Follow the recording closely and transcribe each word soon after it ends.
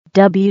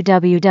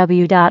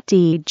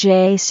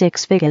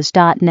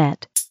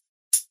www.dj6figures.net.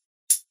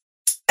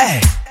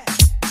 Hey,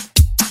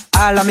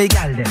 all of me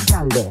gal dem,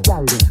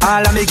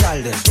 all of me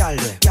gal dem,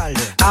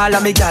 all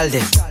of me gal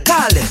dem,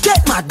 call them,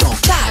 get mad dog,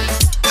 call.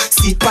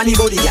 Sit pon the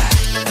body, gal,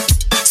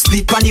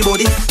 split pon the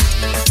body,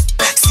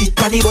 sit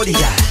pon the body,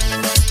 gal,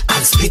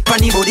 and split pon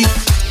the body,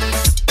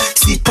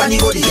 sit pon the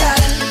body, gal,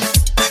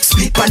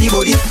 split pon the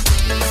body,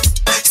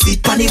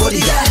 sit pon the body,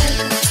 gal,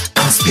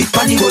 and split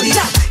pon the body,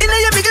 gal. Inna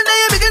your biggle, inna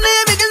your biggle, inna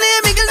your biggle, inna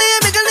your biggle, inna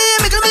your biggle, inna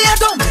your biggle, me a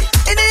dump it.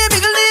 Inna your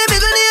biggle, inna your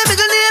biggle, inna your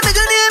biggle, inna your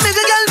biggle, inna your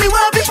biggle, gal, me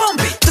want be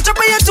pump it. Touch up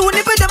on your two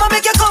nipple, them a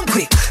make you come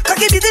quick.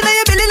 Cocky it inna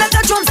your belly like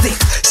a drumstick.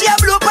 She a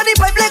blow up on the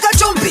pipe like a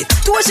trumpet.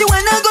 To what she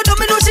wanna go to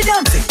me know she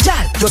dancing.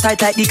 Gal, you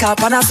tight like the cap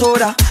on a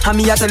soda. And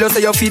me a tell you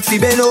say your feet fi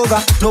bend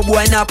over. No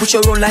boy now push you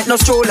run like no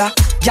stroller.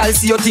 Gal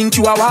see you think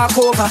you a walk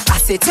over. I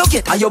say take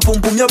it and your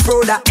pum pum your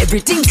brother.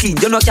 Everything clean,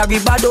 you no carry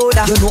bad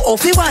odor. You know how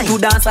fi wine, you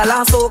dance a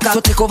la soca.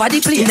 So take over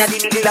the place inna the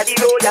middle of the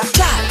road.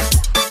 Gal,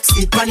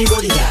 split pon the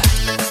body, gal.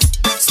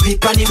 Split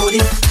pon the body.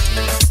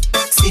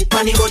 Split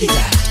pon the body,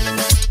 gal.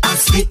 And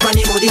split pon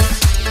the body.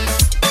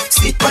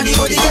 Split pon the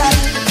body, gal.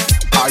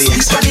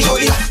 Split pon the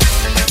body.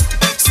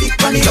 Split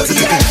pon the body,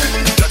 gal.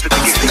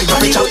 Split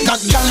pon the body.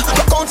 That gal,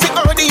 rock out it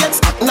already, it's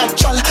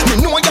natural.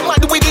 Me know you're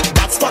mad with it,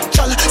 that's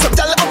factual. So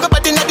tell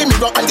everybody in the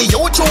mirror and the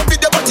YouTube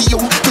video body you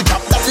to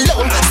drop that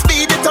low,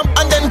 speed it up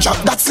and then drop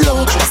that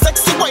slow. The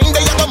sexy wine,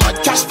 they have a mad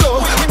cash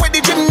flow. With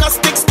the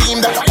gymnastics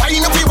team, that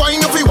wine up,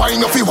 wine up, wine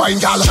up, wine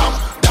gal. Drop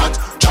that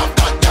gal.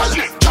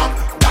 Drop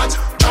that,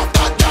 drop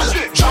that gal.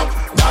 Drop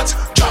that,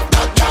 drop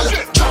that gal.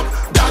 Drop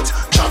that,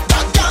 drop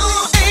that gal.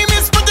 Hey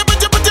miss, put it,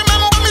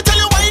 remember me tell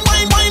you wine.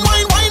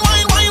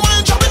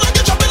 Drop it like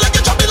it, drop it like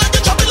it, drop it like it,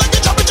 drop it like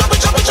it, drop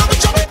it.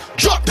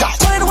 Drop that.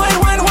 Wine.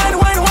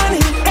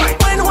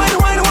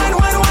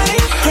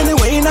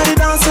 Anyway, now the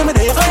dance me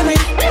they find me.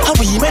 How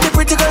we made the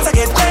pretty girls I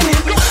get whiny.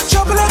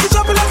 Drop it like it,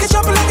 drop it like it,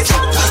 drop it like it,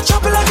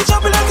 drop it like it,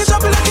 drop it like it,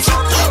 drop it like it.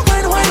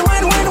 Wine.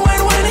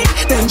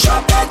 Then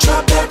drop that,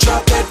 girl.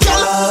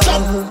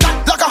 That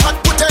like a hot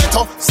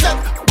potato. Set,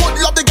 good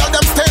love the girl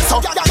them stay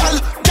so. Girl,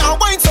 now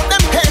wine so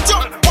them hate you.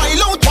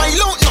 Wild out,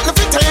 nothing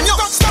fit tame you.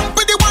 Stamp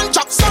with the one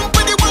drop,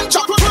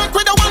 work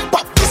with the one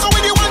pop, so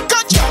with the one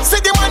catch.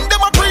 See the man them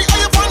a pre, all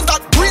your fans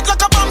that breathe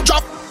like a bomb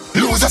drop.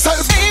 Lose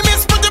yourself. Hey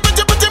miss, pretty,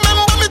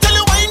 remember me tell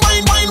you wine.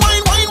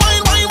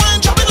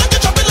 Drop it like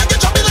it, drop it like it,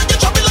 drop it like it,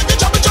 drop it like it,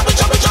 drop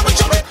it.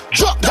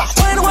 Drop that.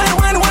 Wine.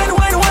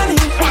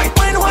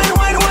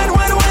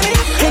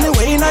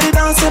 Anyway, now the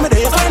dance me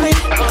they find me.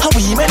 How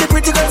we made the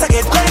pretty girls I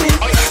get whiny.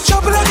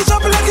 Drop it like it,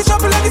 drop it like it,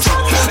 drop it like it, drop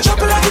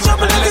it like it,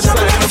 drop it like it, drop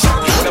it like it. Wine.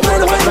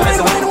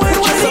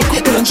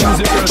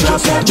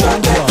 Drop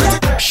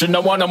that. She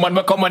no want a man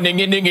we come a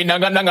ningy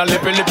nanga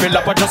lippy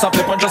lap and just a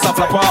flip and just a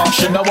flap off.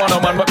 She no want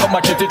a man we come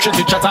a chitty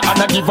chatter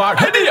and a give her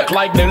headache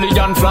like Nelly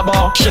and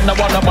Flabber. She no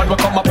want a man we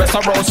come a press a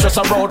road, stress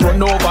a road,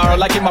 run over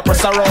like him a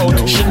press a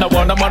road. She no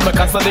want a man we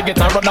constantly get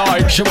her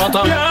annoyed. She want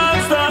a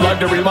like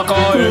the real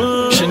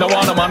McCoy. She no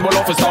want a man we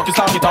love his talky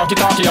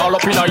all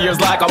up in her ears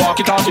like a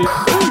walkie-talkie.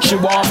 She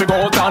want to go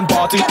out and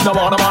party. No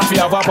want a man fi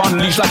have her on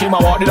leash like him a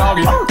walk the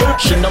doggy.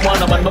 She no want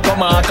a man we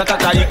come a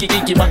kaka iki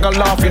back a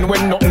laughing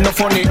when nothing no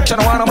funny. She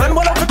no want a man we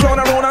love to clown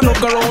around and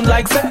look around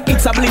like say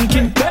it's a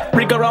blinking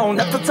rig around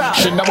at the top.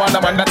 She no want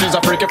a man that is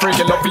a freaky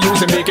love for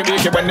using make it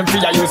when them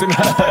feel are using.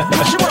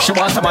 She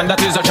want a man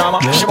that is a charmer.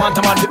 She want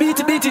a man to beat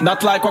it,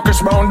 not like what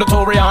Chris Brown do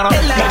to Rihanna.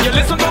 When you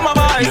listen to my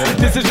voice,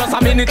 this is just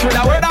a minute with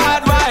a word of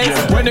advice.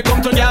 When it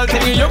come to girl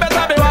thing, you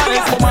better be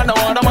wise. Woman no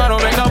want a man who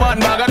make no man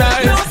bag of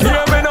nice.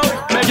 Hear me now,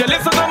 make you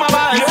listen to my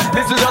voice.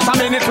 This is just a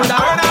minute with a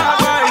word of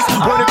advice.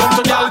 When it come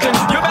to girl thing,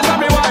 you better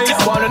be wise.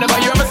 One never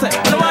you ever say,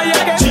 no why you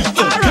again.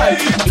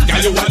 Girl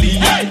you a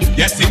lead,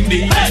 yes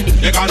indeed,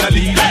 you gonna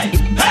lead.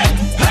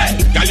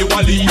 Girl you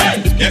a lead,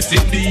 yes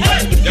indeed,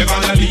 you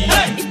gonna lead.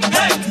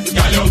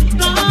 Girl you a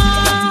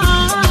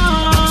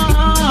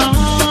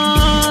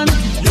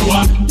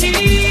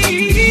lead.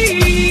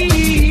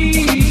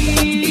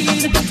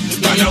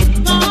 Girl you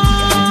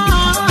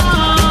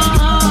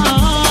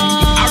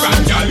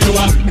alright, girl you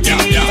a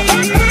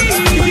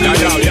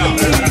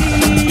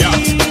yeah.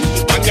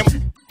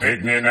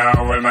 Pick me now,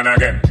 old man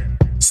again.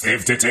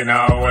 Stiff titty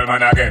now, old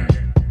man again.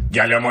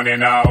 Girl your money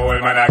now,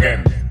 old man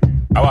again.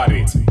 How are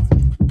it?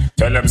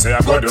 Tell them say I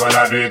go do all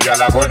I do it,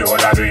 girl I go do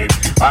all I do it.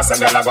 Pass and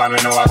girl I go me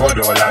know I go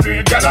do all I do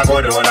it, girl I go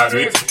do all I do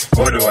it,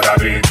 go do all I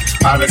do it.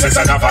 All this is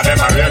enough for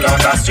them I real on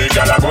the street,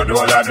 girl I go do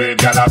all I do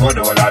it, girl I go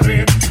do all I do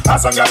it.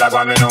 Pass and girl I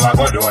go me know I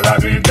go do all I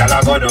do it, girl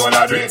I go do all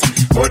I do it,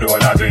 go do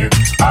all I do it.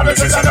 All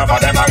this is enough for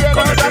them I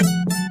come to.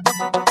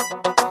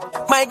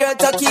 My girl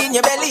tucky in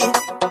your belly,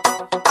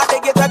 I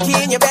beg you tucky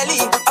in your belly.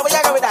 How you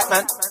go with that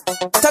man?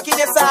 Tuck in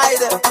your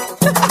side.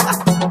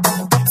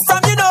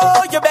 From you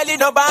know your belly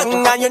no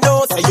bang and you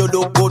know say you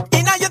look good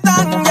inna your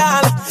tongue,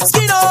 girl.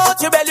 Skin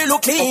out your belly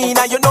look clean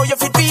and you know you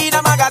fit be in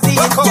a magazine.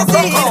 You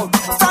see,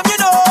 from you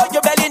know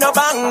your belly no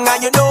bang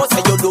and you know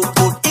say you look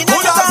good inna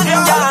your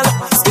tongue, girl.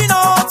 Skin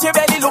out your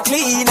belly look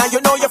clean and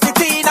you know you fit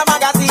be in a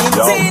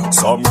magazine.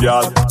 Some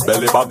girl.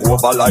 Belly back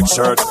over like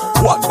shirt.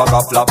 One bag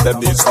of flap,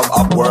 them need some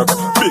up work.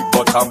 Big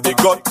butt and big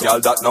gut, girl,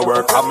 that no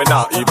work. I mean,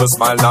 not even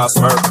smile, not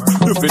smirk.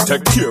 You fit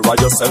take care of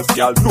yourself,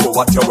 girl, know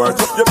what you're worth.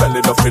 Your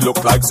belly don't feel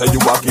look like, say you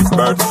a give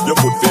birth. Your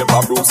good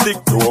favor broomstick,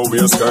 throw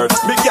away your skirt.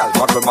 Big girl,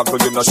 muggle,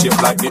 you no shape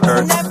like the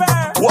earth.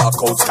 Walk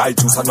out, sky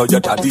juice, I know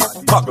your daddy.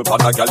 Muggle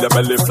pan a girl, your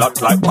belly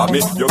flat like mommy.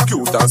 You're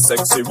cute and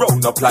sexy,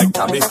 round up like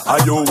Tammy.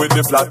 Are you with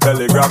the flat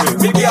belly Grammy?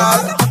 Big girl,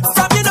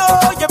 from you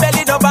know your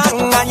belly no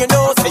bang, and you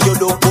know say you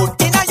look good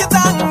in your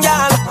tongue,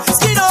 girl.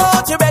 Skin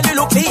out your belly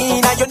look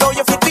clean, and you know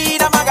you fit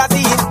read a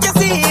magazine. You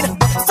seen?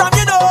 From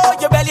you know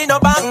your belly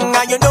no bang,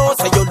 and you know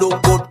say you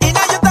look good in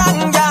your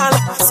tongue, girl.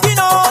 Skin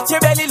out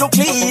your belly look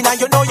clean, and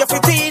you know you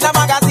fit read a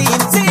magazine.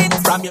 Seen?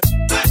 From you.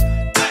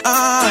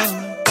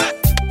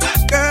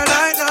 Girl,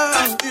 I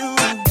love you.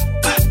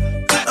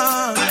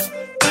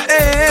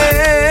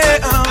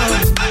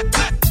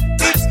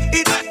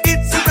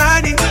 It's a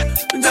Friday,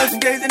 just in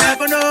case you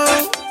never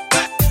know.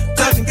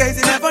 Just in case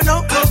you never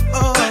know.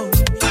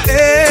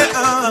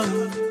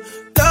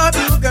 Love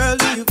you, girl,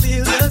 do you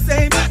feel the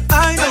same?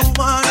 I don't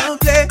wanna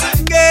play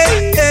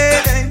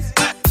games.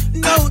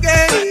 No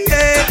games.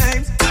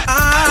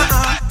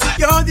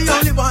 You're the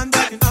only one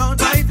that can out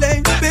my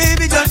flame.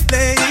 Baby, just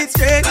play it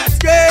straight.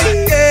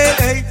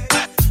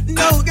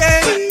 No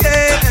games.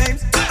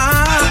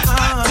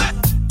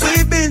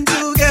 We've been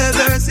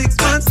together 6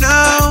 months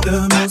now.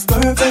 The most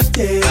perfect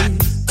days.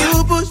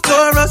 You pushed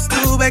for us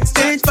to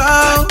exchange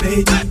vows.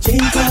 Baby,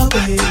 change our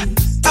ways.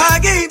 I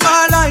gave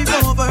my life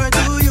over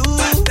to you,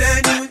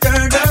 then you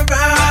turned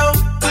around.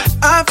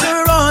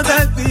 After all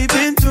that we've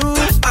been through,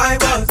 I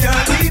was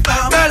your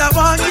rebound. Girl, I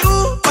want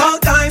you all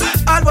time,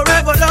 I'll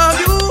forever love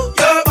you.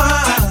 You're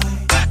mine.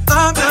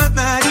 I'm not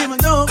mad even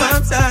though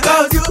I'm sad,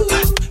 'cause you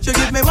should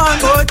give me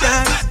one more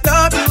chance.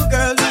 Love you,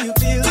 girl, do you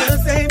feel the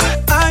same?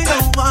 I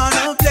don't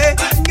wanna play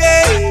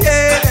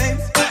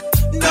games.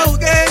 No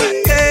games.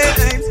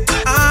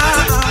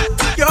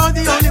 You're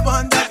the only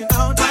one that can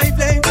out my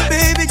flame.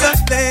 Baby,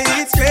 just play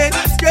it straight.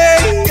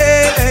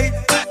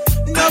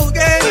 No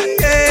games.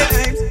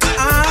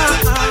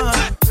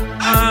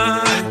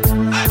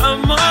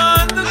 I'm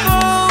on the go.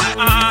 I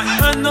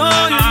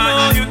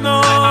know you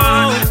know.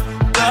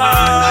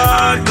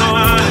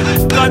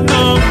 God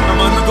know, I'm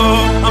on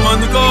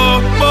the go.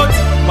 But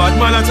bad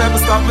man I try to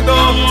stop me though. I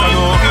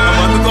know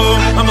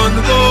I'm on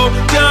the go.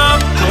 Yeah,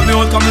 don't me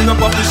all coming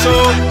up off the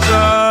show.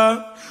 Yeah.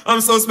 I'm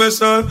so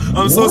special.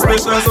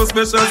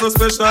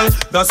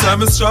 That's why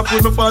I'm strapped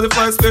with my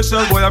 45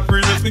 special. Boy, I pre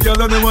it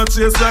together, they want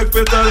chase like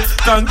petal.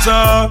 Thank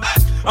ya.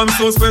 I'm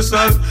so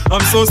special.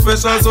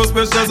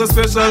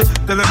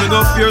 Tell them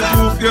enough fear,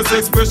 too fierce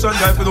expression.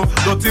 Guy, you know,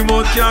 dirty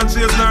mouth can't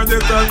chase nor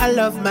dental. I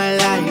love my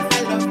life.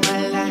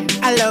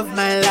 I love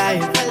my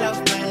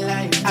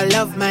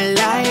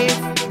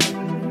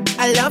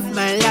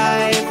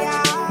life.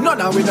 No,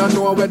 now we don't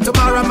know where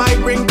tomorrow might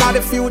bring, 'cause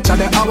the future,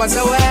 the hours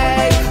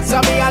away. So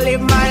me, I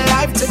live my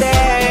life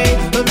today.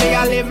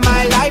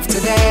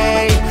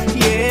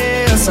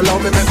 Yeah, so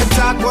love me, make me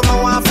talk what I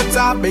want for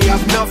talk. Me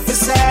have enough to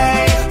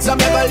say. So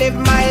me go live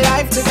my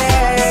life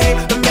today.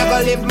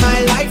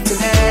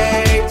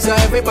 So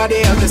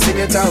everybody else to sing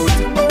it out.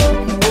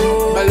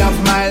 I love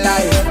my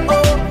life.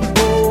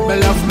 I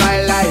love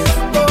my life.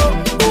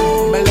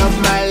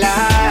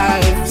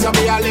 So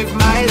me, I live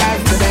my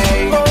life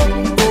today.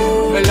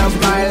 I love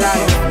my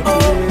life.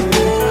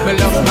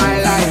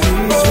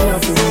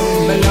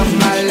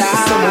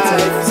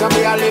 So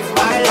me, I live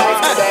my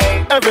life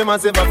today. Every man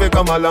say fi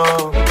come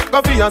along.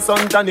 Go for your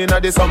suntan inna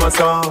the summer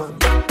sun.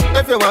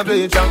 If you want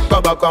bleach,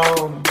 go back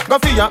home. Go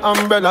for your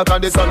umbrella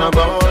 'cause the sun a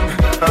burn.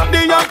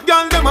 The young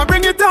girl them a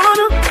bring it on.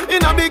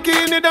 In a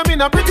bikini them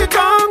in a pretty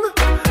tongue.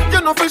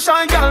 You know for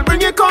shy girl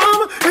bring it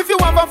come. If you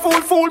have a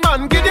fool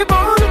man get it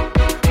on.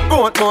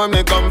 Both more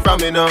me come from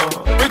me now.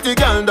 Pretty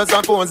girl does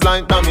a pose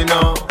like dummy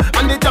now.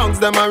 And the tongues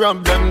them a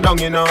rub them down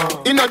you know.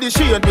 Inna the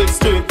shade with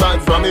straight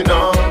vibes from me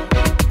now.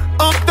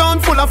 Uptown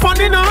full of fun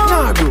you know.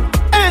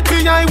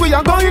 ATI we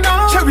are going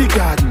now. Cherry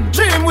Garden,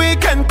 Dream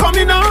Weekend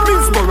coming now.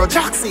 Middlesboro,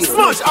 Jackson,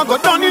 Smash I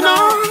got done you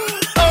know.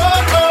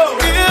 Oh,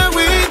 here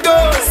we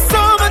go.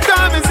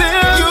 Summertime is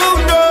here, you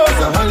know.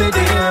 It's a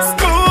holiday.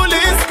 School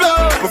is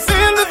closed. We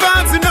feel the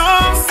vibes you know.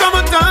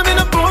 Summertime in a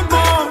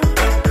Portmore.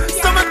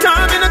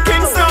 Summertime in a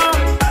Kingston.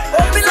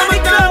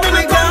 Summertime in a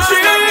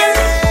country.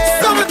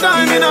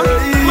 Summertime in a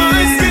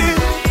my city.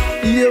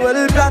 You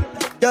well black,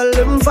 y'all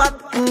them fat,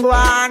 go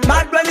on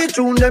bad when you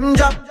tune them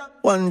drop.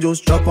 One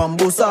just drop and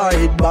bust her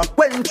head back.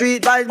 When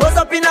treat vibes bust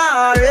up in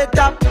a red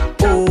top.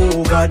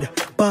 Oh God,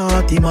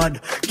 party mad.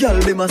 Girl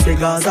them a say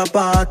Gaza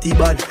party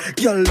bad.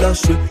 Girl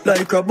dash it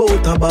like a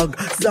butter bag.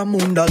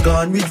 Zamunda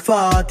gone with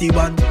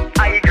 41.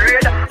 I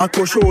grade. I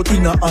crush out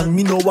in a hand.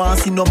 Me no want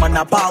see no man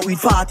a part with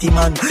 40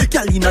 man.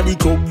 Girl inna the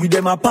club with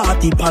them a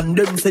party pan.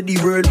 Them say the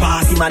world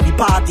pass him and the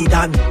party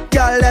done.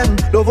 Girl them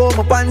love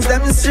how my pants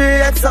them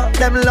straight up.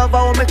 Them love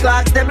how my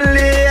clocks them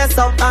lace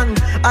up. And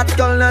at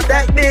girl not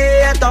take me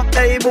hate up.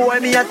 Hey boy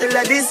me a tell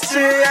her this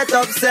straight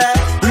up. Say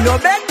we no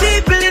beg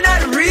people in a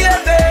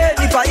raving.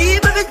 If I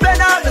even be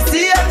spend all the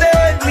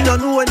saving. Me no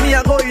know when me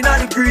a go in a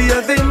the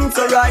craving.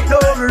 So right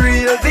now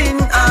me raving.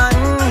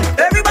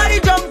 And everybody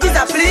jump is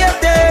a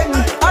plaything.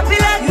 I feel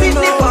like we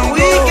live for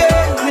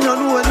weekend. Me no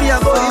know when me a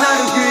go in a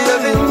the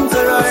craving. So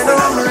right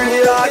now me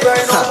raving.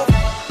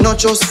 Not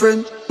just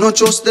friend, not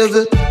just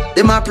devil.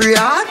 Them a pray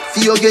hard,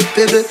 for you get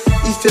pebble.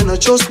 If you not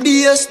just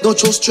BS, not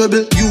just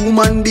trouble.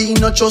 Human being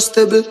not just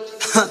stable.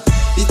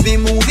 If me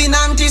moving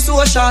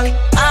anti-social,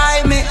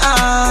 I may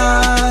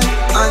I.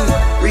 And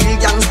real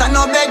gangsta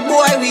no beg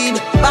boy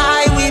weed.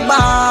 Buy we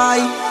buy.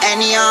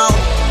 Anyhow,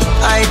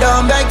 I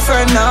don't beg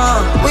for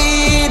no.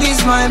 Weed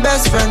is my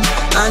best friend.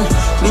 And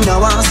me no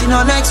want see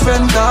no next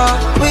friend. Cause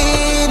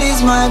weed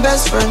is my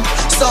best friend.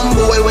 Some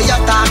boy where you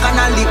talk and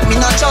I lip, me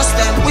not trust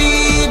them.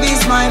 Weed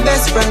is my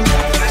best friend.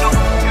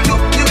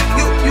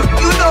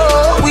 You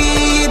know,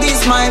 weed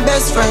is my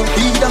best friend.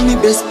 Weed and me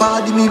best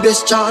body, me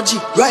best charge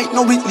it. Right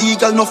now it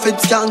legal, no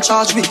feds can't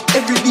charge me.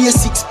 Every day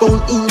 6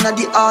 pound in a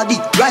the RD.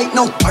 Right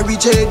now, Harry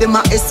J, them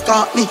a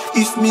escort me.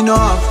 If me no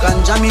have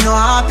ganja, me no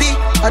happy.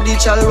 A the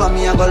chalwa,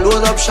 me a go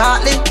load up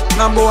shortly.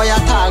 No boy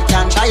at all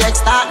can try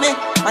extort me.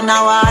 And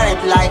now I rap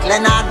like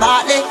Leonard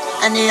Bartley.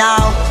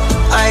 Anyhow,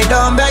 I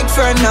don't beg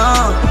for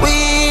no.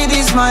 Weed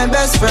is my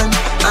best friend.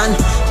 And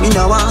me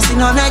no want see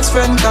no next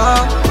friend.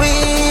 Cause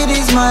weed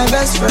is my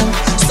best friend.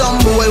 Some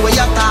boy where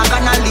you talk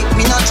and I lip,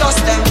 me not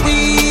trust them.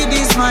 Weed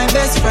is my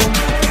best friend.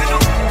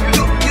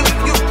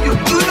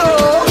 You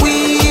know,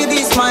 weed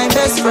is my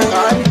best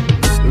friend.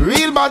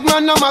 Real bad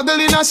man, no muggle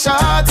in a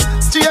shots.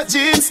 Straight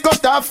jeans,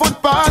 cut off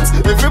foot pants.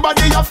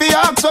 Everybody have to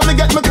ask when me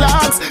get my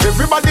clocks.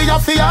 Everybody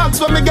have to ask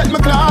when me get my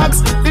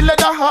clocks. The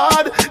leather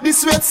hard, the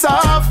sweat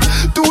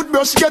soft.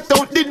 Toothbrush get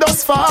out the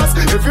dust fast.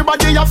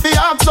 Everybody have to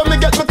ask when me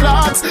get my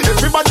clocks.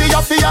 Everybody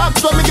have to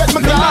ask when me get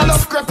my clocks. I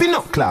love creeping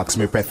up. Clocks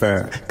me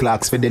prefer.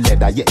 Clocks for the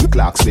leather, yeah,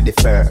 clocks for the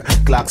fur.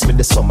 Clocks for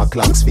the summer,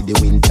 clocks for the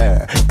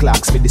winter.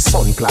 Clocks for the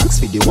sun, clocks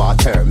for the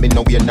water. Me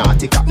know you're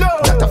naughty,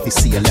 that of a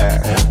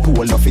sailor.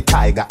 Pool of a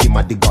tiger, him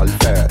a the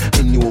golfer.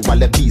 Me knew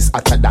wallabies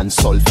hotter than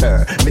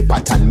sulfur. Me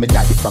pattern me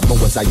daddy from I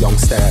was a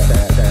youngster.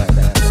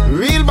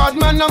 Real bad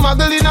man, no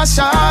muggle in a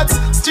shots.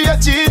 Straight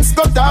jeans,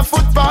 cut off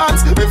foot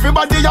pants.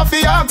 Everybody have to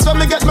ask when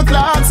me get my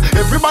clocks.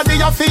 Everybody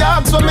have to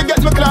ask when me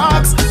get my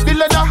clocks. The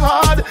leather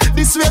hard,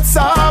 the sweat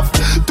soft.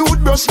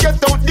 Toothbrush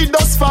get out the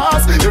dust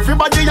fast.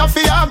 Everybody have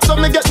to ask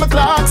when me get my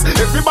clocks.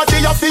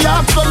 Everybody have to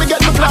ask when me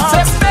get my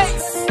clocks.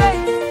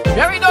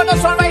 Yeah, we don't know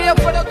this one right here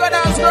for the good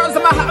ass girls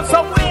in my house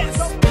some ways.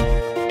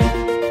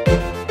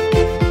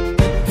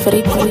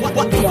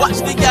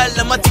 Watch the girl,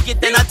 I'ma take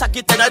it and attack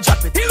it and I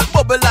drop it.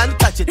 Bubble and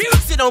catch it,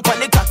 sit down on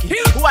the cocky.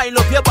 Wind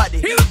up your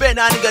body,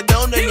 bend and nigga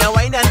down. Then you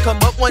wine and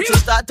come up once you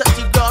start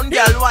touching ground.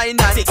 Girl, wine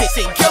and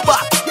sink your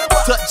back.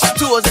 Touch your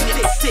toes and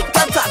you tick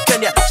and tack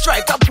and you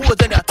strike a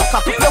pose and you cock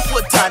up your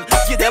foot and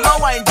give them a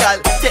wine, girl.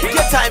 Take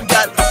your time,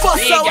 girl.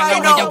 Bust a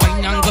wine out.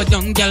 Wine and go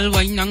down, girl,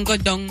 wine and go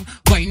down.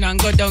 Wine and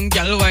go down,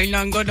 girl, wine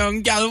and go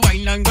down, girl,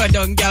 wine and go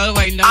down, girl,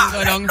 wine and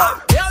go down.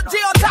 Yo,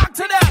 Gio, talk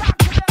to them.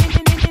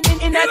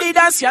 In the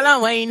dance, y'all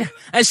and wine.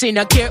 And she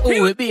no care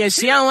who it be,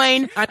 she and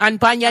wine.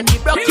 And pan your knee,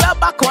 broke your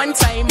back one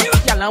time.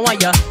 Y'all and wine,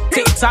 you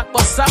tick-tock,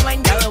 bust a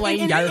wine, y'all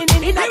wine, y'all. In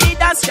the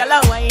dance, y'all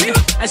and wine.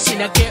 And she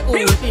no care who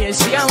it be,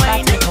 she and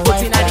wine.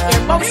 Put in the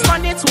air, box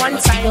on it one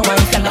time.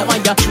 Y'all and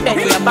wine, you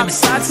bend your back,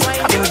 start wine.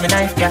 Come with me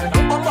knife, girl.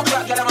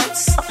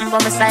 Something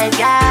from my side,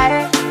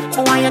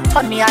 girl. Why you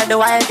turn me all the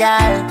while,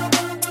 girl?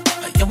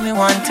 You me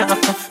want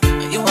to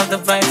you have the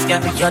vibes, girl.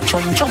 Your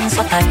chum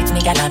so tight,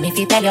 me girl. And if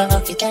you tell you,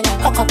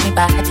 hook up me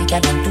body, girl.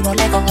 And do no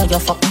Lego, you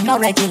fucking no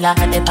regular.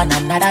 Dip on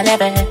another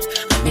level. And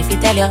if you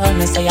tell you,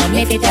 me say I'm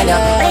if you tell you,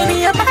 baby,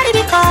 your body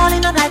be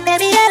calling, I'm like,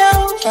 baby,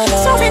 hello.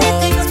 So many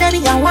things,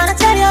 baby, I wanna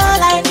tell you.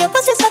 Like your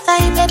pussy so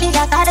tight, baby,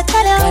 I gotta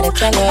tell you. I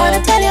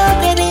wanna tell you,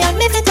 baby, I'm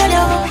if you tell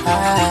you.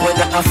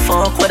 Whether I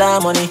fuck with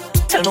our money.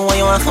 Tell me what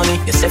you want, honey.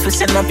 You say if you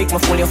send a pic, my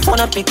phone, your phone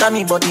a pic on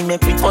me body.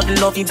 Make me cuddle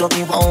love you,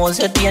 dovey. What was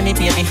your DNA,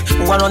 baby?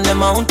 Who are on the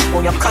mount?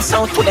 Who you cast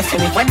out to the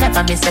family?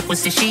 Whenever me say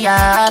pussy, she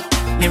up.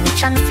 Me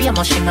rich and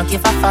famous, she no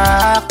give a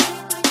fuck.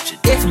 She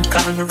didn't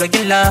call me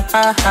regular.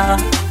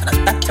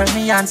 And that turn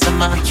me on some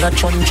man. Your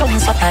chum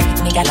so tight,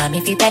 me gal. And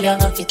if you tell you,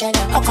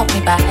 hook up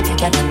me body,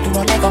 gal. And do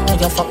no Lego,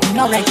 you fucking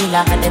no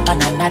regular. Dip on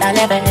another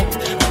level.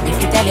 And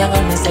if you tell you,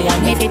 me say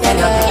I'm if you tell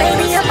you,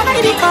 baby, your body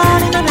be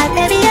calling, I'm like,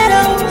 baby,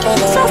 hello.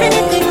 So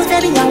many things,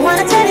 baby, I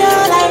wanna tell you.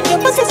 Like your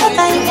pussy so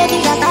tight,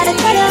 baby, I gotta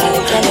tell you.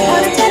 I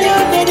wanna tell you,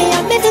 baby,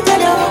 I'm if you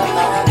tell you.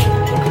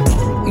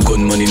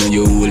 Gunman in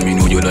your hole, me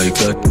know you like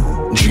that.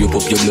 Drape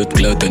up your blood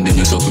clot and then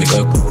you suck me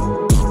cock.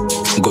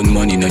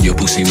 Gunman in your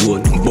pussy hole.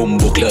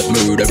 Bumbo clot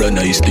murderer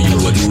nice to you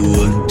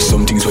alone.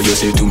 Some things what you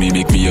say to me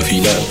make me a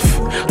feel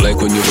laugh. Like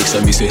when you vex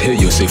and me say, hey,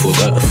 you say fuck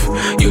off.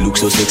 You look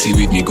so sexy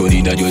with me going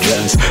in at your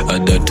dance,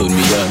 and that turn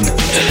me on.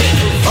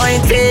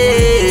 Pointed,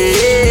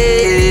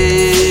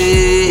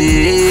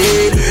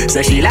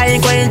 so she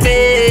like pointed.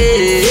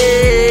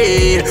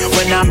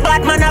 When I'm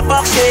bad man a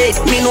fuck shit,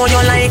 me know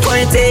you like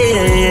pointed.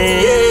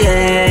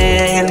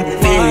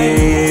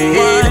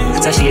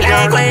 So she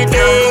like pointed.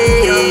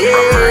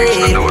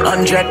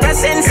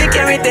 100%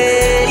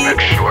 security.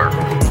 Make sure.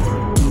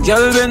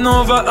 Girl, bend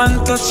over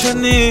and touch your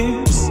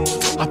knees.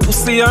 A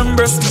pussy and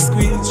breast me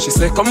squeeze. She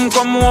say, come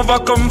over,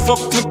 come fuck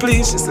me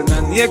please. She say,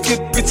 nah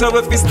naked picture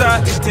if we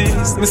start it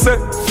is. Me say,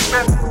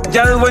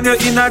 girl, when you're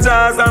in a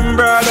jazz and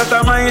bra, that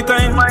a my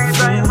time.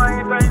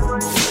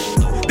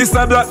 This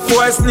a black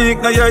boy sneak,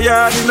 now your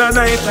yard in a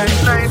night time.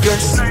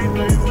 Yes.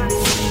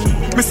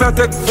 Me say,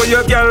 take for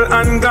your girl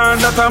and gone,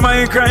 that a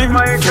my crime.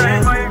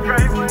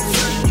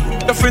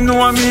 If you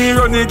know me,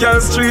 run the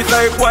girl street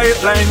like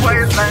white line.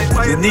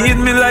 You need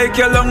me like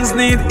your lungs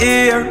need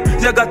air.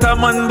 You got a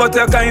man but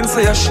you can't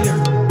say a share.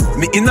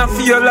 Me enough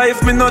for your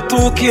life, me not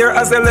too care.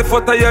 As I left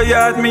out of your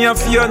yard, me a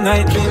fear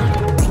nightmare.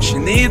 She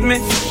need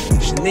me,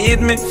 she need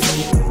me.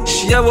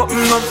 She a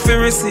open up to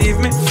receive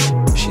me.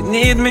 She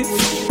need me,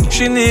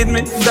 she need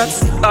me.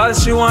 That's all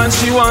she want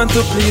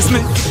to please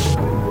me.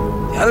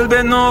 I'll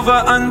bend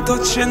over and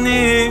touch your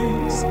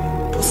knees.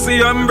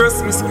 Pussy and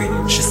breast me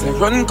squeeze. She say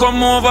run,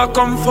 come over,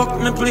 come fuck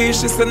me please.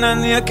 She say nah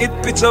naked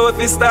picture if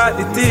we start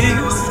the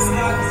tease.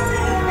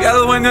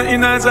 Girl, when you're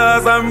in a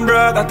jazz and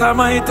bra, that a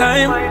my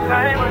time.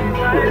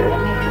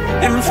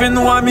 If you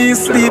know me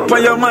sleep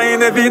on your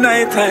mind every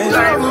night time.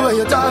 Love the way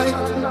you tight.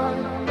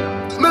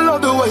 Me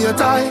love the way you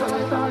tight.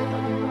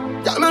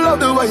 Yeah, me love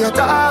the way you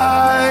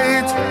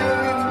tight.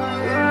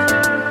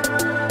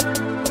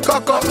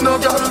 Cock up no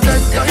girl,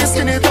 get your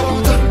skin it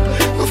out.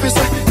 If you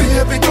say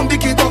baby come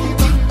dig it out.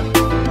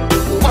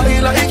 Why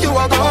like you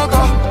a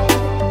gaga?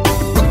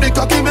 Rock the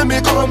cocky make me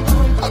come.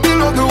 I me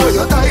love the way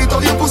you tight. How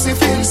your pussy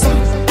feels so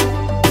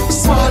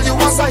small, you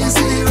a size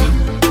 0.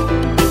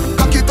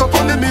 Cock it up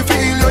and let me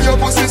feel you. Your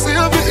pussy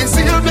seal me, it's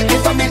seal me,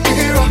 it's a me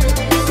hero.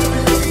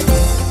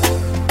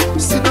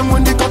 See them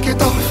when they cock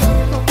it off.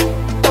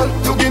 Tell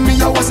you give me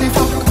a wussy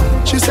fuck.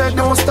 She said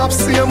don't stop,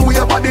 same way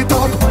your body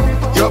talk.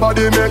 Your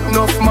body make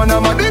enough man a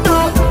body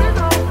know.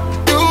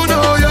 You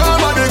know your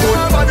body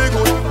good, body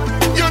good.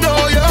 You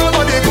know your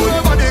body good.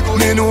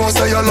 Me know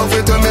say you love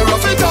it when me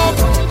rough it up.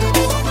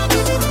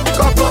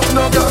 Cock up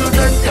no girl,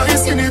 get your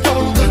skin it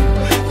out.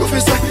 You feel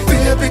say,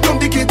 baby come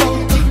dig it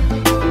out.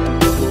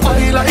 I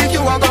like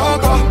you a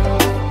gaga.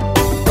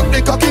 Rock the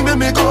cocky make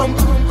me come.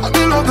 I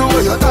me love the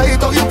way you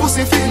tight, how your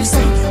pussy feels.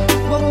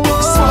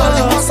 Small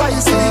you a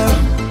size 0.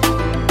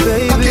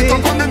 Cock it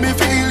up and let me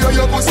feel you.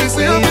 Your pussy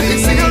seal me,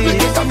 it's seal me,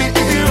 it's a me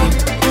hero.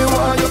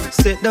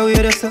 Sit down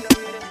with us up,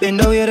 bend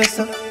down with us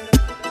up.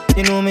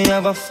 You know me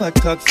have a fat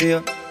cock for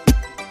you.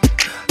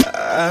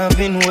 I've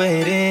been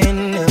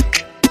waiting.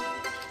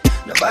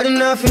 Nobody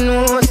nothing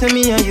knows say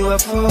me and you a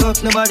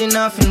fuck. Nobody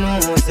nothing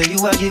knows say you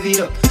a give it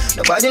up.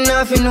 Nobody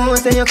nothing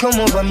knows say you come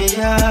over me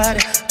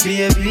yard.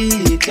 Baby,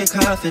 take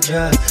off your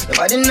dress.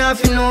 Nobody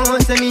nothing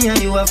knows say me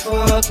and you a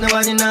fuck.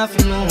 Nobody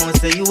nothing knows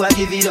say you a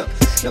give it up.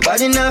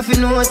 Nobody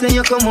nothing knows say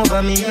you come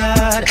over me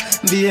yard.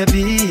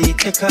 Baby,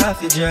 take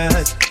off your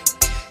dress.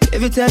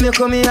 Every time you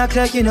come, you act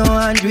like you know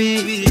and do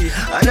it.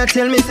 And I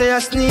tell me say you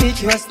a sneak.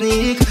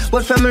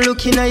 But from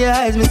looking at your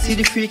eyes, me see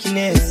the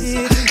freakiness.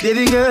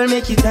 Baby girl,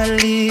 make it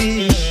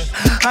unleash.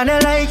 And I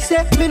like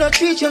say, me no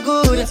treat you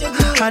good.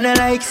 And I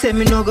like say,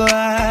 me no go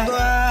hard.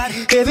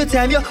 Every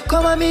time you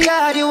come at me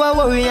yard, you a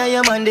worry and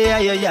your man dey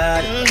at your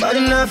yard.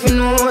 Nobody nothing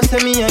knows say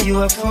me and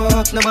you a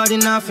fuck. Nobody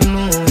nothing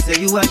knows say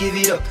you a give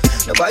it up.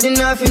 Nobody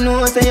nothing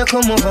knows say you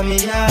come over me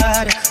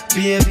yard.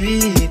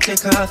 Baby,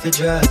 take off your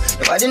dress.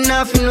 Nobody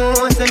nothing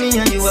knows say me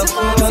and you a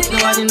fuck.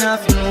 Nobody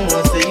nothing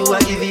knows say you a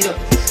give it up.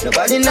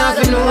 Nobody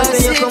nothing knows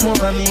say you come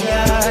over me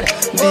yard.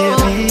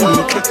 Baby,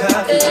 take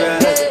off your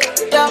dress.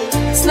 Yeah,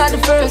 it's not the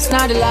first,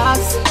 not the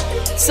last.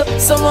 So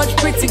much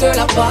pretty girl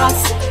I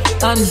pass.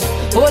 And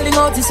holding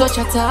out is such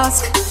a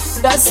task.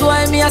 That's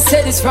why me I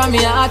say this from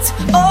my heart.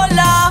 Oh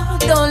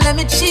Lord, don't let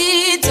me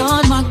cheat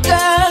on my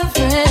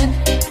girlfriend.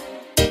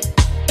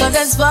 Cause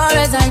as far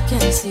as I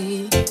can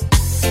see,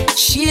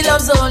 she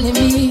loves only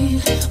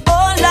me.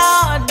 Oh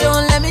Lord,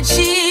 don't let me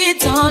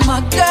cheat on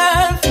my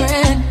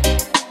girlfriend.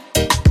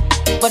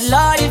 But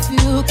Lord, if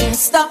you can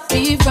stop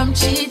me from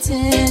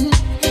cheating,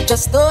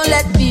 just don't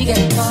let me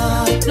get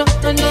caught. No,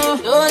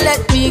 don't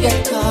let me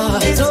get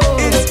caught. No,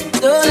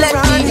 don't let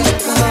me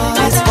get caught.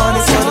 I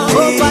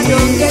hope I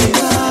don't get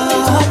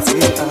caught.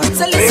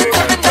 So listen to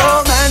me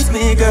now. Romance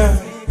me, girl.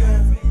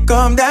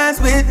 Come dance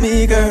with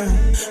me, girl.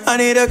 I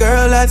need a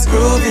girl that's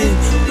groovy.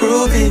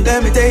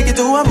 Let me take you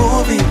to a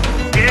movie.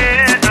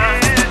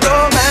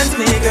 Romance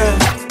me, girl.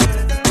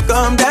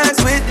 Come dance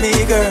with me,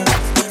 girl.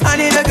 I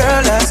need a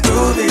girl that's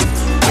groovy.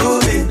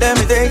 Let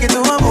me take you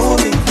to a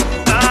movie.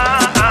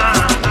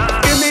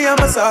 Give me a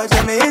massage,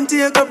 let me into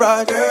your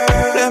garage.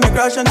 Let me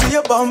crash onto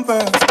your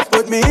bumper.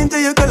 Put me into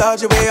your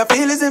collage, the way I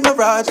feel is in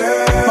mirage.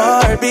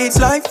 My heart beats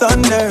like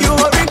thunder. You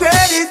won't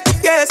regret it.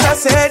 Yes, I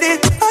said it.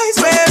 I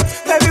swear,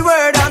 every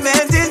word I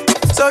meant it.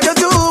 So you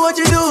do what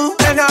you do,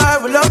 and I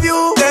will love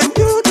you. Then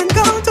you can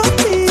count on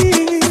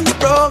me.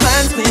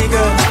 Romance me,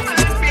 girl.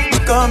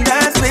 Come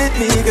dance with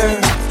me, girl.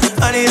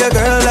 I need a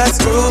girl that's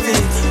groovy,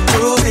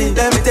 groovy.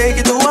 Let me take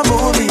you to a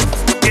movie.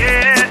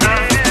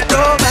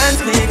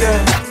 Romance me,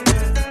 girl.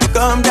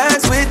 Come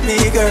dance with me,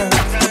 girl.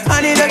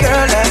 I need a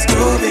girl that's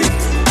groovy,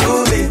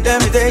 groovy.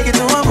 Let me take you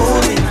to a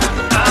movie.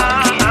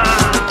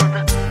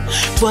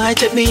 Boy,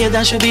 check me head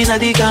and should be in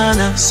the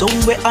corner.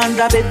 Somewhere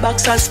under bed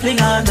box I'll spling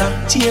under.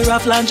 Tear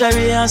off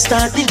lingerie and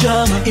start the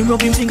drama. Him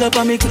rub him finger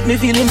for me, quick me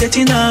feel him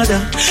getting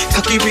harder.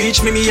 Cocky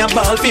reach me a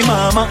ball for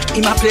mama.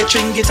 Him a play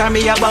string guitar,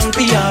 me a bang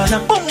piano.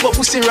 Bumbo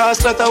pussy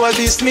rascal, that was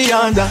this me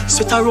under.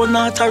 Sweat a run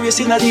out a race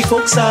in a the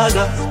folk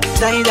saga.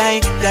 Die,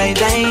 die, die,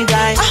 die,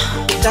 die.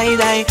 Die,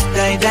 die,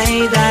 die,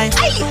 die, die.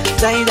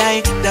 Die,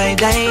 die, die,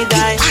 die,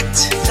 die.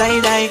 Die,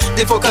 die.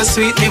 The focus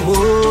sweet me,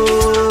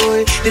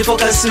 boy. The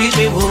focus sweet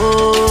me,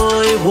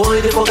 boy.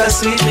 Boy, the focus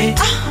sweet me.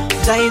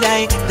 Die,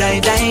 die, die,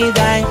 die,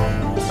 die.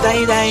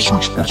 Die, die.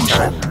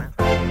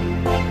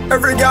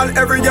 Every girl,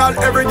 every girl,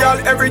 every girl,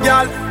 every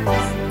girl.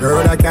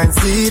 Girl, I can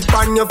see it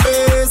on your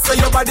face. So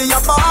your body, you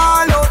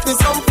fall out with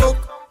some fuck.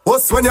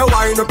 What's when you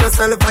wind up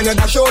yourself and you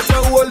dash out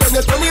your hole, then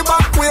you turn it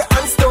back way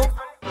and stop.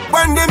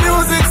 When the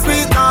music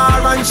sweet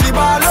her and she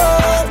ball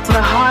out. My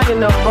heart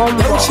in a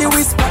bumble. Then she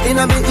whisper in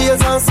my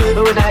ears and say,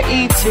 would I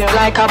eat you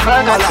like a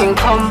Burger King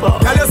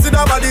combo? Girl, you see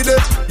that body there,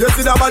 you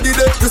see that body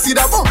there. You see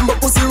that bumbo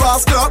pussy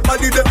rascal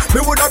body there. Me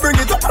woulda bring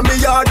it up in me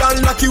yard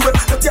and lock you up.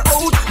 Let you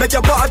out, make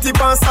your party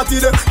on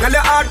Saturday. Girl,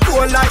 your heart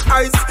cold like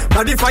ice.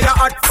 Body fire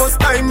hot,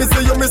 first time me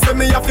see you, me say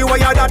me have to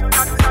wire that.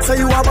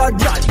 Say you a bad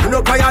girl, you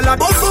know fire lot.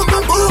 Boom, boom,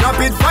 boom, boom.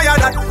 Rapid fire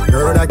that.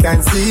 Girl, I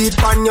can see it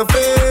on your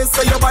face.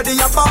 So your body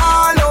a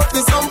ball out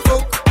with some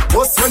fuck.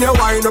 What's when you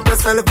wind up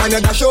yourself and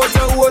you dash out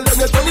your hole, then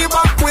you turn it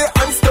back way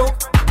and stuck.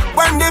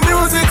 When the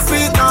music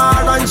sweet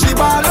her and she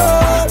ball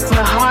out.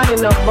 My heart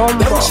in a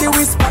bumble. Then she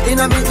whisper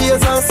in my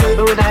ears and say,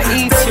 would I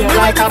eat you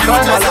like a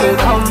Burger King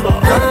combo?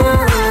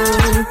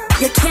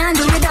 You can't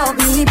do without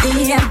me,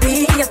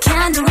 baby. You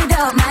can't do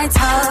without my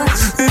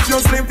touch. If you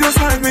sleep, you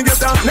slide me, get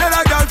down. Let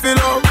a girl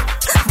feel up.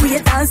 Wait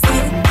and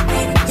see.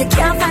 You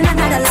can't find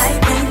another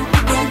like me.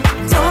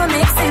 Don't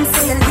make sense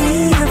till you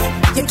leave.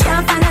 You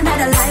can't find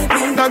another like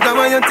me. That's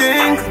what you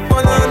think,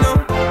 all I know.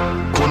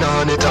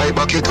 Punani tie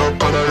back it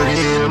up on a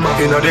real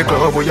man. Inna the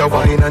club where you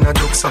wine and a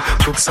juksa,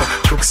 juksa,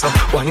 juksa.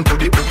 Wine to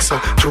the uksa,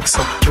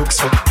 juksa,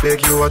 juksa.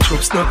 Beg you a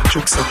juksa,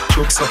 juksa,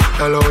 juksa.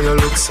 Hello you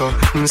look so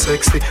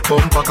sexy.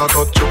 Bumper cock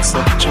up,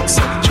 juksa,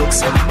 juksa,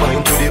 juksa.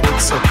 Wine to the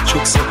uksa,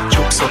 juksa,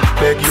 juksa.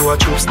 Beg you a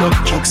juksa,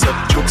 juksa,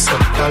 juksa.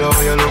 Hello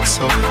you look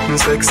so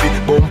sexy.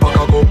 Bumper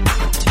cock up.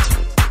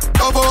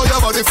 Love how your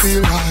body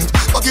feel right.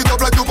 Back it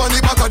up like you on the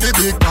back of the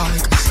big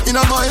bike.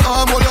 Inna my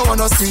arm, all you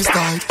wanna squeeze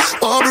tight.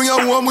 Wanna bring you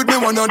home with me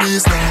one of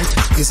these nights.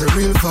 It's a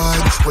real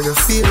vibe, what you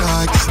feel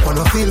like.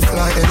 Wanna feel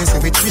fly, and it's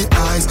with 3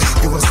 eyes.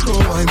 You a slow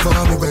wine for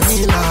me when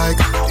me like.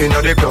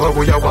 Inna the club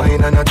where you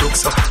wine and a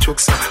juksa,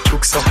 juksa,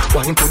 juksa.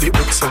 Wine to the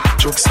uksa,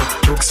 juksa,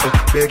 juksa.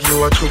 Beg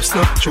you a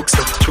juksa,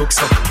 juksa,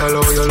 juksa.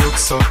 Hello you look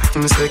so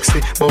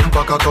sexy.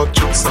 Bumper cock up,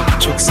 juksa,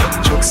 juksa,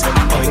 juksa.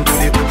 Wine to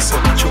the uksa,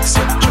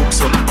 juksa,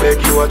 juksa.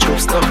 Beg you a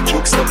juksa,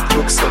 juksa,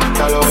 juksa.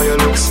 Hello you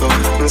look so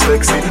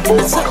sexy.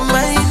 Bumper cock up.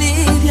 I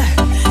need,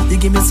 yeah. You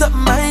give me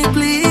something I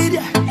bleed,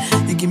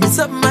 yeah. You give me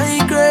something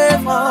I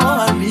crave,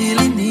 oh, I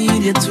really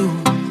need you too.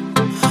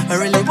 I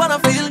really wanna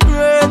feel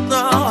great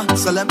now,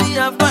 so let me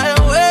have my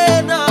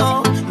way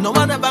now. No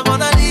one ever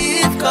gonna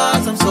leave,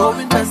 cause I'm so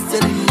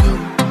invested in you.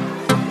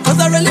 Cause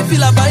I really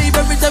feel a vibe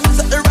every time you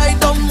set the right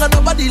down. And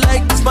nobody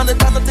like this, man, it's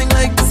nothing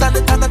like this, and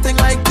it's nothing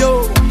like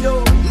you.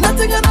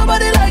 Nothing and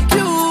nobody like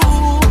you.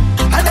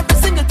 And every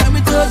single time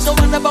we touch, no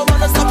one ever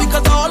wanna stop,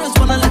 because I always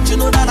wanna let you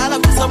know that I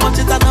love you so much,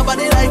 it's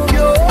nobody like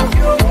you.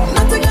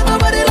 Nothing and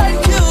nobody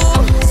like you.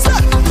 So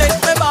make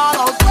me ball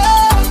out.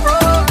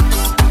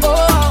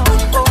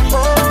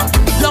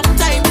 Long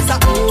time is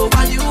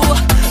over you.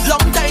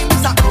 Long time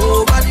is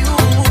over you.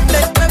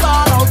 Make me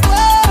ball out.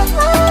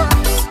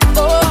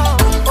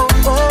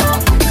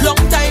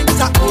 Long time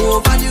is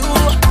over you.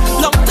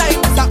 Long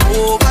time is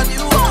over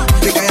you.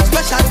 Because you're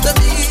special to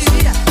me.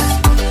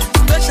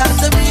 Special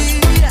to me.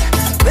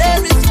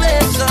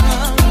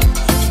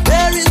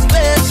 Very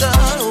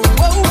special,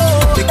 whoa,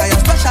 whoa. Because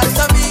you're special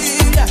to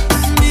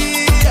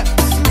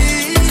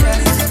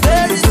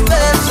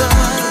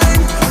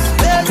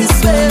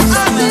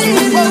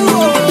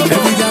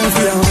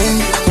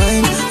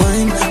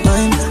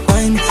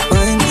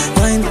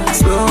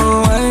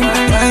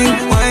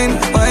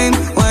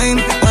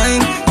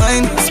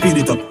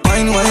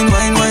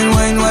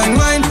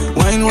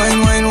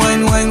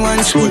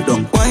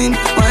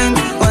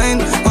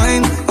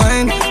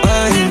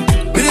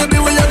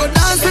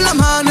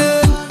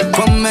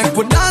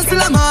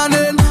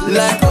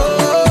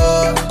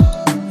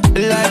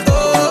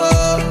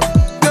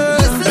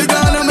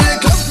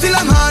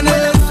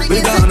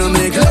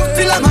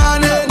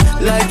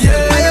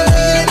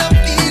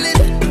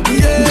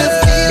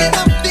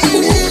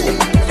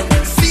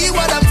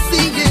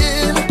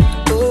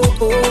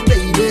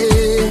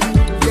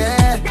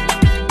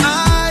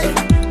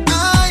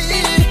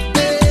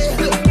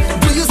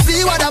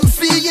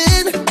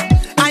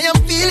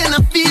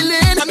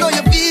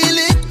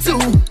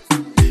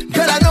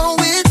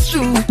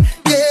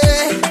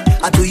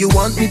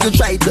want me to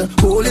try to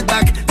hold it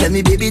back. Tell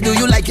me, baby, do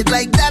you like it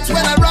like that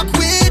when I rock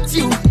with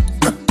you?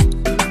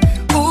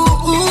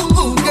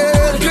 Ooh,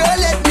 girl,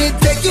 let me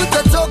take you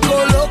to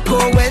Toco Loco.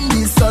 When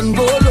the sun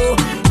go low,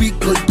 we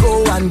could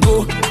go and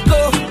go,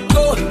 girl,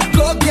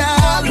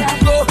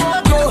 go.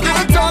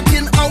 I'm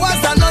talking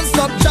hours and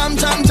non-stop jam.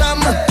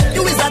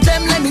 You is a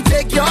gem, let me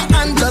take your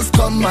hand, just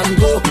come and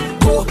go,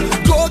 girl,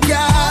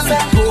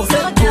 go.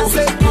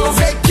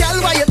 Say, girl,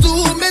 why you do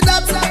me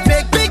that?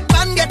 Make big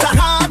man get a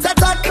heart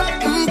attack,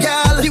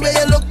 girl. The way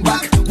you look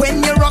back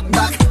when you rock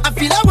back, I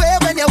feel away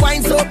when you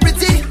whine so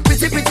pretty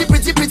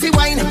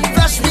wine.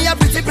 Flash me a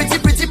pretty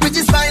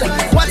smile.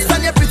 What's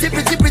on your pretty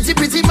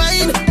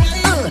mind?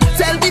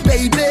 Tell me,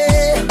 baby,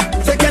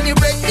 say can you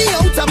break me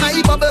out of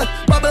my bubble?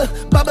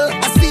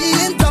 I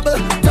see in trouble,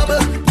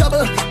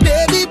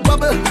 baby,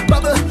 bubble,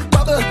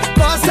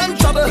 cause some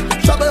trouble.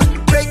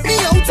 Break me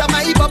out of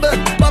my bubble.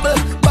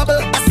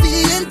 I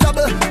see in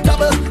trouble,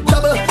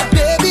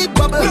 baby,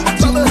 bubble.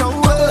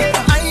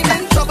 I'm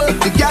in trouble.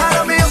 The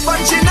girl me up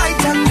when she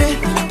night and day.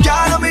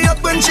 Girl me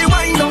up when she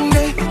wind down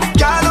day.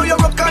 Girl you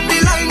rock on the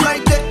line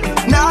right there.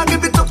 Now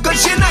give it up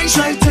 'cause she nice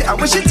right there. And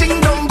when she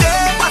ting down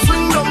there, I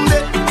swing down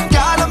there.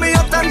 Girl me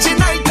up and she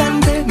night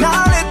and day.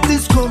 Now let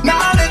this go.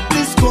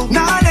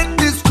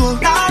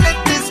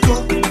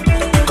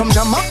 Come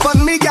jam up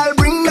on me, girl,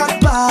 bring that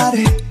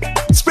body.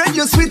 Spread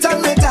your sweet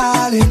and me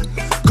darling.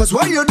 'Cause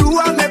what you do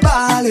I'm me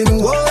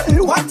ballin'.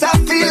 What I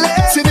feel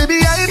it. See baby,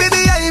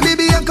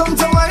 I come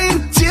to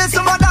wine. Chase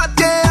some of that,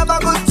 yeah, have a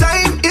good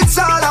time. It's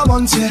all I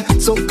want, yeah.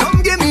 So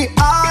come give me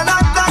all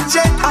of that,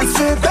 yeah. I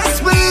say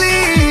best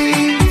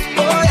believe.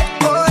 Oh yeah.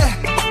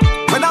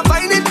 When I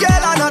find it,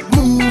 girl, I'm not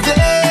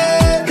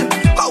moving.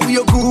 Oh,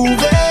 you're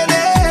grooving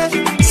it.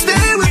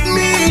 Stay with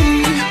me.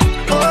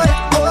 Oh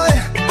yeah.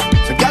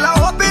 So girl, I'm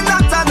hoping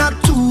that I'm not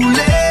too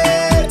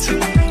late.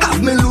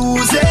 Have me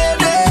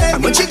losing it.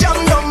 And when she jam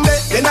down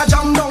there, then I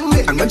jam down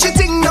there. And when she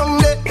ting down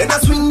there, then I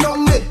swing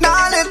down there.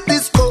 Now let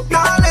this go.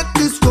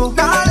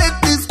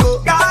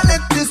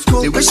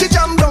 The way she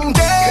jam down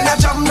there, then I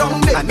jam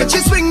down there. And when she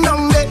swing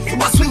down there,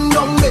 I swing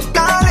down there.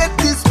 Now let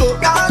this go.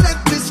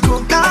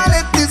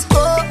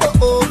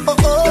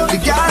 Oh. The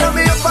girl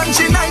me up when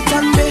she night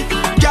and day.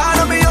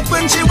 Girl me up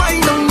when she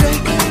wind down there.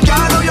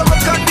 Girl you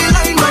rock on the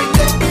line right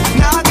there.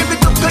 Now give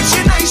it up 'cause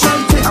she nice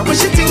right there. And when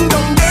she ting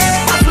down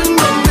there, I swing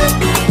down there.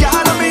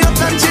 Girl me up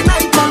when she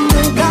night and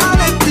day. Now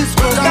let this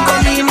go.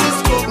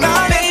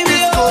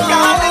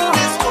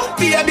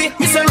 Baby,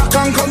 me say rock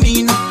and come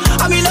in.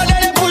 I mean, no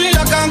let it pull it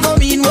like and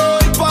come in.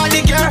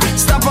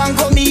 Stop and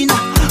come in.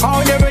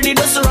 How they ready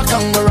to rock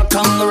and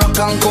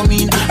come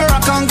in.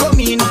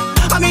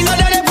 I mean, now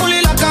they pull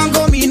it like and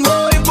come in.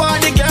 Oh, if I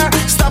the girl,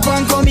 stop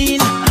and come in.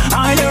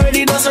 How they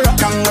ready to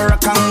rock and come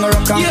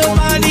in. You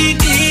are the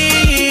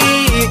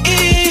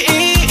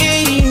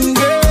king,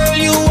 girl,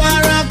 you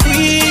are a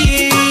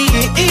queen.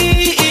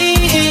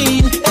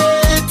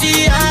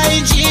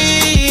 LTIG,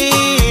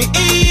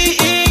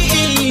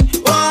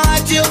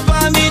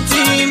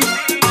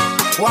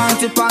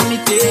 want it for me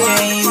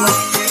team.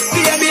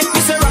 Baby, me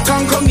say rock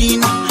and come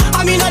in. I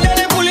mean, I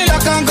let pull it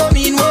like and come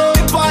in. Oh,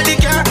 if I the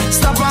girl,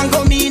 stop and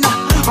come in.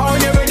 How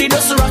they ready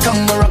to rock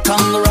and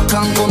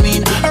come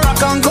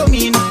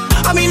in.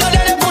 I mean, I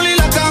let pull it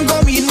like and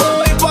come in.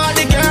 Oh, if I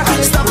the girl,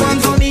 stop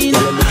and come in.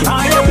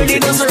 How they ready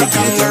to rock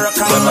and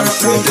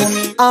come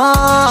in.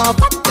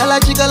 Girl a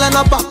jiggle and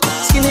a pop.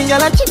 Skinny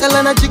girl a jiggle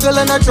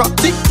and a drop.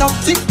 Tick tock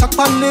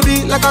on the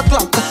beat like a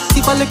clock.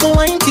 Tip a little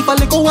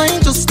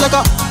wine, just like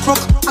a rock.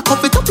 I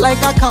cup it up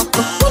like a cup.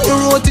 When you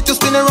roll it, you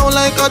spin around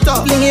like a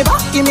top. Fling it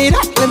back, give me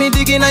that. Let me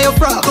dig in your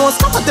frock. Don't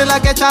stop until I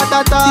get shot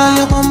at all. Yeah,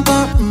 your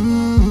bumper.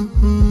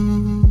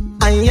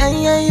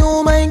 Ay,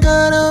 oh my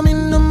God, I'm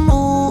in the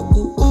mood.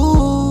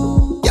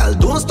 Y'all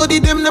don't study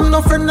them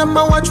no friend, them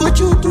I watch what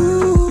you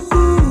do.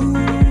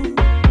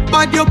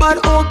 Bad you bad,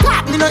 oh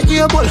God, me not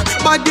able.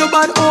 Bad you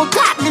bad, oh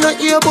God, me not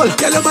able.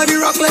 Girl, your body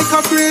rock like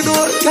a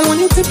cradle. Girl, when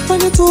you tip on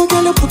your toe,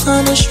 girl, you put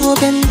on a show,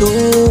 bend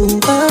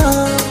over.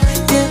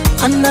 Yeah,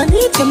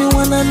 underneath, tell me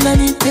one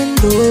underneath,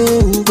 bend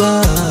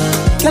over.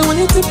 Girl, when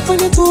you tip on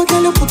your toe,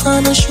 girl, you put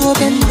on a show,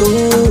 bend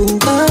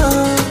over.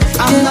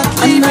 I'm not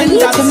leaving,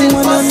 that's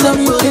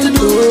impossible to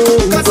do.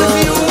 'Cause if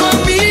you want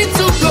me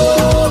to go,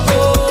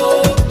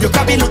 you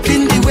can be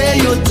looking the way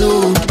you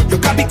do. You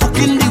can be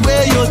cooking the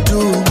way you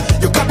do.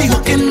 You can be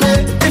hooking me.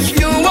 If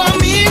you want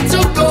me to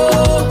go,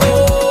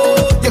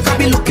 you can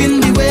be looking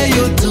the way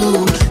you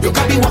do. You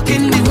can be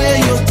walking the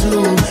way you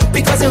do.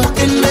 Because you're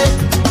hooking me.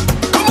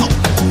 Come on.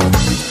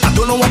 I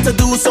don't know what to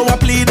do, so I'm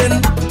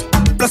pleading.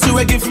 Plus you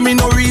will give me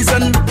no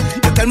reason.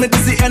 You tell me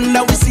this is the end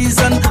of the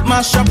season.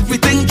 Mash up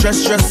everything,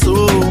 dress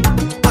so.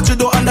 But you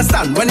don't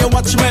understand when you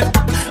watch me.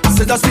 I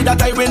said just see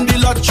that I win the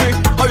lottery.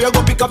 How you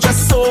go pick up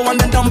just so and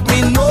then dump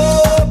me?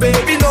 No,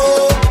 baby,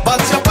 no.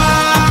 But your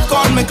back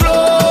on me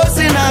clothes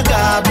in a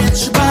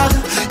garbage bag.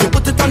 You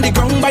put it on the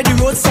ground by the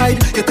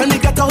roadside. You tell me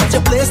get out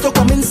your place to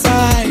come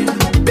inside.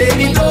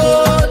 Baby, no,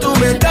 do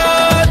me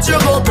that. You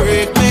go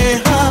break my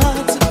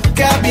heart.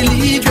 Can't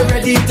believe you're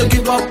ready to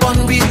give up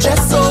on me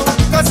just so.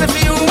 'Cause if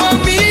you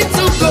want me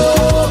to go,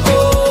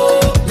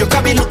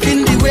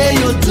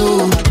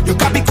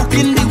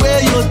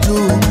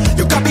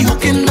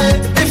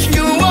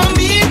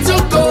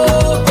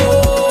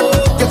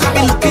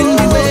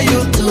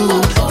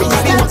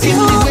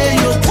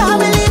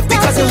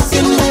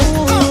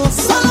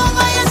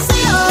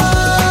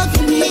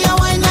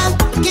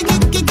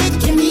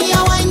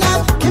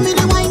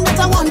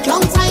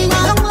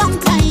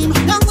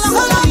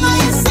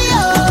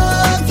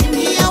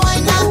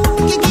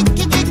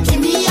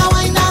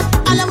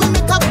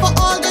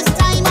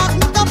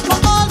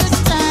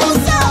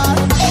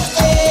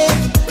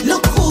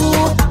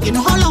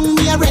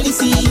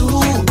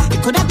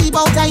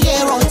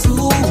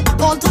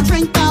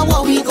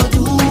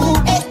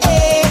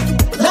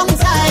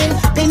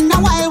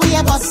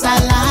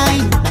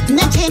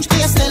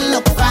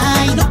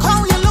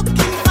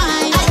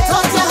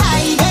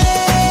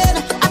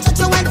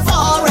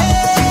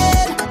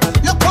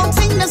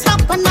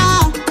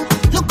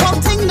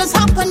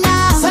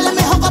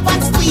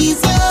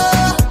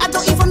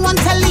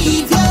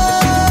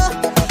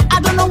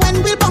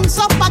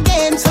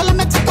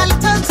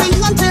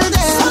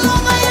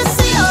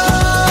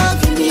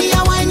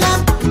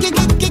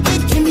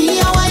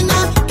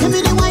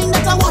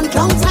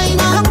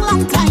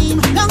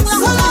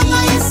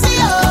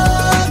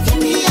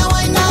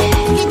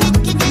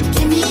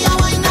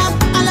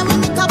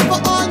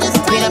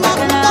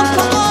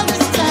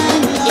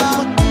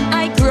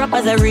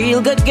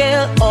 good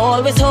girl,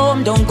 always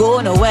home, don't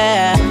go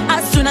nowhere.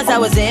 As soon as I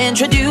was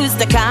introduced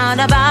to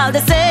Carnival,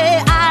 they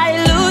say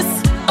I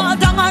loose, all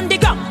down on the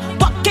ground,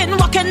 walking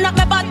up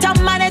my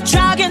bottom, and it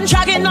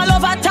dragging all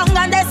over tongue,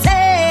 and they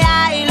say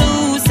I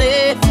lose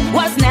it.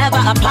 Was never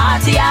a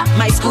party at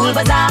my school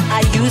bazaar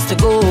I used to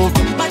go,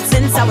 but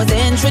since I was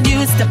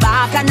introduced to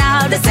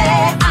Bacchanal, they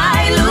say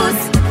I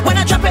lose. When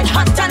I drop it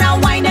hot and I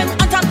whine it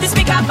on top the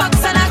speaker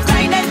box and I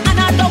grind it, and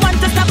I don't want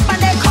to stop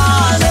and they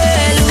call me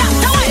loose.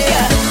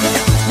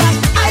 But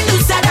I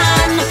lose it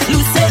and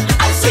lose it,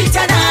 I'm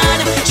sweeter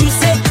than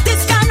juicy.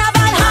 This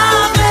carnival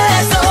have me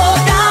so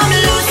damn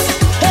loose.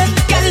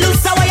 Get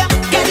loose away,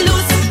 get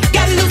loose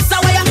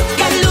away,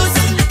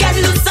 get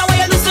loose away,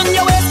 loosen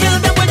your waist, kill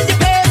them with the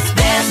pace.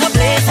 There's no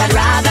place I'd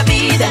rather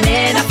be than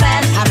in a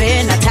fence,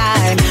 having a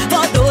time.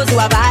 For those who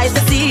have eyes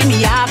to see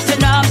me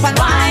acting up and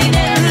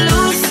whining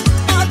loose,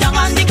 all down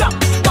on the ground,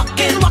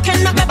 walking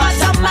up my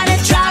bottom, and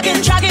it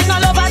dragging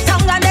all over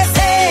tongue, and they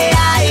say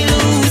I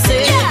lose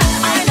it. Yeah.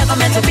 I never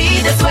meant to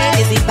be this way.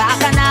 Is it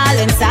Bacchanal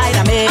inside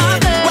of me?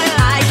 When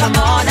I come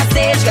on a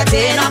stage, get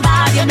in on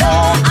bad, you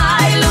know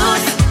I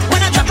lose.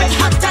 When I drop it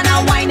hot and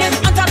I whine it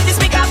on top the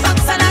speaker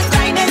box and I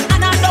grind it,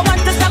 and I don't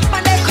want to stop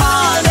and they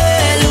call me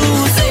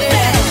lose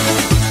it.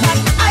 But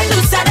I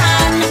lose it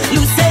and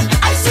lose it,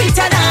 I'm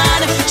sweeter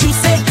than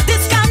juicy.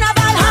 This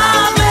carnival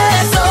have me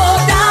so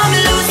damn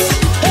loose.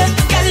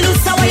 Get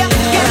loose away,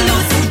 get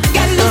loose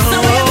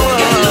away,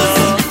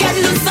 get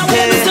loose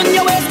away, loosen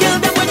your waist, kill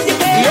them with the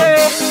pain.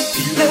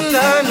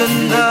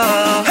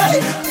 No.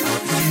 Hey,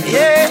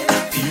 yeah,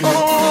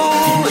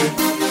 oh,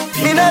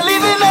 me not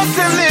living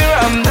until me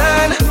I'm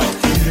done,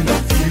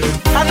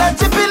 I'm not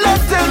chipping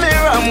until me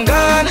I'm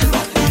gone.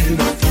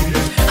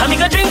 I'm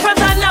gonna drink from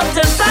sun up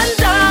to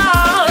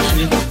sundown.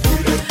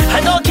 I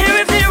don't care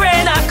if the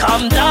rain I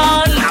come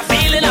down.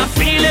 I'm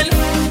feeling.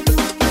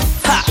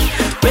 Ha.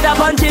 With a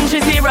bunch in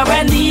Zero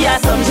Brandy or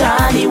some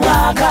Johnny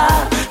Walker.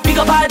 Pick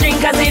up our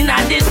drinkers in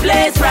at this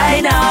place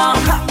right now.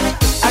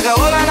 I got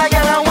all on a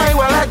girl and wine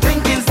while I'm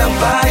drinking some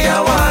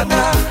fire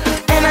water.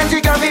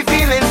 Energy got me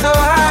feeling so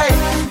high,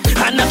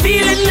 and I'm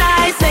feeling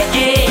nice,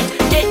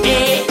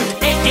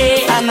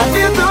 and I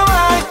feel so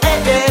right,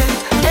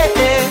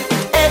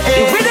 The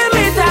rhythm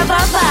is have a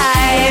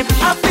vibe.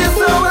 I feel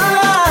so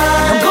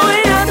alive. I'm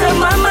going out of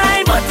my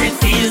mind, but it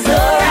feels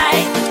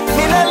alright.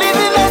 Me not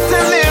living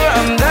until me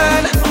I'm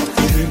done,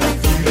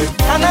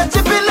 and I'm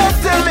chipping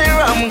until me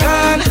I'm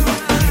gone.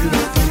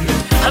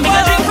 I'm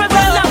gonna drink from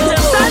sun up to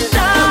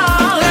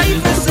sundown.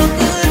 Life is so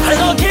good. I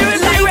don't care if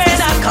the rain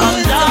I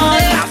come down.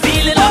 I'm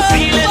feeling.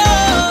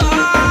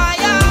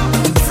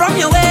 From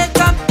your wake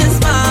up this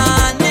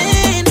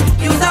morning,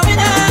 you're a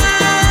winner,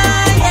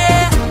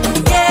 yeah.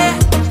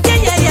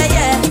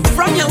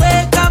 From your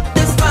wake up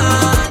this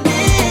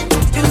morning,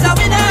 you're a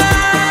winner,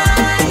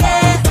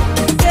 yeah.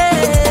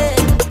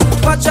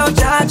 Watch out,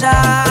 Jaja.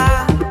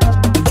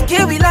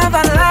 Here we love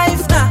and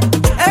life now.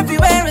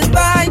 Everywhere is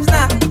vibes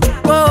now.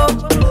 Whoa,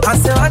 I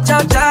say watch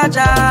out,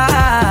 Jaja.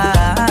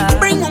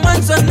 Bring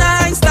woman so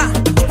nice now.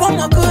 What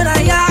more could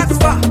I ask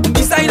for?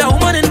 Beside a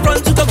woman in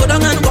front to go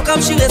down and walk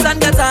up, she lays and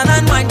get on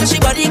and wine, cause she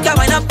body can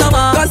wind up no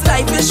more. Cause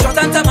life is short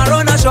and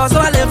tomorrow not sure, so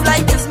I live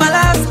like it's my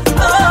last.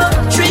 Oh,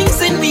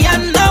 drinks in me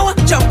and now,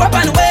 jump up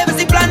and wave is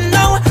the plan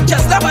now.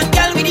 Just love and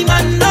girl with the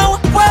man now.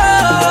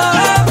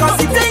 Whoa, cause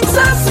he thinks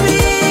so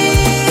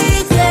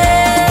sweet,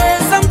 yeah.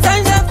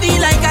 Sometimes I feel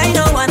like I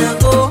don't wanna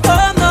go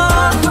home, no.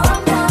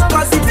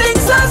 Cause he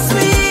thinks so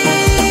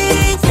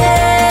sweet,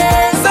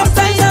 yeah.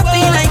 Sometimes I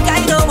feel like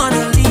I don't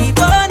wanna leave,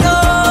 oh no.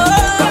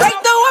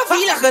 Right now I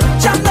feel like a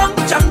jam down,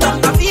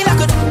 I feel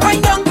like a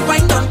wind down.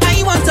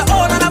 I want to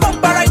hold on a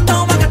bumper right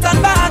now, I got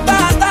on bad,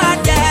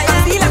 yeah.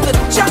 I feel like a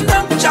jam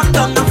down,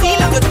 I feel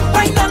like a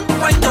wind down.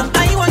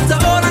 I want to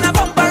hold on a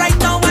bumper right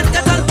now, I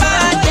got on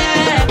bad,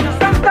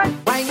 yeah.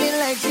 Whining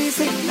like she's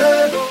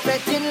single,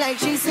 betting like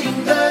she's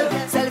single,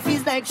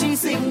 selfies like she's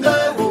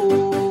single,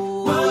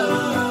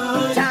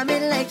 oh.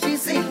 Jamming like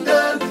she's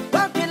single,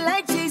 walking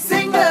like she's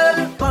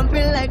single,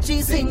 pumping like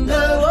she's single,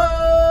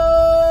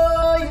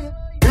 oh. Yeah.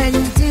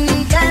 Plenty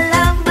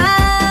galama,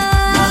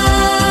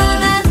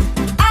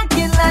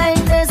 acting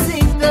like they're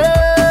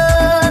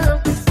single.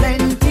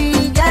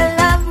 Plenty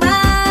galama,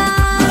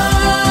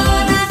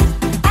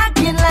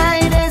 acting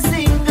like they're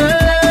single.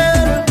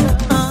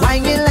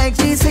 Whining like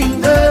she's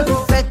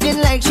single, betting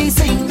like she's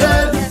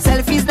single,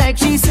 selfies like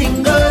she's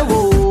single,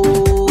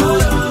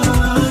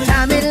 oh.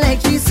 Jamming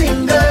like she's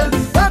single,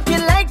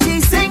 walking like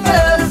she's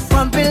single,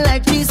 pumping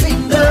like she's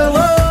single,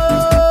 oh.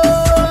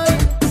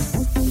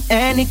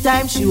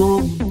 Anytime she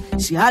home,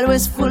 she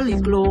always fully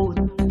clothed,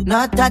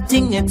 not a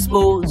thing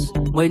exposed.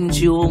 When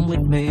she home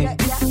with me,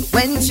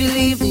 when she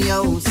leave the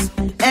house,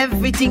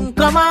 everything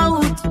come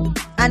out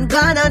and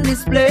gone on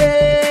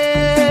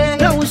display.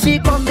 Now she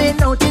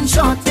coming out in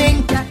short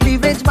thing,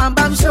 cleavage bam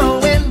bam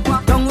showing,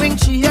 tongue ring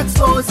she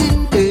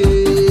exposing,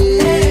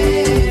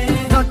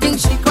 nothing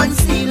she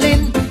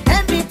concealing,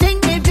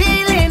 everything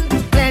revealing.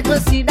 Glad to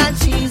see that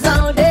she's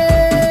out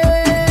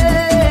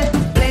there.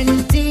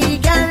 Plenty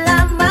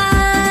galama,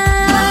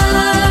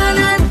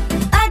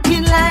 acting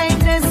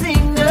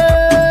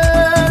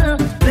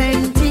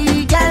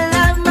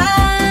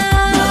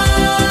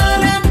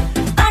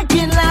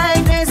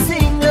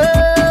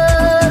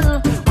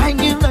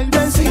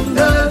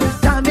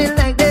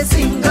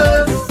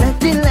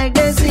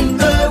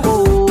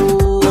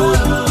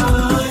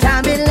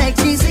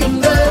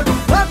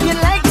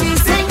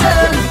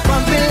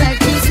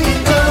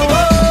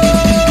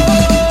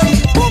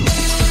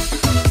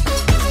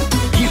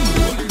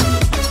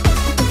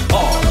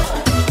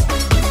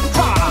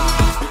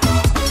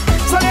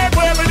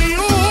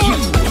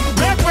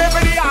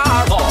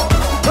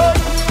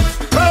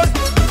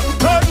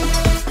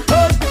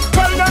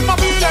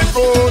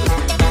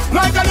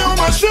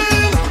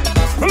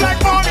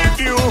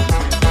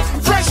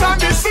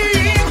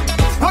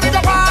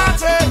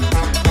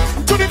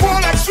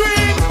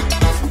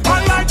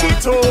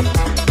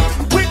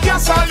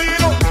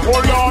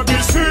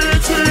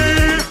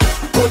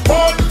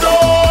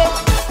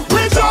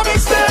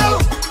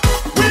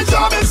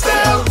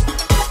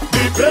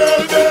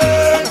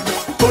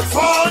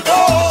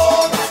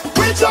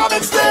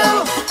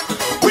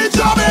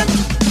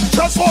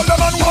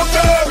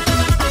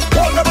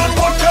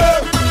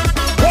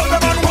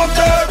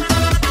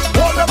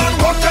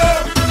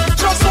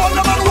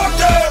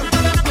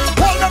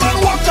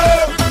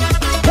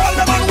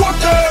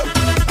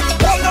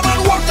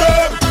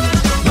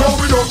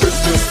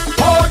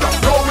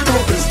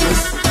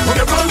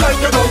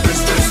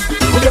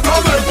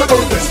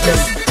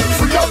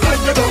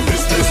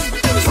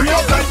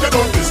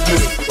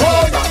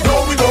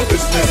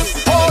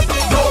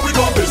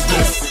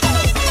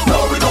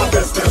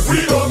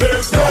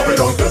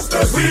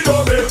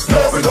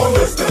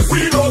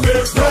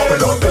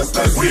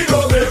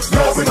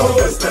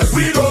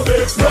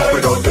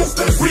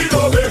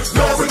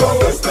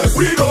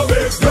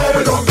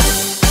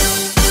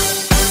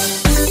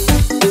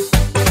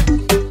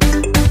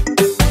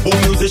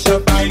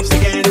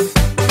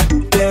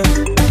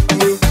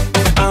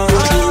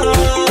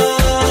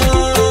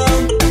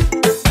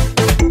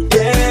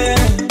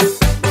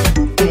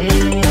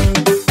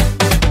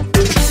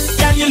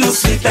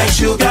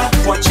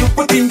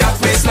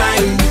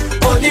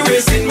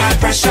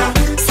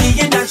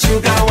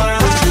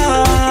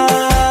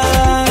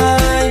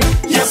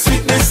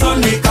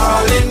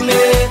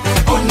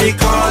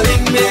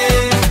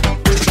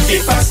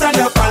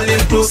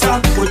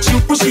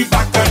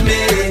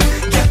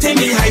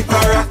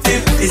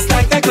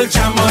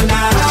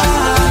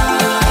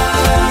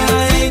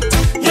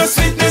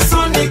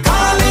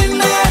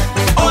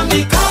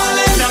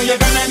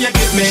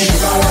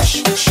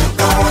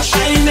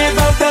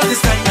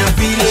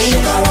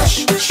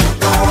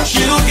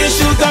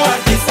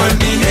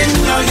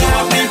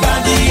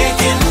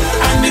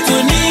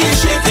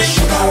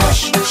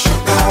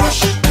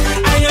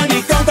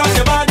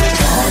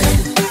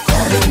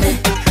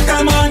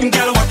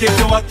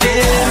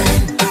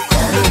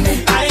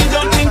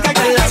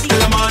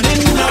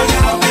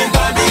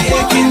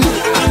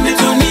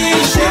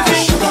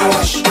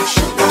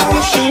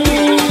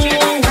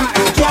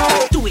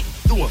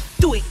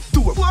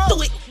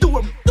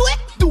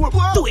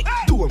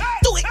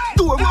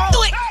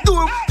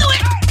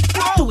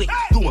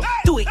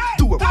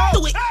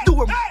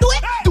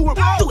do it,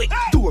 do it,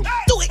 do it,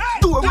 do it,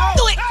 do it, do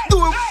it, do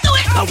it, do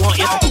it. I want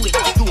you to do it, do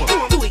it, do it,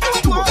 do it,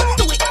 do it,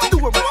 do it, do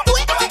it, do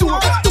it, do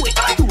it, do it,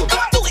 do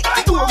it, do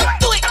it,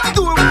 do it,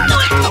 do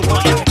it. I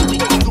want you to do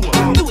it, do it,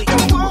 do it,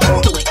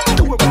 do it,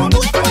 do it,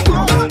 do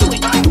it, do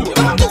it,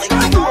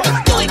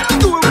 do it,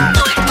 do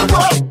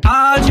it.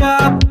 All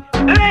job,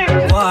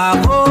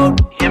 walk out.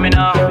 Hear me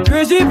now.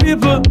 Crazy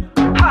people,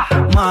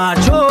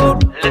 march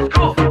out. Let's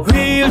go.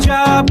 Real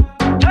job,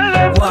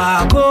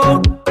 walk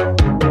out.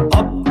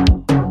 Up,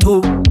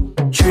 2,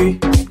 3,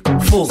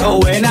 4. So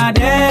when I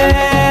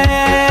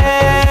dead,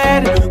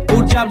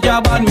 put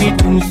job on me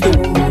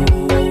tombstone.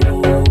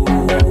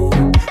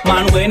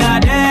 Man, when I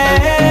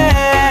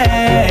dead,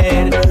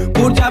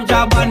 put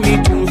job on me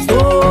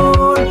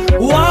tombstone.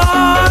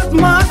 What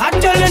man? I'm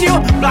telling you,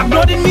 black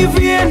blood in me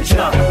vein,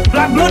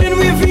 black blood in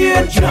me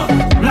vein,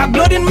 black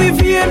blood in me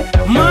vein.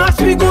 Mass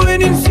we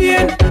going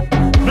insane.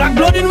 Black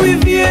blood in me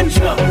vein,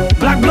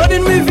 black blood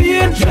in me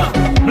vein,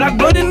 black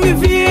blood in me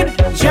vein.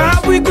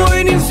 Job we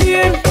going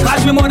insane.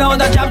 Cause me mother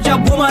was a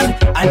job woman,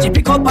 and she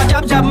pick up a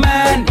job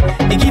man.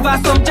 He give her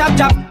some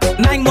job.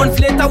 9 months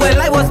later,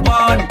 well I was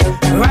born,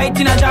 right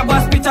in a job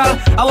hospital.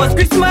 I was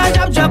Christmas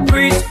job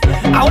priest.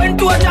 I went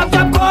to a job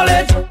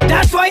college.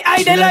 That's why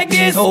I did like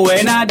this. So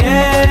when I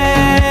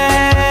dead,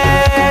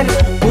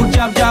 put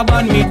job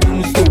on me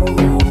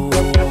tombstone.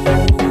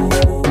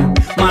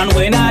 Man,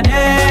 when I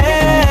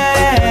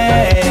dead,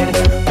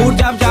 put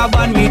job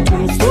on me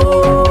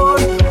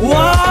tombstone.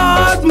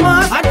 What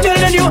man? I'm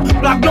telling you,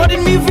 black blood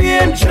in me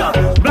vein,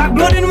 black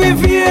blood in me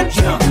vein,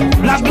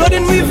 black blood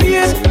in me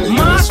vein.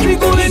 Mass we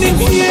going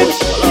insane.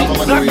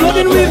 Black blood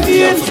in me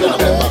vein,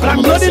 black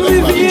blood in me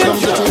vein,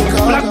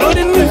 black blood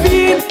in me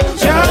vein.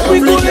 Job we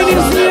going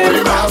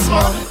insane.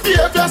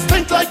 Behavior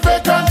stink like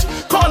vagrant.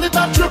 Call it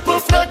a triple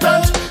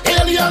flagrant.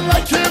 Alien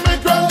like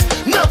immigrant.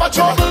 Never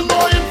trouble,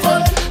 no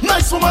infant.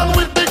 Nice woman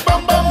with big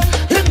bam bam.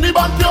 Hit the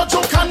band, pure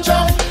joke and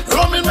jam.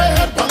 Rum in my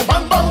head, bang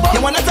bang bang bang.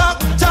 You wanna talk,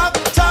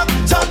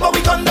 but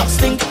we conduct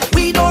stink.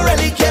 We don't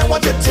really care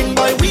what you think,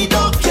 boy. We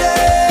don't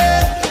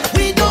care.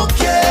 We don't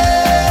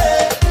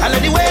care. And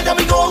anywhere that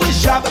we go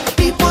is job.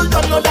 People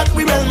don't know that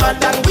we real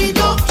mad and we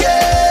don't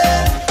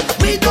care.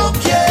 We don't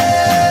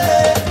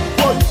care.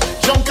 Boy,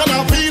 junk and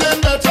I'm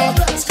feeling better.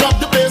 Scrap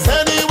the place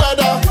any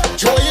weather.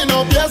 Throwing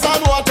up beers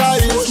and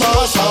water is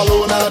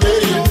Marshall on a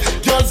day.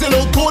 Girls, you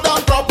look good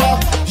and proper.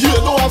 You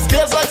don't have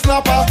scales like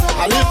snapper.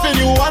 I live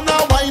in you and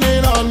I'm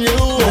whining on you.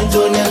 I'm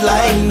doing it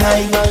like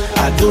Nike.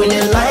 I'm doing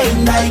it like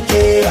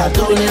Nike. I'm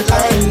doing it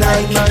like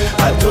Nike.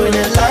 I'm doing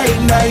it like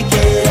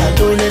Nike. I'm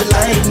doing it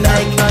like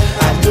Nike.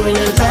 I'm doing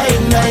it like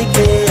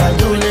Nike. I'm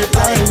doing it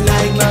like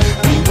Nike.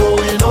 We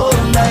going all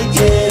night,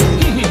 yeah.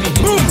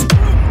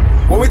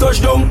 When we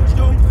touch down,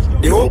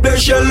 the whole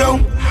place shell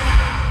down.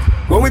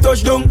 When we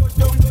touch down,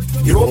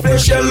 the whole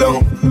place shell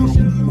down.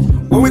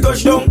 When we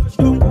touch down,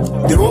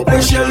 the whole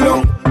place shell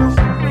down.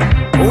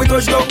 When we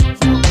touch down,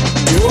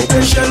 the whole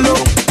place shell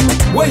down.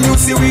 When you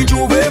see we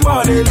Juve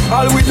morning,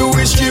 all we do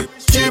is chip.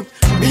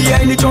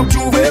 Behind the truck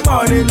Juve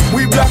morning,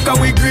 we black and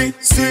we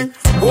greasy.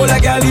 Hold a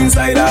girl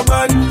inside a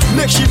van,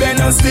 make she bend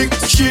and stick.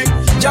 She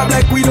job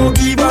like we don't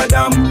give a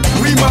damn.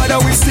 We mad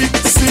and we sick.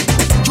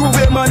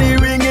 Juve money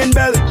ringing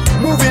bell,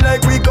 moving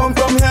like we come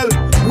from hell.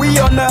 We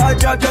under a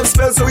job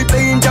spell, so we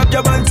playing job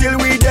until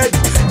we dead.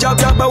 Job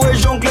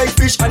always junk like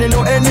fish, and you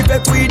know any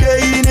pet we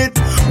dey in it.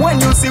 When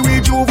you see we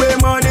Juve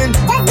morning,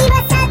 just give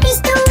us a fish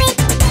to it.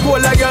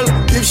 Hold a girl,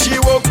 if she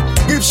walk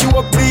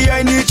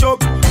behind the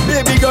truck.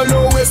 Baby girl,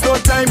 no waste no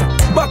time.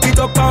 Back it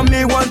on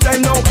me one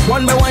time now.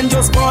 One by one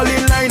just fall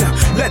in line.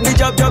 Let me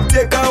jab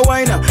take a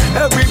wine.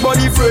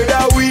 Everybody afraid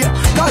that we,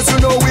 cause you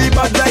know we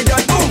bad like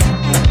that. Boom.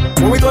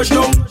 When we touch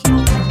down,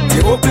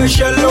 they open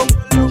shell down.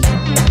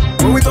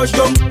 When we touch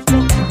down,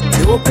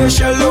 they open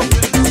shell down.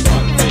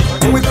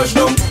 When we touch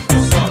down,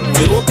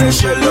 they open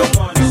shell down.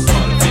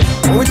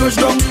 When we touch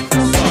down,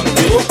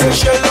 they open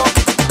shell down.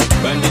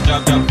 When the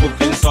jab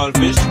cooking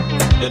saltfish,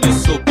 they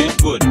just soak it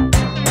good.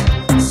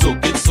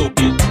 Soak it, soak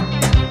it,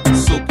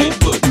 soak it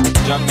good.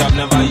 Jab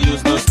never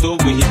use no stove,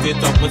 we hit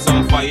it up with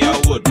some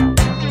firewood.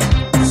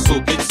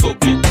 Soak it,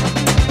 soak it,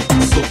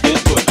 soak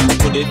it good. And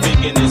put it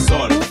big in the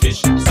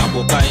saltfish,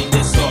 saboka in the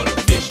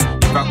saltfish.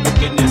 If I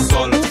cook in the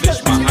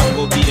saltfish, my hand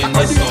will be in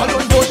the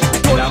saltfish.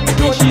 And I cook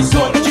in the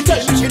saltfish, I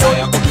cook in the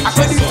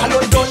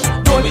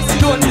saltfish. Don't be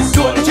sitting in the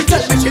saltfish,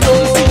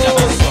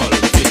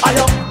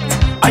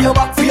 Are you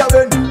back for your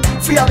ben?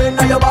 For your ben,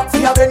 are you back for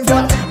your ben,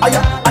 girl? Are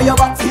you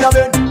back for your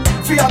ben?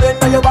 For your ben,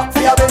 are you back for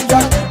your ben,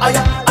 girl? Are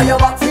you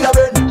back for your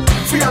ben?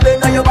 For your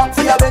ben, are you back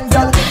for your ben,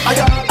 girl?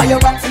 Are you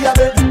back for your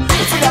ben?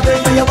 For your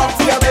ben, are you back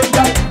for your ben,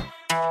 girl?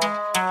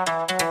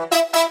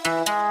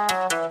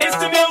 It's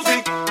the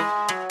music.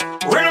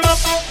 Rhythm up.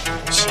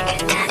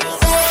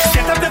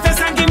 Get up the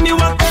face and give me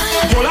what.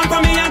 Hold on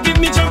for me and give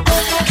me jump.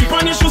 Keep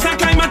on your shoes and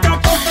climb on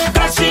top.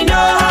 Cause she know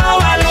how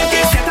I like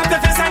it. Get up the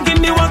face and give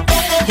me what.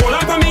 Hold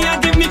on for me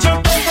and give me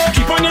jump.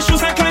 Keep on your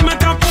shoes and climb on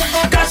top.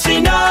 Cause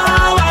she know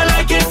how I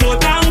like it. Go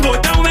down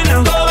when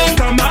I'm going.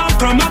 Come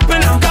up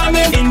when I'm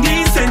coming. In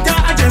the center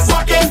I just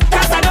walk in.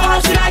 Cause I know how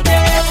she like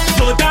it.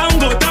 Go down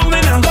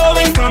when I'm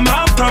going. Come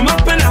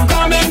up when I'm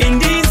coming. In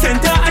the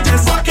center I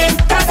just walk in.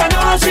 Cause I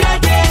know how she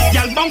like it.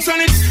 Y'all bounce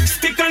on it,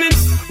 stick on it,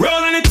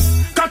 roll on it,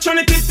 catch on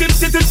it,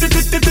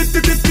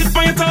 tip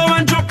on your toe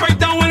and drop right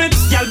down on it.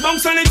 Y'all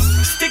bounce on it,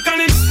 stick on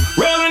it,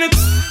 roll on it,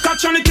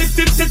 catch on it, tip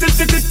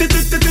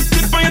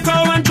on your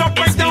toe and drop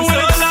right down on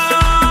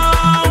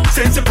it.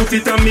 Since you put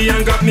it on me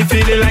and got me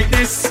feeling like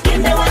this. You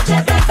know what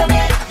you got for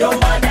me, don't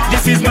bother.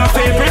 This is my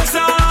favorite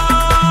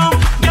song.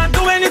 You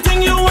do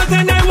anything you want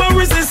and I won't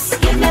resist.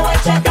 You know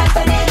what you got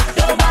for me,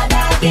 don't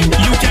bother.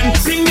 You can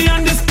sing me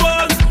on this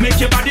ball, make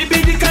your body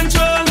be the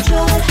control.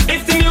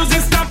 If the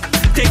music stop,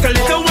 take a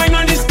little wine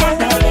on this spot.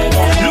 Look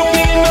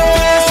me in my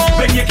face,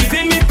 when you're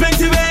giving me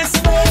plenty ways.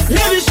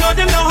 Let me show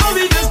them now how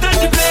we just done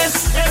the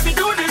place. Let me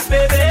do this,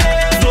 baby.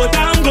 Go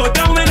down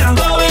when I'm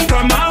going.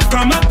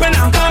 Come up when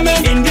I'm coming.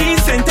 In the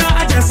center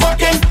I just walk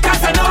in.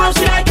 Cause I know how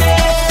she like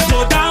it.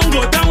 Go down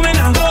when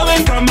I'm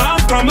going. Come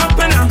up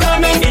when I'm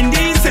coming. In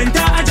the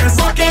center I just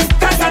walk in.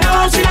 Cause I know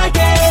how she like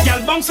it.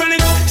 Y'all bounce on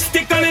it,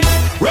 stick on it,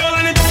 roll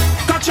on it,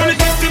 catch on it,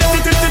 tip on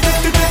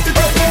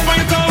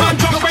your toe and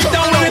drop right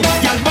down on it.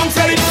 Y'all bounce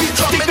on it,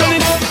 stick on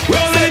it,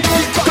 roll on it,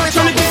 catch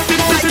on it,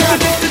 tip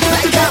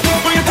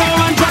on your toe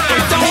and drop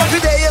right down on it. Every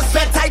day is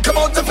sweat, I come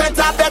out to sweat,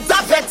 I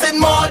better sweating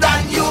more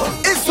than you.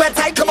 It's sweat,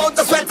 I come out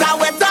to sweat, I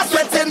wetter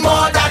sweating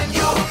more than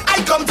you.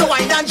 I come to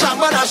wine and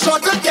jam and I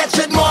short to catch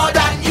it more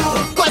than you.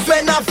 Cause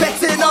when I'm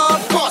fetting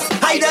of course,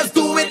 I just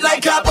do it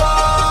like a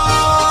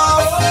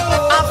boss.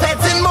 I'm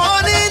fetting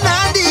morning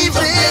and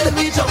evening.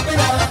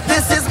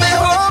 This is my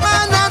home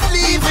and not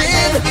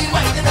leaving.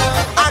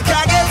 I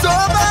can't get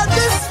over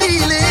this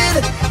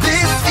feeling.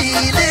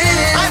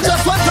 I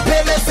just want to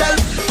pay myself.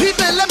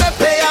 People let me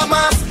pay a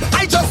mass.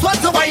 I just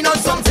want to wine on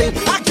something.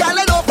 I can't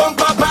let no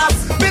bumper pass.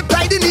 Me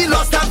pride in the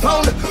lost and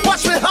found.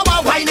 Watch me how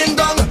I'm whining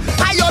down.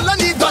 I only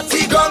need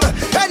dirty gun.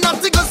 And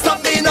nothing can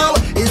stop me now.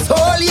 It's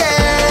whole year.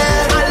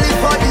 I live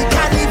for the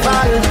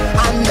carnival.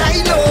 And I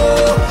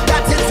know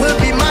that it will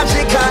be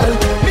magical.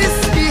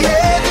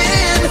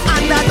 Misbehaving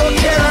and I don't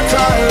care at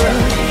all.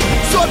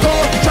 So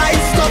don't try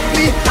to stop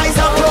me. I'm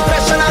a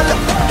professional.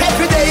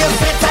 Every day is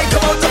sweat. I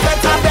come out to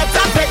sweat. I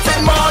better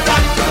sweating more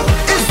than.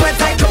 It's sweat.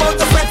 I come out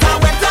to sweat. I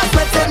wetter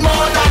sweating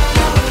more than.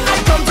 I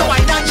come to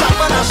wine and jump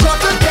and I short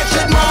to catch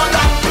it more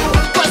than.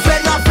 Cause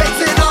when I'm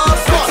fetting off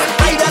course,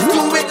 I just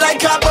do it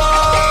like a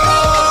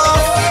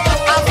boss.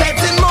 I'm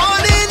fetting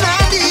morning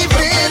and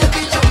evening.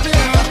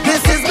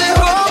 This is my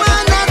home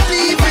and not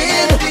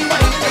leaving.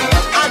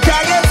 I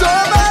can't get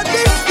over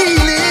this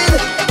feeling.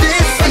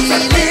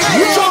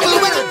 You trouble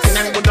with it.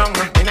 And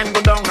go down.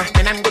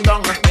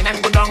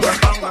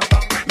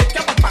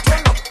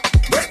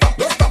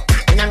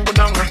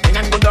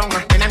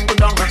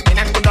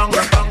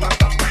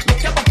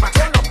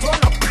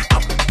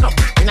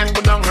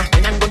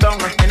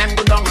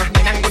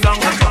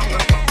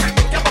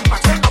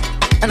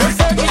 And I'm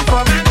searching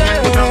for my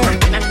girl.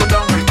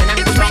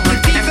 It's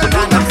Ricky Diesel.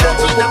 I'm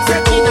searching.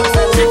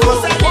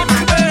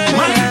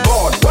 My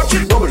God, watch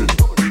it bubble.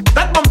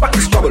 That bumper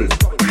is trouble.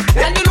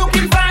 And you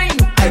looking fine.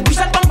 I wish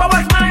that bumper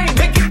was mine.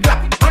 Make it clap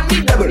on the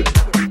double.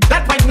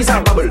 That might miss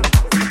our bubble.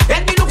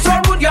 And you look so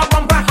good, your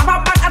bumper have a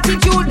bad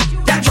attitude.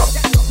 That drop,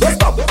 don't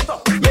stop.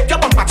 Make your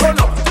bumper turn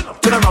up.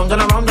 Turn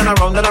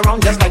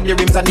around, just like the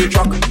rims on the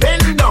truck.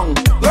 Bend down,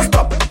 don't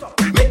stop.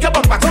 Make your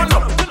bumper turn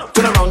up.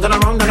 Turn around,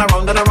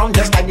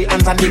 just like the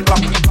hands on the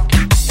clock.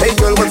 Hey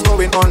girl, what's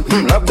going on?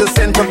 Love the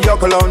scent of your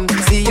cologne.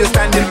 See you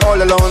standing all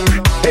alone.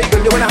 Hey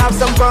girl, you wanna have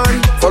some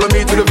fun? Follow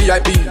me to the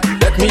VIP.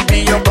 let me be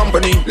your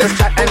company. Let's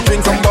chat and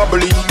drink some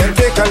bubbly. Then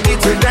take a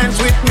little dance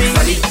with me.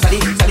 Sally, Sally,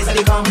 Sally,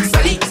 Sally, come.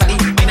 Sally, Sally,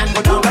 wine and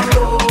go down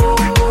low.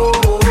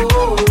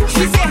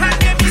 She say her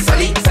name is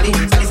Sally, Sally,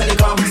 Sally, Sally,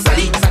 come.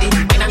 Sally, Sally,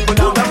 wine and go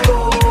down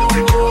low.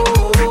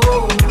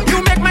 You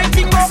make my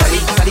thing go. Sally,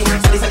 Sally,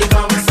 Sally, Sally,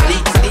 come. Sally,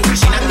 Sally,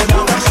 she and go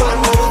down low.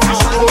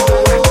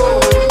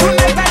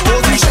 Tonight I know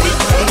Sally, Sally,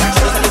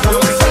 Sally,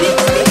 come. Sally,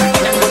 Sally,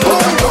 wine and go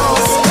down low.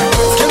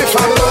 Skinny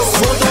fabulous.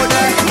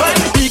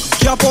 Pick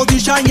your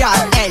position,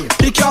 yeah. Hey,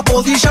 pick your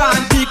position.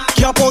 Pick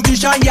your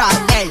position, yeah.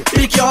 Hey,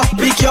 pick your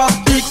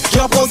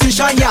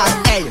position, yeah.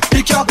 Hey,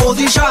 pick your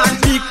position.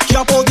 Pick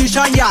your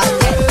position, yeah.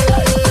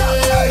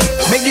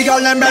 Make the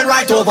girl them bend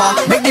right over.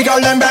 Make the girl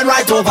them bend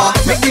right over.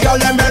 Make the girl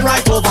them bend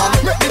right over.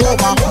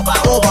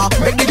 Over.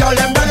 Make the girl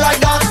them bend like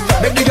that.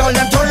 Make the girl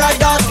them turn like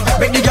that.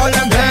 Make the girl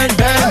them bend.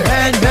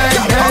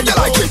 How you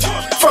like it?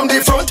 From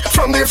the front,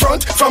 from the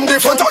front, from the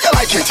front. How you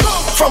like it?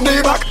 From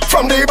the back,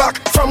 from the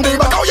back, from the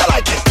back. How you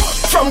like it?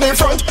 From the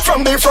front,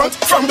 from the front,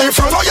 from the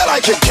front. How you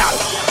like it, gal?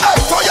 Hey,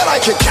 how you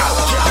like it, gal?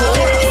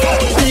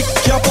 Pick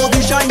your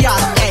position, yeah.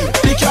 Hey,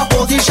 pick your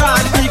position.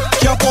 Pick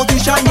your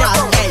position, yeah.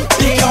 Hey,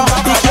 pick your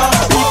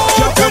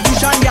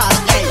position, yeah.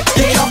 Hey,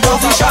 pick your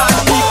position.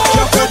 Pick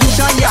your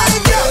position, yeah.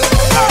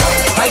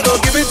 I go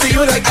give it to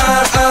you like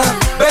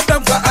bet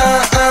them for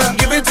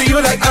give it to you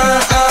like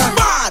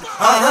Bad.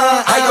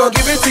 I go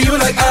give it to you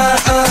like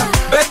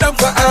bet them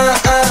for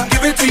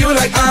give it to you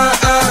like Bad.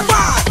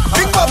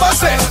 Big Mama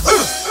say,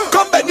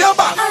 come bend your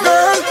back,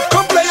 girl,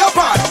 come play your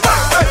part.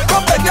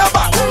 Come bend your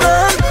back,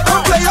 girl,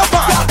 come play your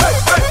part.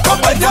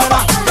 Come bend your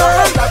back,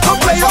 girl, come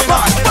play your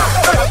part.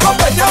 Come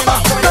bend your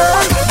back,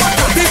 girl.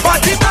 The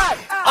party night,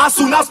 as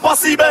soon as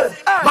possible.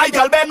 My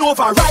girl bend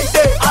over right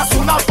there, as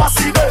soon as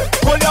possible.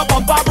 Hold your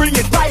bumper, bring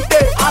it right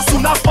there, as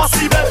soon as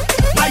possible.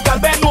 My girl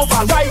bend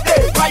over right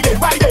there, right there,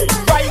 right there,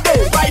 right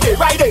there, right there,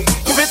 right there.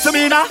 Give it to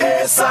me now,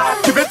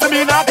 give it to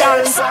me now,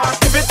 girl.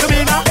 Give it to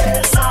me now,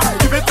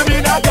 give it to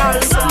me now, girl.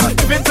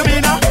 Give it to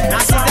me now,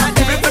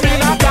 give it to me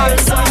now, girl.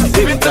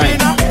 Give it to me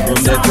now,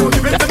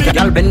 give it to me now.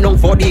 Girl bend down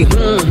for the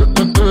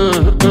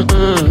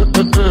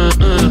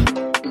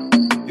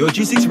Yo,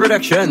 G6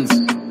 Productions,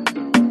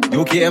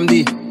 Yo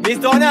KMD. Miss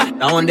Donna,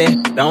 Down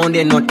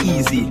there not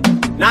easy.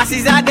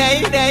 Nazis are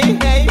day.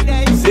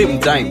 Same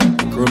time,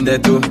 Chrome there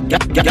too.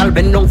 Girl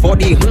bend down for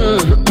the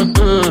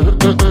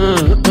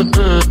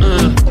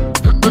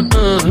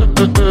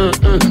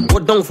Go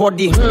down for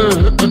the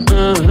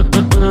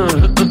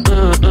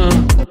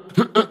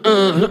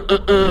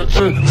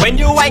When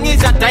you whine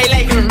is a tie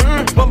like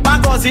bumper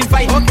goes in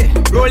fight. Okay.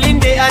 Rolling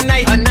day and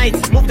night.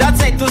 Move that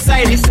side to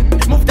side. Listen.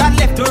 Move that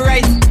left to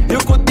right. You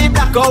could be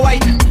black or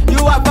white.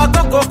 You have a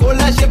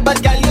Coca-Cola shape,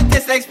 but girl you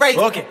taste like Sprite.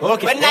 Okay.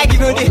 When I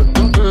give you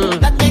the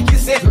that make you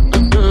say.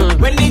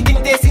 When the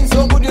thing tasting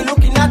so good, you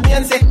looking at me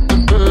and say,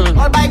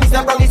 all by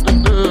Mr. Promise.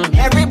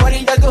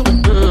 Everybody just do.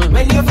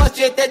 When you're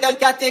frustrated, don't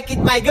can't take it,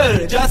 my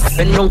girl. Just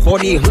bend down for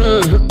the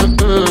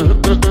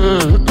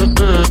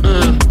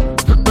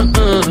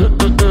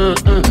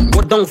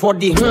Go down for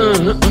the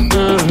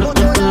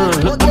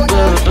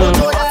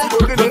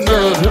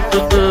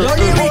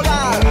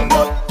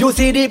You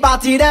see the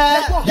party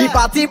there, the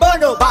party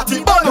bono.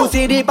 You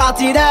see the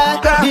party there,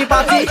 the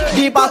party lit,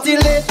 the party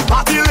lit, the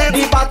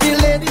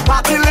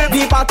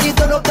party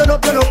turn up,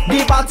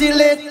 the party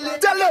lit,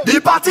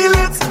 the party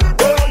lit,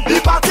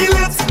 the party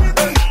lit,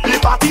 the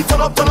party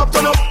turn up,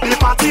 the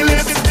party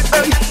lit.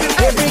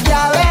 Every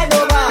girl hand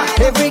over,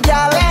 every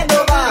girl hand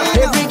over,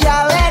 every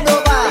girl hand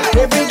over,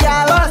 every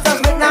girl wants to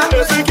spin now.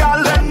 Every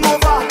girl hand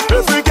over,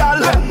 every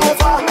girl hand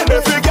over,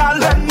 every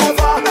girl hand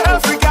over,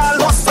 every girl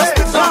wants to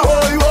spin now.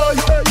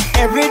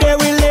 Every day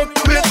we live,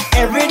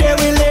 every day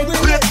we live.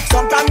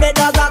 Sometimes they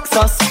does ask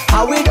us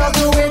how we don't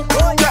do it.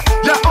 Yeah,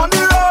 on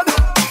the road,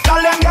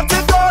 girl them get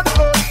it done.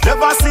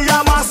 Never see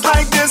a mass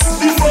like this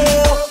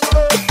before.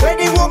 When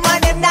the woman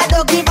them not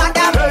don't give a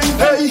damn.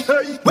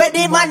 When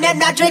the man them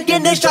not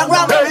drinking the strong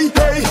rum.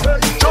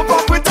 Jump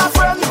up with a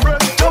friend,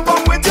 jump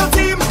up with your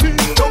team,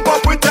 jump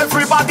up with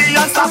everybody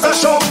and start the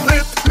show.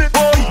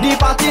 The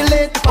party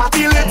lit,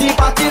 party lit, the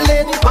party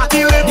lit,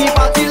 party lit, the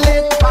party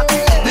lit,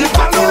 the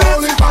party lit,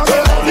 the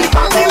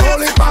party lit,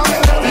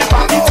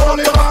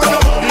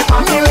 the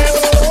party lit.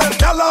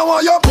 Girl, I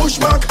want you push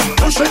back,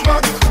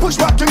 push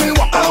back to me.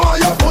 I want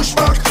you push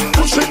back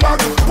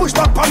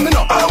on me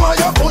now. I want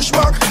you push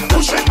back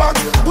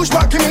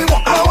to me.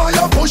 I want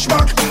you push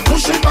back.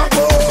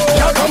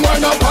 Girl, come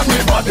wind up on me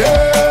body.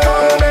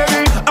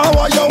 I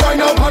want you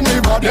wind up on me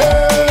body.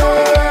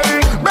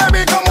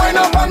 Baby, come wind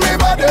up on me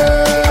body.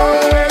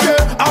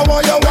 I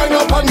want you wind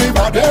up on me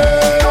body.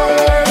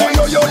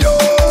 Yo.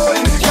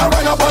 Girl,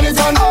 wind up on it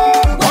and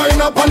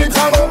wind up on it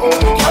and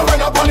girl,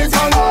 wind up on it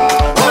and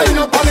wind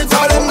up on it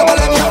and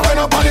girl, wind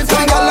up on it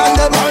and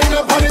wind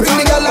up on it and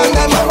wind up on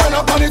it and wind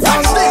up on it and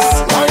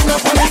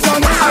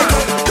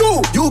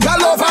You got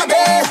love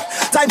again.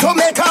 Time to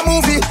make a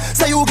movie.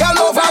 Say you got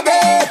love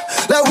again.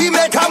 Let we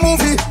make a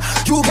movie.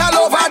 You got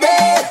love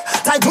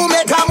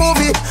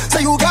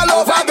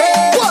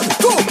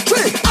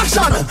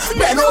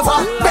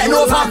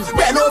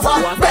bend over,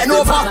 bend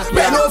over,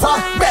 bend over,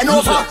 bend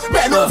over,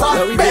 bend over,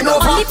 bend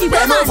over,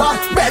 bend over,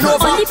 bend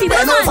over,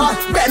 bend over,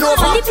 bend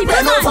over,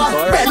 bend over,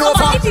 bend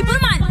over. People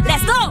man,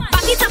 let's go.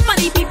 Back it up on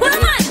the people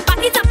man.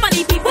 Back it up on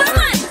the people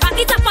man. Back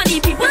it up on the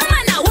people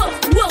man. Now whoa,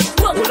 whoa,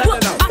 whoa, whoa.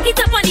 Back it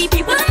up on the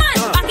people man.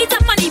 Back it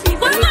up on the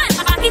people man.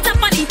 Back it up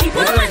on the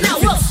people man. Now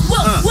whoa,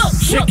 whoa, whow.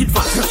 Shake it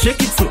fast,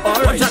 shake it slow.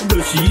 Watch that girl,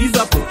 she is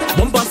a pro.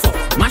 Bumper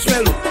soft,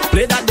 marshmallow.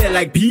 Play that there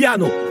like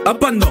piano.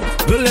 Up and down,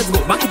 girl, let's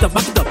go. Back it up,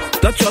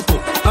 touch your toe.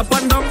 Up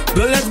and down,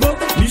 girl, let's go.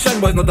 Mission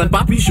boys, not a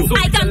papi show.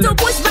 I come to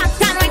push back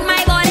and wing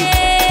my body,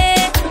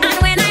 and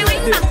when I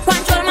wing back,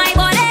 control my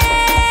body.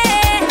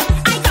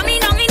 I come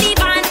in on in the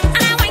band,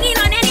 and I wing in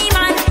on any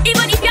man.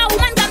 Even if your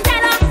woman come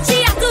tell her,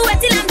 she have to wait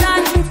till I'm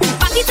done.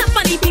 Back it up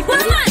on the people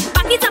man,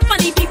 back it up on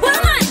the people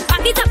man,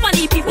 back it up on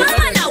the people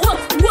man. Now whoa,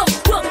 whoa,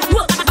 whoa,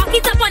 whoa. Back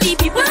it up on the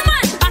people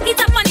man, back it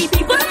up on the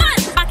people man,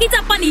 back it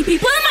up on the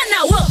people man.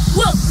 Now whoa,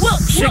 whoa, whoa.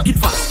 Shake it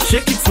fast,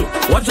 shake it slow.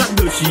 Watch that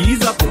girl, she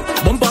is a pro.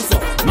 Bumper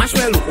soft,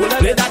 marshmallow.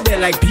 Play that there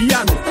like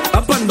piano.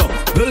 Up and down,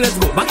 girl, let's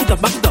go. Back it up,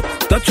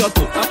 touch your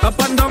toe. Up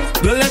and down,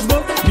 girl, let's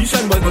go.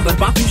 Mission boys, not a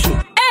papi show.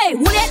 Hey,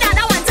 who let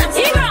that one touch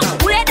the ground?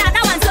 Who let that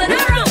one turn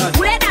around?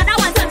 Who let that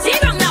one touch the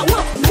ground? Now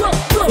whoa, whoa,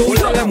 whoa. So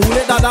tell them who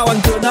let that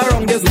one turn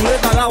around. Guess who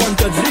let that one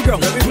touch the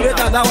ground? Who let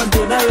that one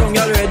turn around?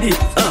 You ready?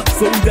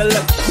 So we tell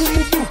them.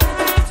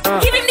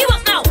 Give him the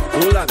work now.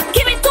 Hold on.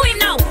 Give it to him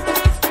now.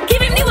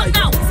 Give him the work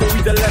now. So we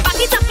tell them. Back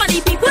it up on the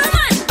people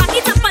man. Back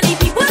it up on the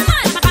people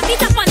man. Back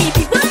it up on the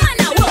people man.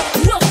 Now whoa,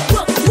 whoa,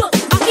 whoa, whoa.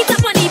 Back it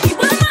up on the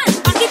people man.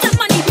 Back it up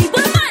on the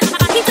people man.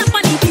 Back it up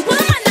on the people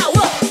man. Now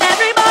whoa.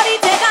 Everybody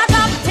take a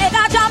jump, take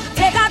a jump,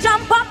 take a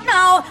jump up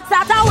now.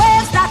 Start a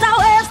wave, start a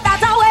wave,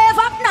 start a wave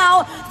up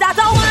now. Start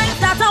a wine,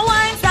 start a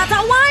wine, start a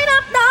wine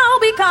up now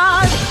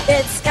because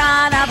it's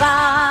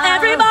carnival.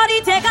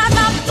 Everybody take a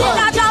jump,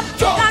 take a jump,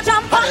 take a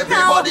jump up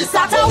now.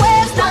 Start a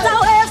wave, start a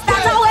wave,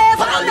 start a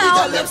wave up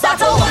now.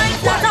 Start a wine,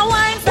 start a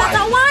wine, start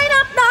a wine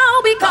up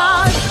now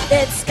because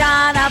it's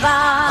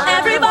carnival.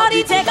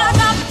 Everybody take a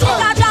jump,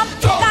 take a jump,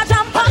 take a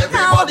jump up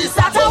now.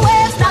 Start a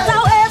wave, start a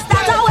wave,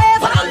 start a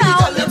wave up now.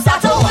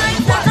 Start a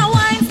wine, start a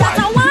wine, start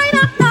a wine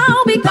up now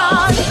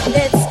because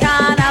it's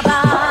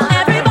carnival.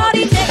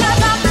 Everybody take a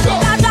jump,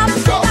 take a jump,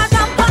 take a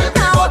jump up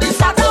now.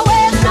 Start a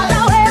wave, start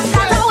a wave,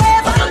 start a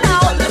wave up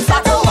now. Start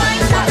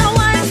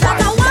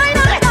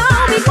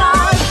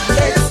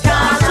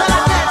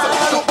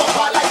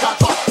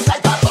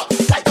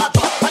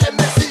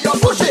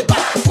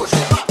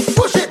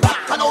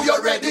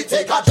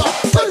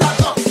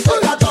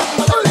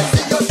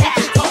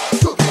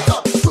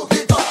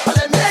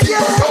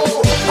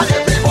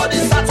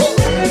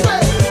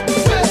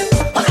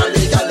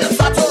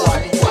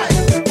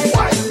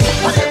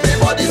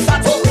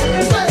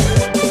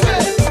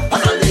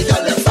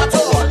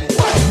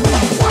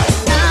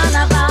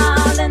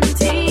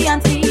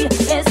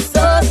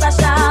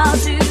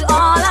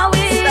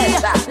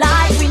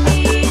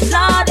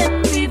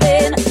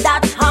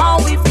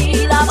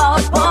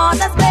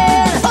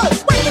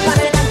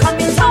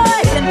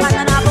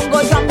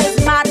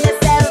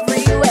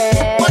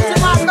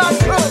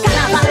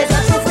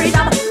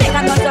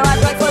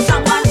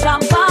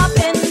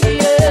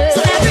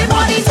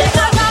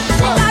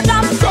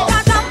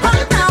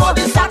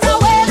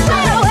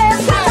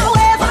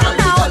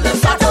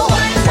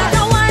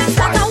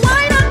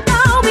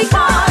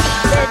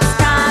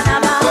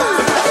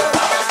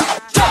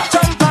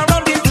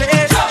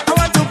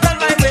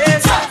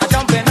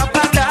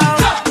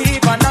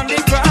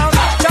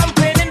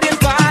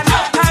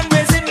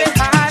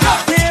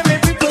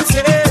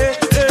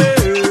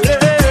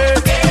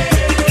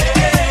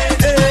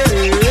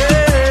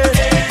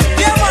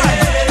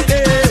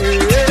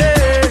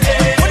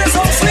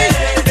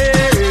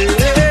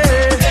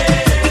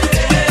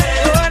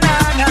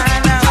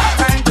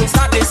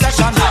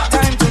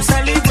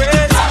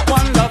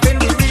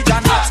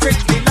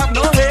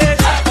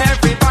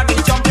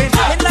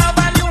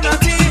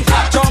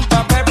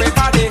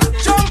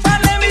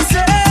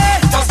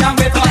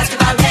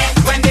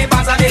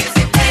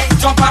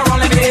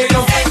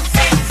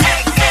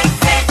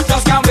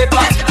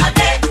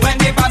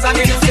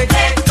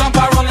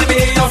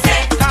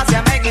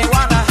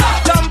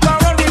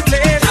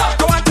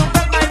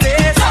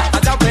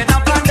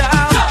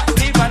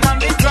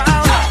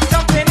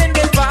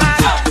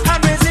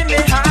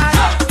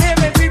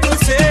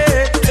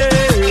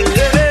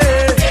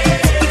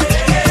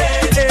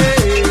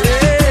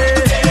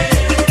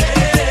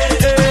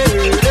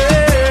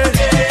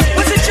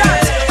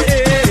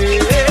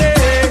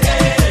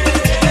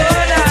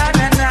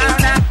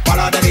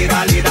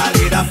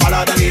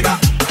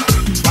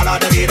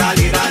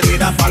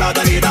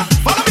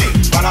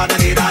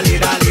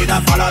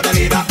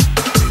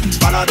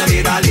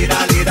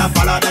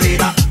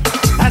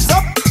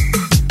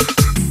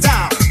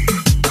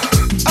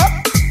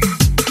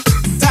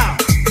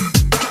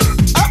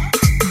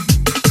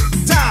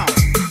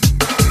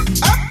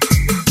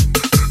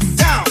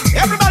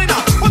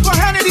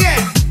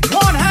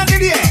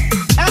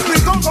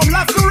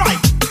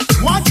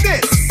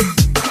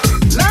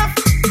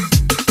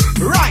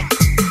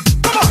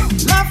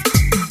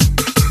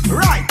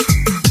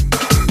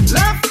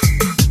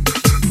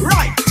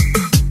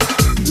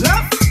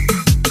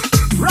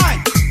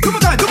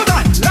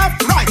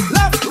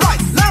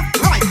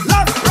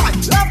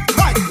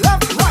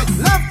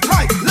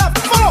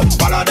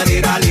Follow the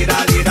leader,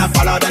 leader, leader,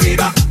 follow the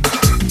leader.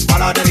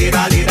 Follow the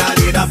leader, leader,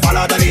 leader,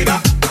 follow the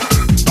leader.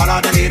 Follow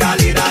the leader,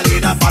 leader,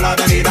 leader, follow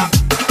the leader.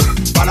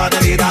 Follow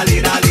the leader,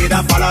 leader,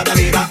 leader, follow the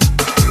leader.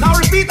 Now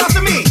repeat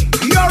after me.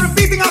 You're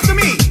repeating after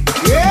me.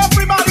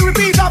 Everybody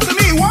repeat after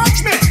me.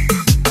 Watch me.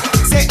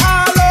 Say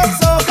I love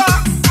soca.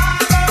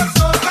 I love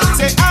soca.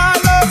 Say I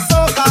love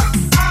soca.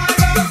 I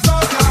love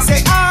soca.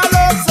 Say I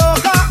love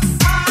soca.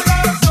 I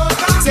love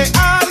soca. Say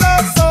I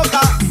love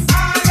soca.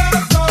 I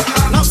love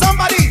soca. Now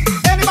somebody,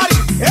 anybody,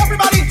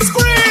 everybody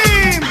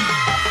scream.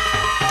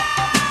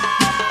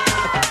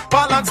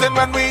 Balancing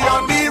when we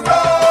on the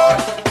road.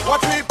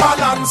 Watch me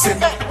balancing.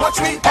 Watch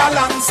me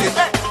balancing.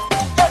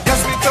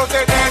 Yes, we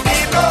tilted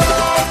any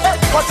road.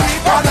 Watch me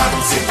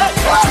balancing.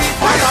 Watch me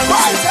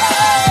balancing.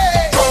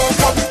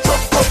 Jump up,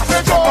 jump up,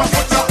 jump up,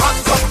 put your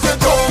hands up.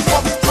 Jump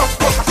up,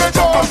 jump up,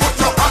 jump up, put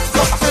your hands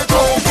up.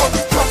 Jump up,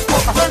 jump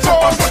up, jump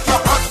up, put your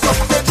hands up.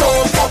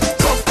 Jump up,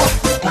 jump up.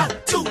 1,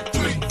 2,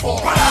 3, 4.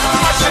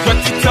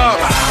 Put it up,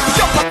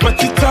 jump up,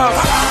 put it up.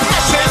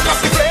 Shake up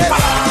the bed,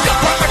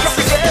 jump up, make up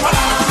the bed.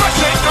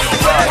 Shake up the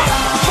bed,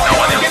 I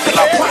wanna get it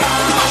up.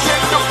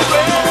 Shake up the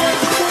bed.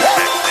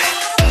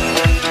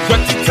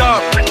 Wet it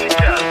up, wet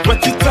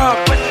it up,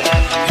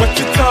 wet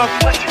it up.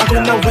 I'm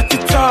gonna wet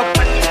it up,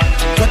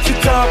 wet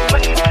it up,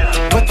 wet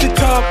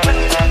it up,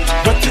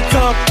 wet it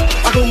up.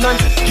 I'm gonna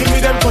give me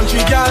them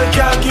country gal,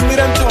 gal, give me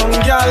them tongue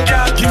gal,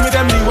 gal, give me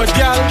them Leeward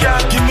gal,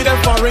 gal, give me them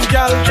foreign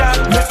gal, gal.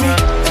 Let me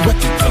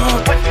wet it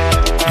up,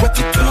 wet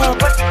it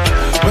up, wet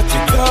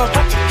it up,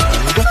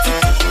 wet it.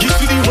 Get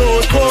to the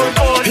road,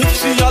 code. If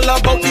she all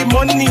about the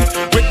money,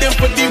 with them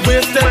for the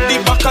waist and the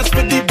backers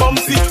for the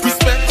bumpsy.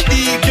 Respect the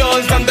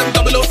girls and them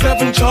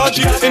 007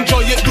 charges.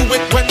 Enjoy it, do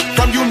it wet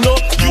from you know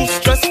you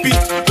stress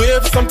beat.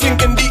 Wave something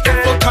in the air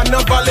for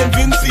carnival and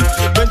Vincy.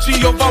 When she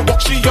over,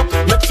 walk she up,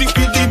 make she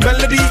feel the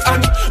melody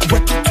and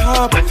wet it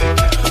up, wet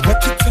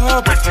it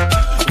up, wet it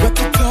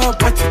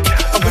up, wet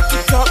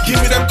it up. Give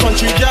me them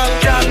country gal,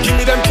 gal, give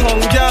me them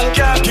tongue gal,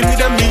 gal, give me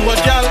them Leeward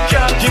gal,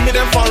 gal, give me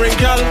them foreign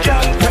gal,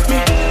 gal. Let me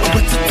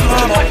wet it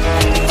up,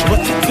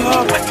 wet it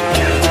up, wet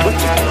it, wet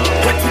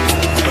it,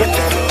 wet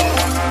it.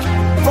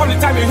 From the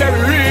time you hear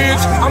me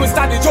reach, I'ma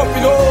start the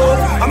jumping up.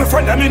 I'm a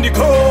friend, I'm in the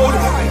code.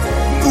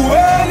 Do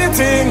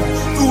anything,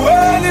 do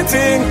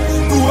anything,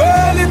 do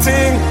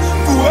anything,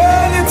 do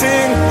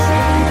anything.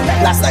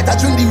 Last night I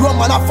drink the rum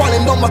and I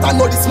falling down, but I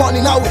know this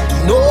morning I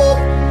waking up.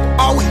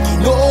 I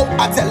waking up,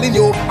 I'm telling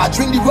you. I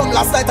drink the rum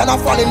last night and I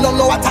falling down,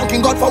 now I'm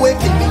thanking God for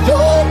waking me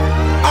up.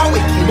 I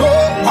waking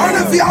up. And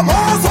if you're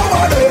miles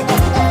over there,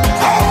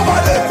 over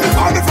there, if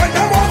I'm the friend,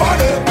 them over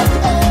there,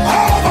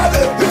 over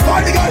there, if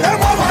I'm the girl,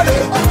 them over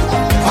there,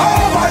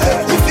 over there,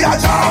 if you're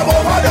a job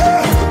over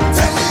there,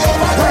 tell me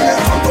over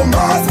there, come to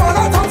Mars, man,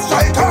 I top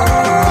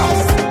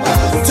strikers.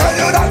 Tell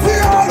you that we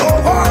all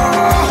over.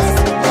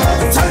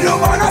 Tell you,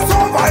 man, I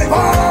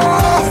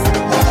survivors.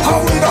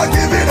 How we not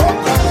give it up,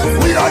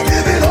 we not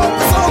give it up.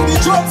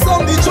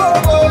 Some the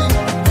drop, boy.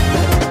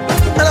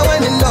 And I'm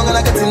winding down and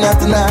I'm getting out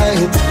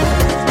tonight.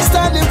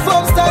 Standing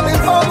firm,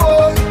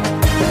 boy.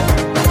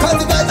 Cause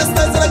the guys are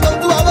stands and I come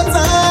to have a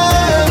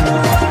time.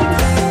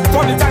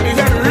 From the time you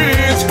hear me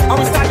reach,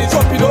 I'ma start the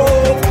jumping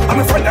up. I'm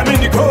a friend, I'm in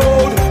the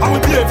code. I'm a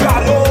behavior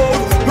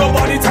load.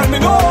 Nobody tell me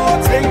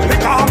nothing. They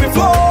call me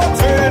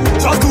floating.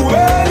 Just do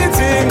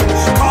anything.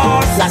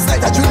 Cause last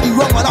night I drink the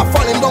rum and I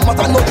falling down, but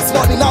I know this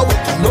morning I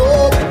waking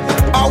up.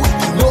 I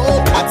waking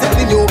up. I'm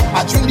telling you,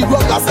 I drink the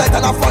rum last night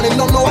and I falling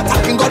down, now I'm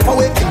thanking God for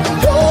waking me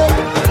up.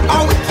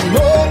 I waking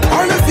up.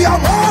 And if you're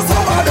miles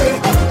over there,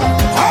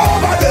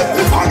 over there,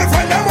 if I'm the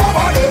friend, them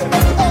over there,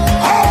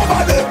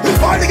 over there,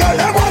 if I'm the girl,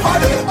 them over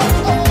there,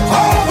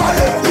 over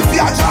there, if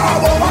you're a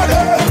job over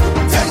there,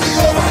 tell me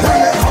over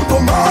there, come to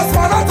Mars,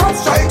 man, I top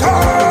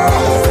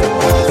strikers.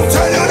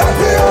 Tell you that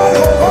we all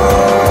over.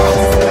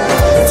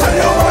 Tell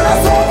you, man, I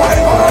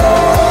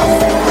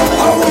survivors.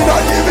 And we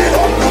not give it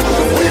up,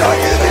 we not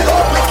give it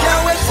up. We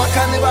can't wait for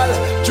carnival,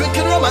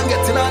 drinking rum and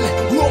getting on,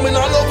 roaming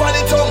all over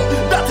the tongue.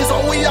 That is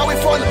how we are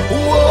with fun.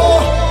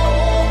 Whoa,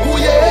 ooh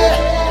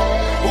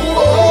yeah,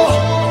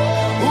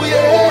 ooh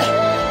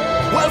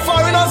yeah. Well,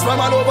 foreigners from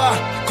all over,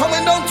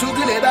 coming down to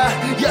Grenada.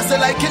 Yes, they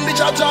like him the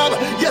job.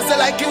 Yes, they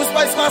like him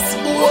Spice Mass.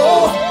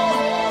 Whoa,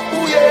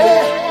 ooh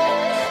yeah,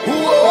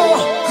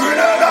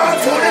 Grenada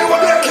to the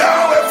world, they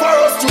can't wait for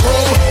us to go.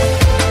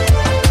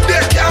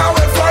 They can't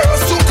wait for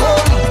us to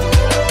come.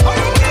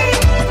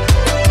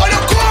 Oh, you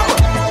come,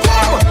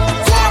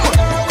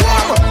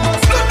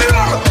 flip the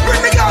rum,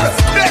 bring the girls.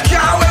 They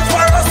can't wait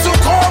for us to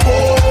come,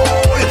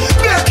 boy.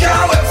 They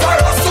can't wait for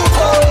us to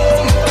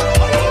come.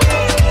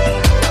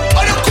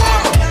 Oh, you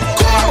come,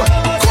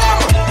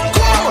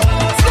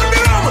 flip the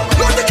rum,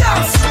 load the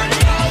girls.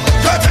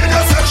 Get in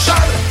your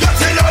section, get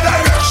in your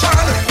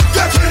direction,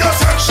 get in your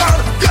section,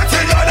 get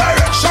in your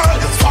direction.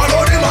 Follow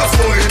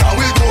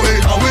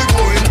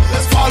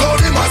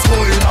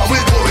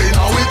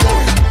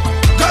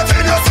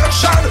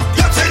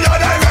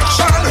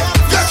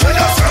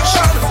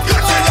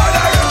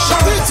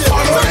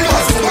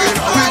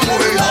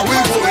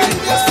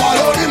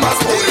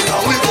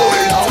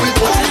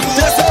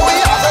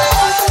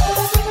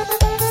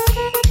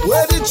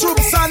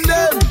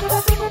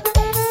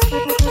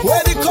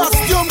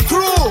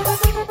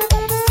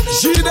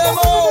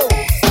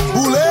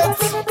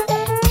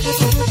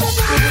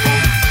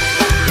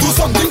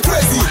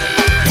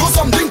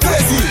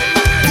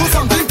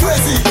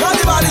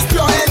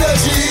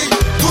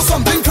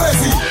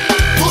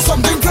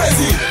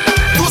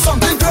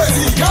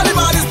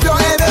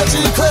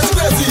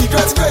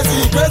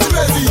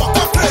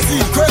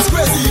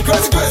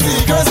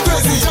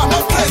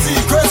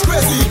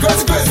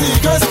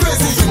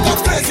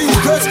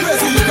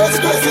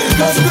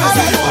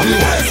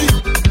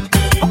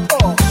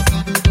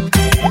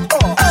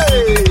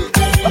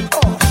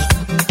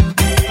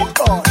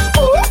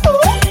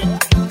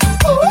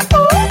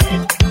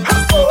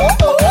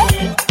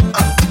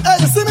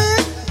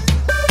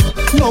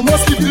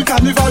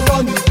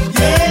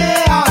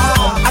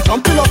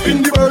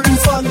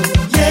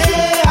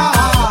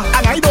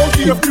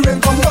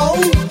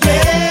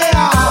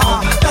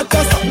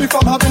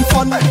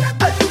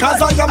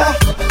Cause I am a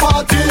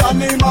party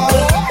animal,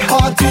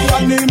 party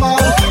animal,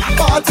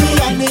 party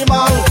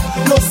animal.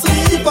 No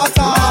sleep at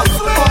all.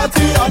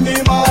 Party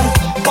animal,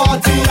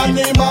 party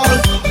animal,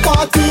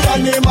 party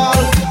animal.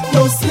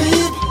 No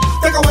sleep.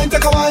 Take a wine,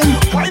 take a wine.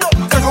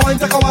 Take a wine,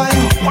 take a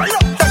wine.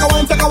 Take a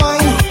wine, take a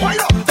wine.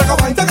 Take a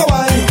wine, take a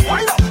wine.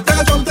 Take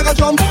a jump, take a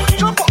jump.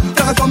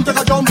 Take a jump, take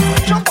a jump.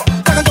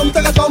 Take a jump,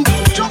 take a jump.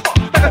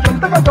 Take a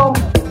jump, take a jump.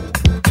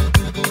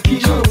 Qui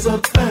j'en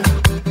sais pas,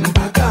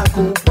 m'pas qu'à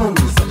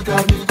comprendre, ça qu'a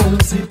vivre comme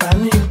c'est pas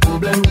ni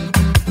problème.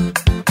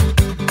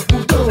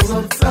 Pourtant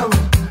j'en sais,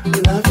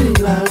 la vie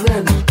la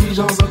reine, qui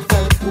j'en sais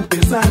pas,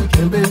 couper ça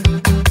qu'aimé.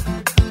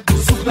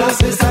 Sous place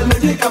c'est ça le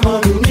médicament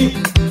uni.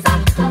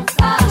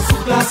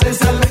 Sous place c'est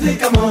ça le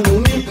médicament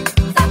uni.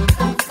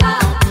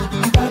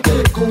 M'pas te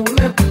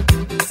connaître,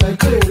 ça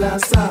crée la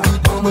ça,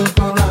 en même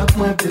temps là,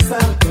 moi t'es ça,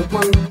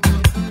 comprendre.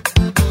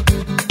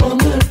 En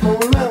même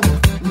temps là,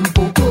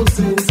 m'poko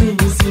saisi,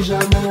 si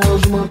jamais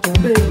je m'en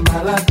tombé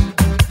malade.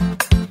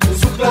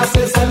 Sous place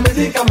c'est ça le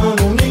médicament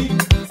uni.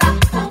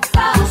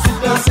 Sous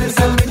place c'est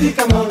ça le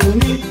médicament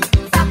uni.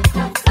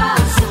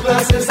 Sous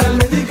place c'est ça le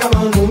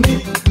médicament uni.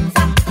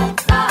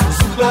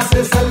 Sous place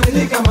c'est ça le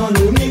médicament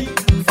uni.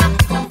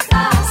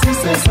 Si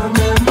c'est ça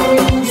même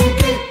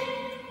musique,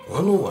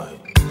 on nous voit.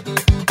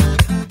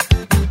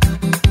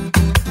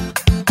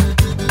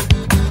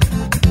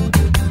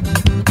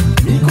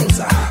 Mi comme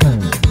ça,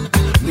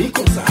 mi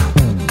comme ça,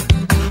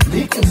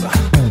 mi comme ça,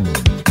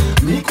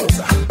 mi comme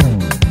ça,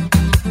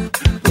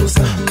 comme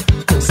ça,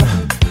 comme ça,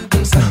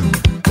 comme ça,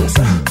 comme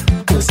ça,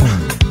 comme ça,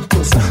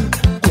 comme ça,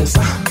 comme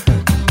ça.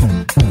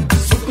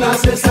 Sous place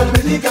c'est ça le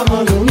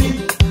médicament uni.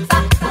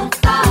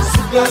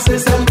 Sous place c'est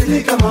ça le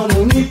médicament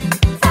uni.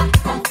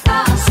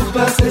 Sous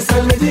place c'est ça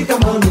le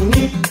médicament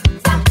uni.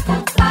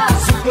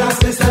 Sous place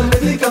c'est ça le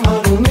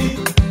médicament uni.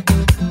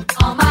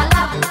 En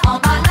malade, en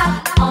malade,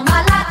 en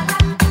malade.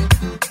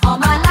 En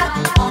malade,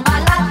 en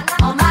malade,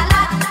 en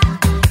malade.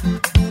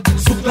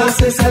 Sous place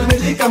c'est ça le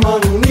médicament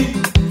uni.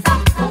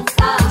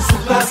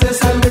 Sous place c'est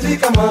ça le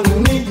médicament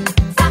uni.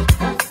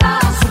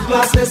 Sous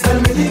place c'est ça le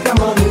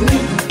médicament uni.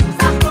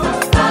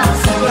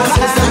 Sous place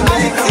c'est ça le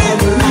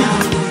médicament uni.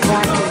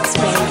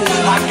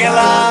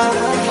 Aquela,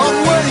 on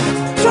way,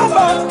 jump up,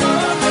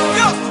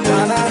 yo,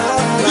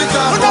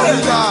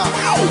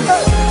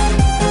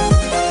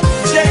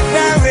 Jake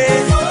Perry,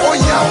 oh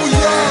yeah,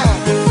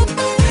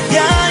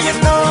 yeah, you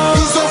know,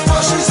 he's so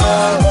fresh, he's so,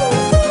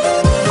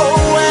 oh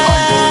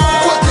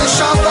well, what the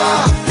shamba,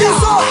 he's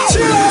so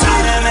chill.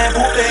 Time and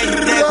poupée,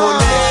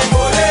 décollé,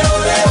 olé,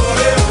 olé,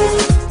 olé,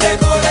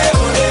 décollé,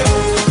 olé,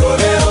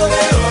 olé,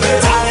 olé, olé.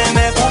 Time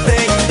and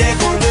poupée,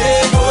 décollé,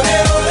 olé,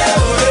 olé,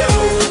 olé,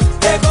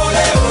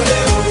 décollé, olé,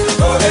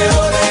 olé,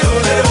 olé,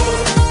 olé.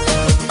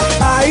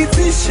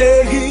 Haïti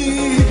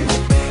chérie,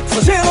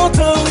 j'ai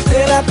longtemps où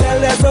t'es la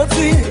belle des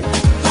Antilles.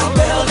 La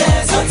belle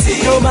des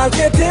Antilles. Yo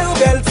malgré t'es un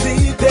bel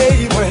petit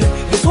pays, ouais.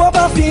 Ne sois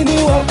pas fini,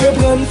 on peut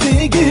prendre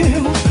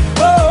figure.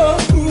 Oh, oh,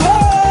 oh,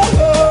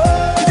 oh.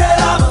 T'es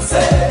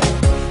avancé,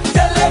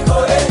 t'es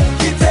l'écolé,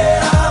 qui t'est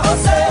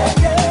avancé.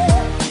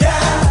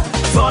 Yeah,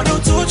 faut nous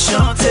tous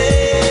chanter.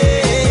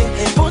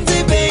 Pour nous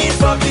dire pays,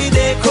 faut qu'il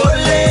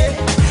décoller.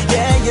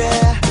 Yeah, yeah,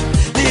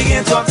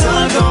 digue toi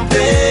t'en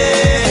campé.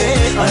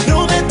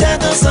 Nous mettons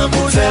tête ensemble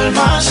pour faire le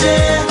marché.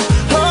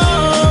 Oh,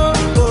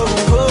 oh,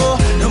 oh,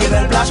 nous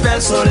mettons plage,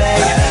 bel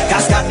soleil.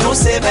 Cascade, nous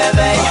c'est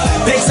merveille.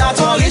 Pays ça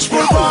trop riche pour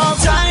le bon.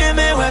 T'as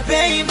aimé, ouais,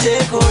 pays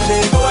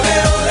décoller. Olé,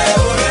 olé,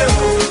 olé,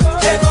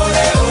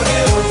 décoller, olé,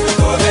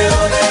 olé,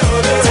 olé,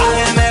 olé. T'as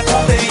aimé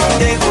pour pays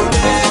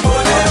décoller.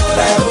 Olé,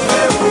 olé,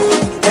 olé,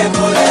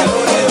 décoller,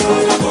 olé,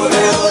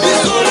 olé,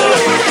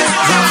 olé.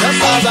 J'en sais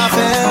pas à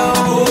faire.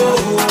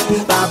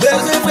 Pas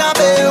besoin de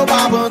frapper ou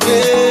pas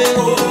banquer.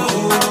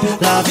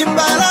 La vie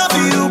m'pas la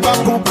vie ou pas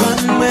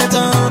comprendre,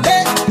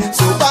 m'entendez.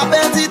 Sous pas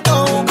perdu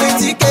ton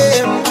critiquer.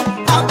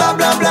 Ah bla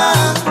bla bla,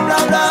 bla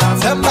bla.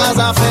 Fais pas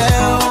à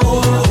faire.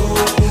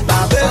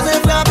 Pas besoin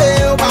de frapper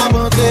ou pas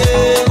banquer.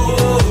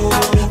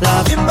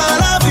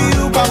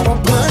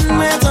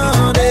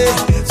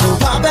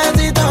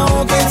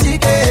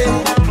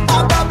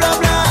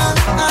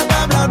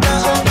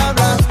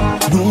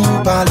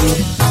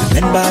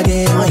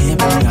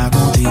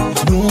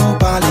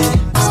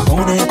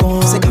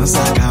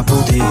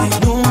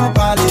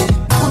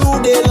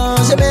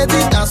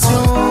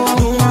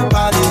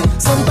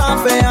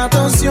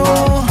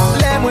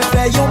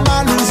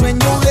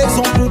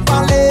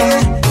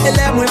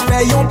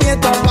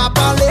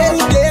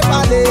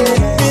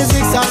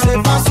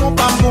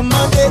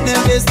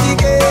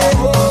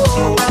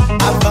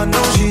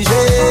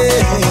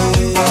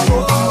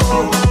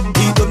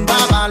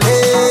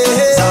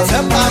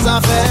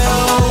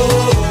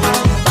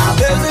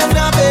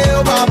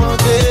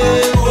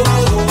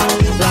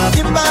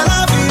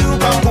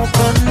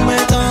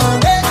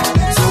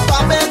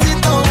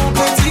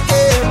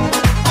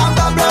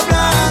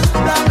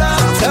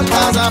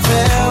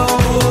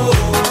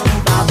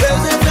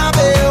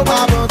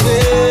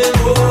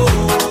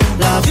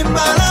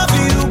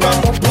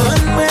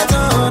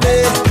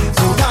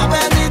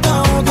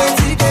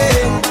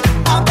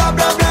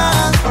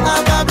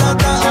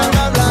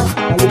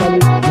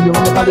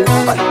 pale,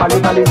 pale,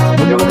 pale,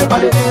 muño me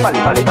pale, pale,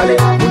 pale, pale,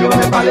 muño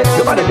me pale,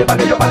 yo pale, de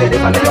pale, yo pale, de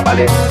pale, yo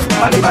pale,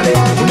 pale, pale,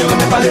 muño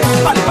me pale,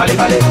 pale, pale,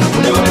 pale,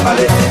 muño me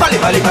pale, pale,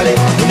 pale, pale,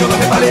 muño me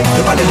pale,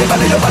 yo pale, de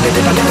pale, yo pale,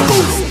 de pale,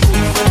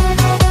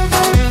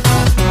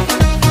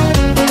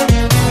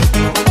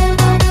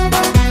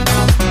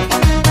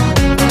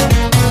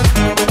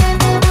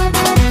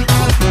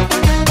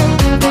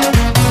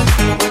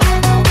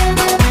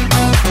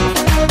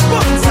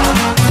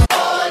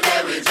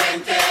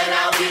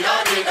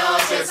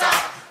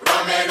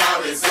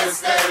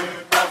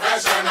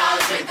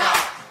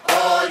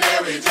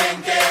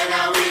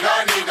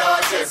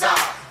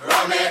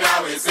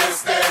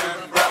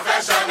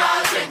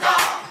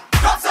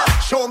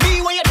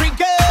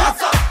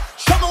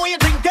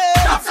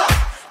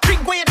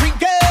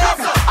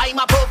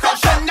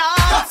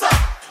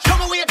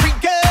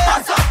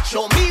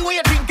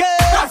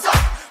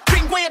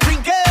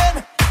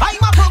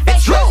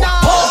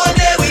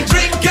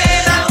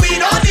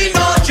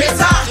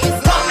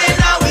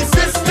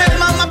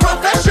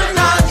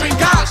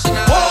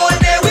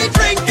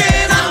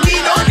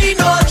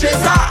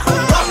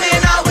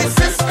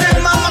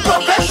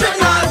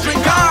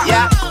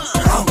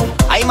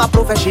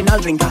 professional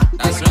drinker.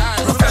 That's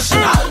right.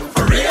 Professional,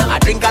 for real. I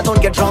drink, I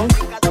don't get drunk.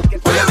 What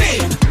do you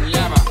mean?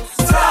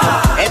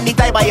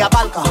 Anytime I have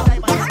alcohol,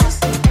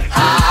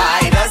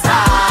 I just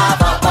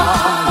have a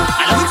ball.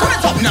 And let me turn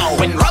it up now.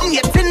 When rum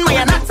gets in my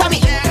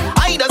anatomy,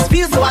 I just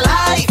feel so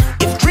alive.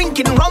 If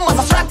drinking rum was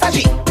a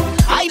strategy,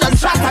 I done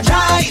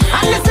strategize.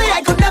 And they say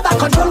I could never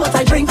control what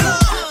I drink.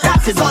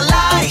 That is all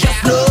I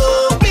just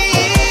look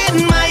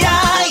in my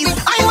eyes.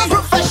 I'm a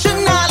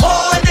professional.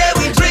 All day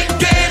we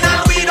drinking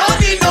and we don't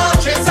need no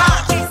chaser.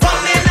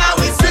 Running out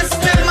with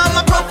system, I'm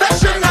a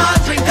professional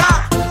drinker.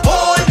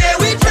 All day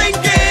we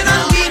drinking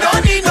and we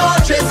don't need no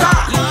chaser.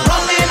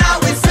 Running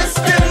out with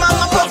system, I'm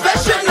a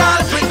professional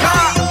drinker.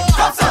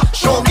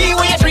 Show me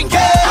where you drinking.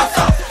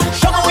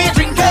 Show me where you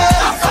drinking.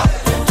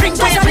 Drink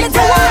where you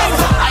drinking.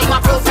 I'm a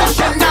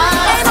professional.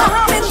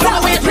 Show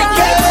me where you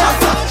drinking.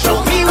 Show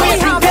me where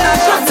you drinking.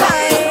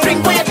 Drink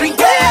where you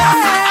drinking.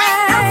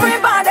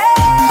 Everybody,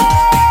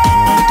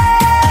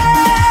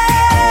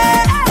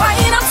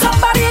 wine up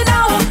somebody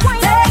now.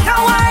 Take a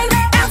wine.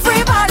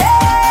 Everybody,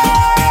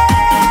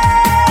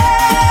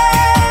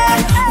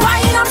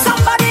 wine up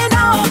somebody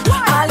now.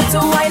 A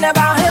little wine never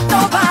hurt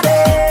nobody.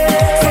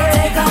 So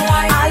take a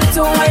wine. A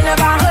little wine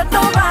never hurt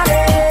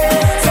nobody.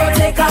 So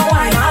take a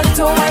wine. A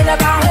little wine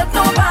never hurt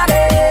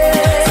nobody.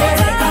 So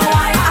take a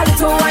wine. A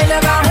little wine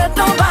never hurt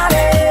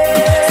nobody.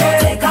 So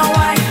take a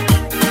wine.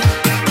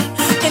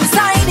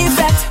 Inside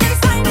effect,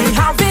 we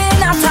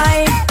having a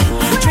time.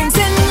 Drinks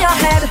in your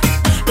head.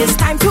 It's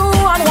time to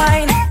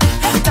unwind.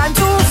 Time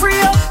to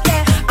free up.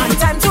 And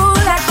time to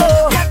let go.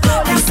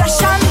 The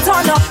session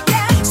turn up.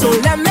 So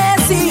let me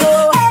see you.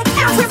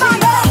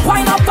 Everybody,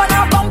 wind up on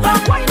a bumper.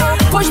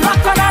 Push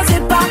back on a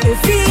zipper.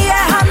 If he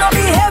have no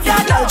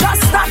behavior, girl,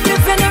 just stop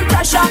giving him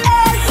pressure.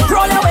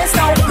 Roll your waist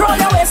down, roll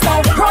your waist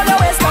down, roll your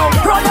waist down,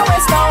 roll your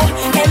waist down.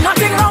 Ain't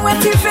nothing wrong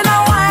with teeth in a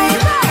wine.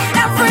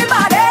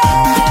 Everybody,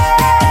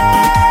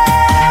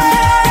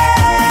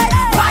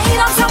 wine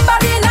up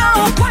somebody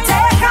now.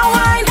 Take a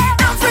wine.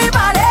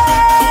 Everybody,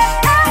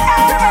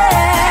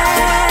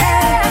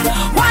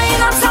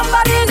 wine up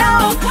somebody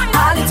now.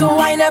 A little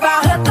wine never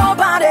hurt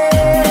nobody.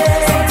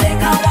 So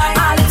take a wine.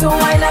 A little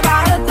wine never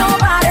hurt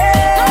nobody.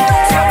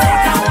 So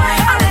take a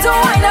wine. A little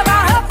wine never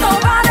hurt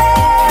nobody.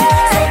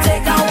 So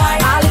take a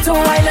wine. A little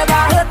wine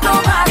never hurt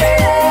nobody.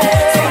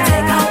 So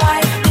take a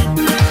wine.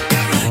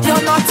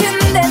 You're not in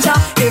danger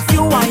if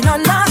you wine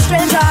on a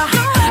stranger.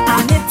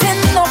 And it in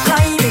no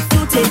crime if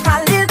you take a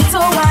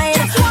little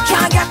wine.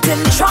 Can't get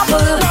in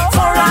trouble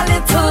for a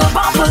little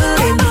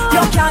bubbling.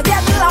 You can't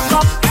get locked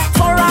up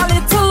for a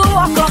little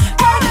walk up.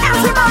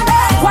 Everybody,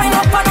 wine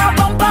up on a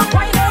bumper.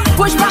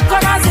 Push back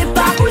on a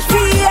zipper.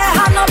 Fear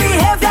and no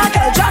behavior,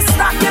 girl, just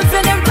stop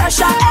giving him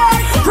pressure.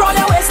 Roll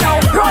your waist down,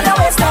 roll your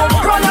waist down,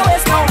 roll your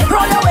waist down,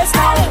 roll your waist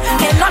down.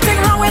 Ain't nothing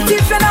wrong with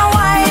teeth in a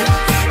wine.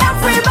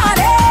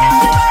 Everybody,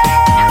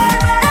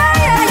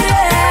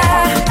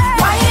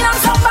 wine on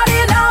somebody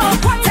now.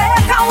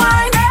 Take a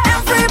wine.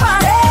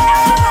 Everybody,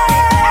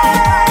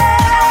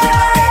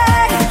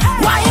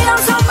 wine on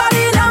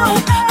somebody now.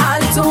 A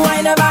little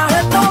wine never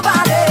hurt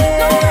nobody.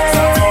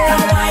 So take a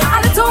wine. A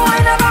little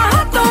wine never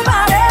hurt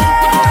nobody.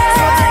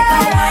 So take a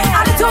wine.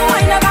 A little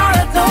wine never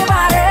hurt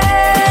nobody.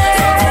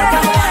 So take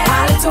a wine.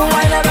 A little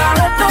wine never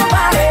hurt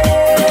nobody.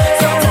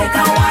 So take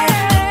a wine.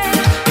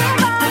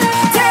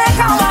 Take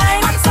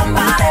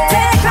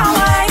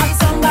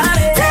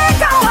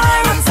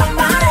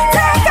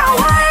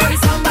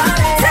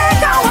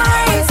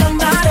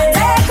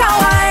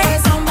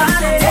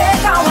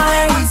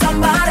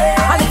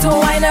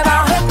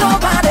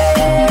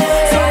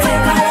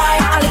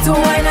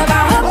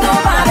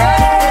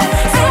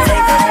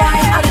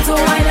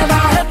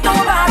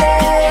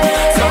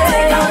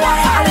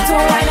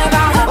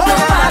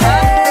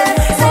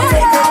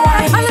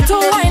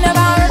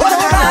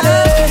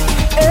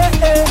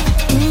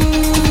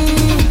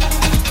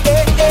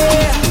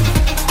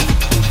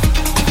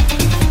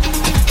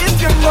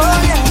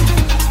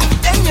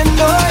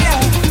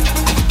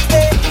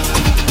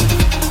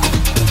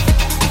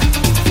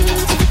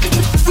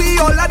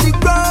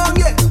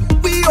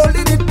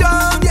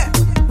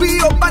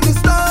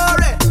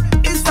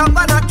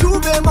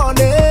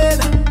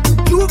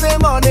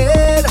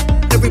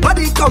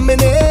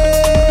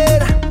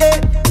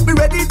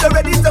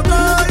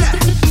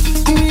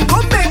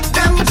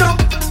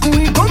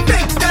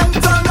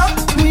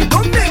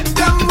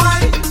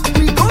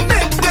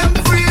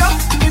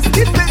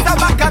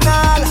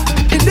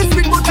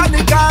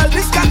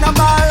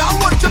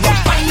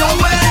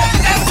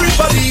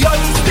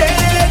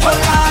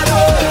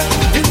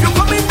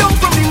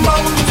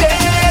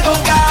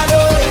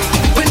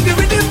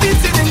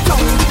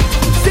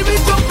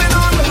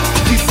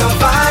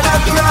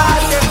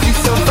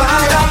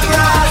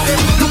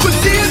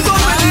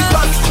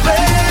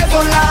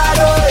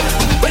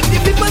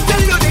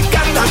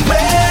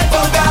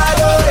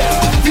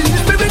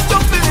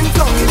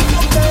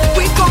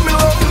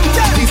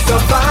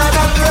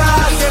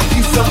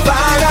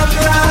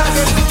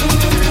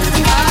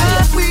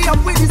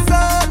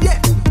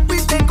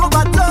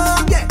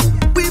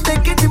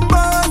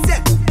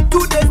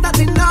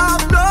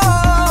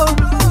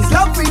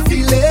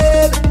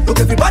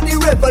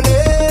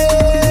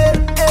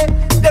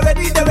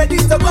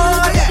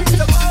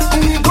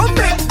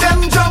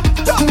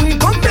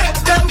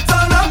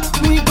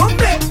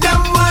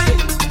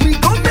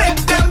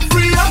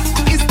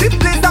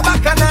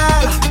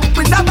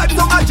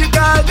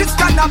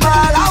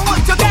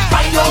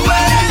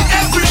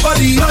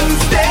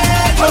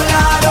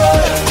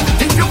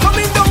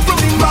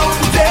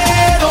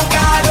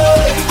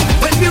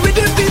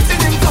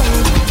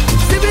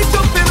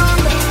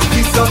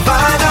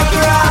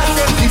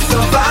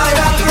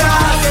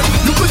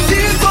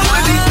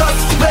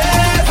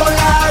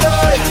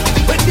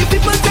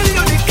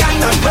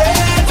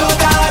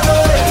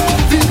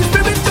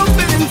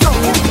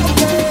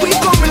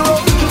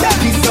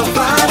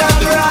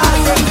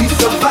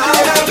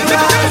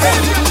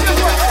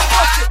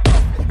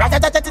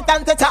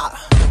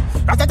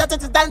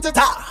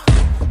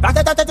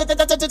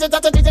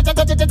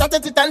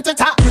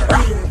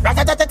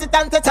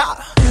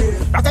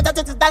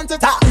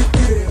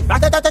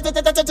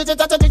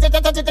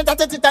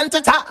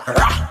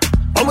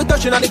When we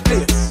touching on the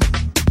place,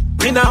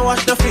 we now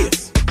wash the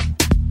face.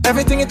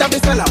 Everything it have to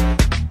sell out.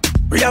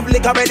 We have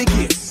liquor by the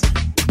case.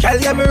 Girl,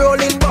 yeah, me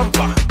rolling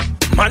bumper.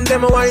 Man,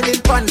 them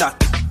whining panda.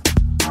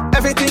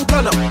 Everything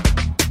turn up.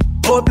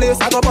 Whole place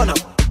I go burn up.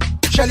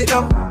 Shell it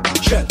down,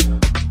 shell.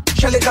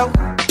 Shell it down,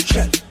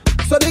 shell.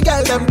 So the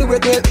girl them do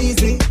it real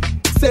easy.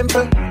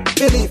 Simple,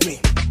 believe me.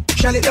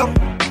 Shell it down,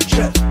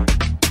 shell.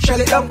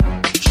 Shell it down,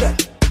 shell.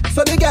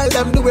 So the girl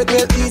them do it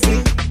real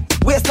easy.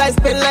 Waistline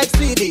spin like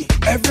CD.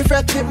 Every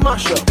fret tip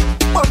mash up.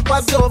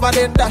 Bumpers over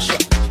then dash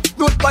up.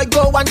 Good boy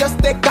go and just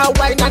take a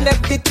wine and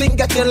everything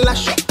getting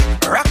lash up.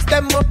 Rocks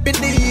them up in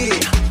the air.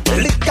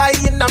 Liquor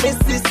in a me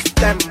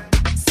system.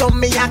 So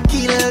me a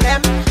kill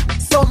them.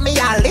 So me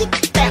a lick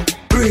them.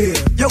 Brave.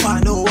 You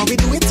wanna know how we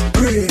do it?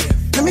 Brave.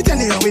 Let me tell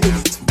you how we do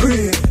it.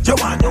 Brave. You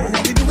wanna know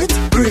how we do it?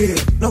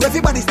 Brave. Now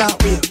everybody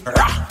start with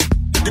rah.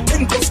 The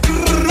thing goes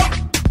rah.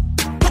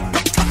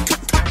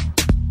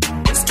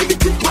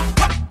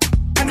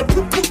 And the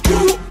boom boom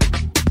boom.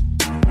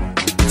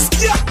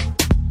 Skia.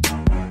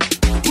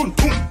 Boom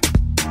boom.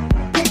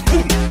 Boom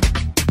boom.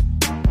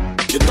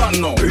 You don't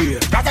know.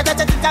 Brave.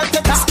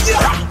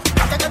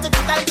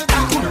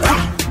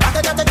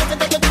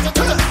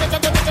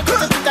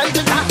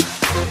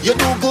 You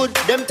do good,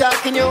 them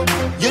talking you.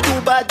 You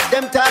do bad,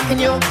 them talking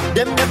you.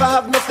 Them never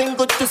have nothing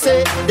good to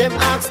say. Them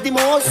ask the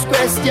most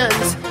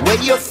questions.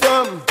 Where you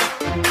from?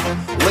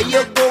 Where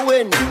you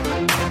going?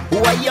 Who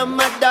are your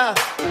mother?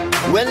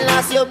 When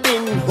last you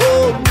been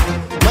home?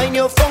 Mind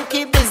your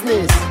funky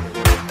business.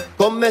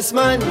 Come mess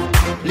man,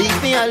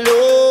 leave me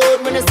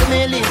alone. When you see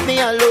me, leave me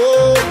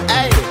alone.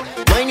 Hey,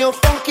 mind your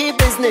funky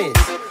business.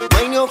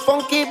 Mind your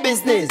funky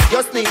business.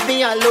 Just leave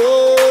me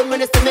alone. When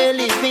you see me,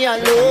 leave me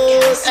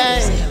alone.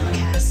 Hey.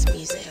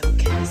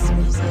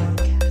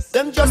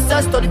 Them just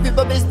a study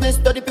people business,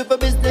 study people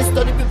business,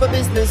 study people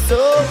business. So,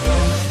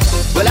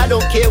 well, I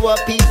don't care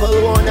what people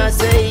wanna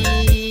say.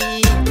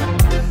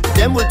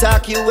 Them will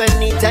talk you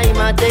any time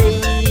of day.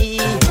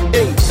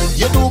 Hey,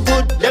 you do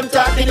good, them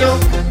talking you.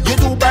 You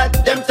do bad,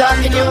 them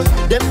talking you.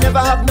 Them never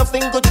have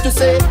nothing good to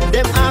say.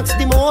 Them ask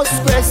the most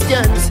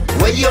questions.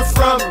 Where you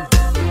from?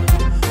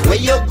 Where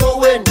you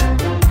going?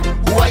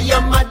 Who are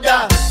your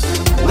mother?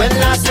 When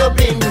last you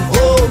been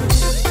home?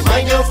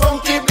 Mind your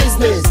funky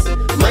business.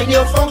 Mind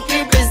your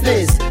funky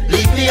business.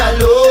 Leave me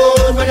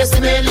alone. When you see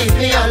me, leave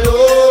me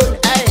alone.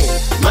 Hey,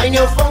 mind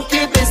your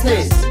funky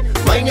business.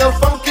 Mind your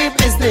funky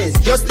business.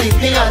 Just leave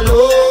me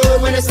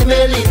alone. When you see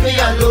me, leave me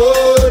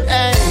alone.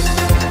 Hey.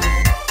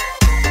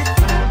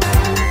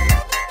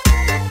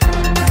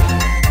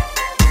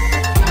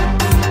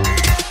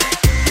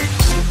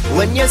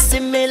 When you see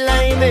me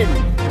liming,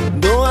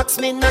 don't ask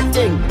me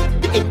nothing.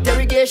 The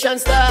interrogation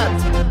start.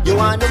 You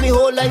wanna know me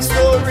whole life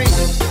story.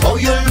 How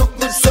you look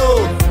good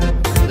so.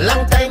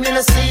 Long time in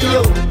a see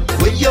you.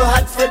 Where you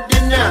had for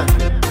dinner?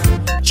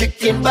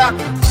 Chicken back.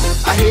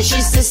 I hear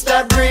she's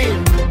sister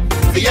brain.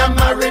 Be a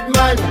married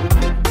man.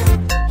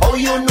 How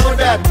you know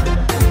that?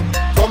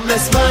 Come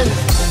mess man.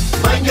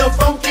 Mind your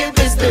funky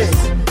business.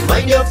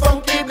 Mind your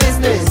funky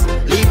business.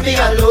 Leave me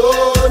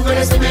alone. When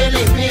you see me,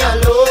 leave me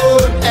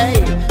alone. Hey,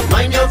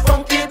 mind your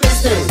funky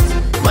business.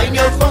 Mind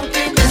your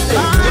funky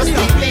business. Just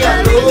leave me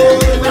alone.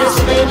 When you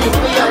see me, leave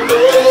me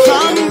alone.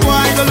 Some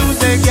boy go lose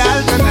a girl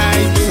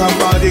tonight.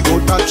 Somebody go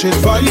touch it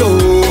for you.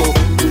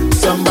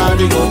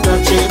 Somebody go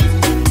touch it.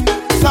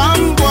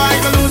 Some boy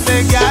go lose a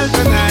girl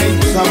tonight.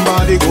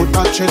 Somebody go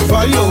touch it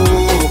for you.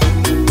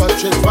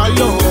 Touch it for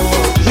you.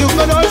 You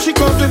can know she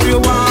goes if you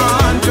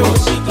want to.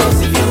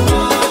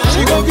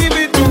 She go give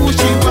it to who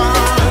she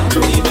want to.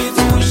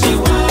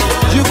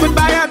 You could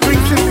buy her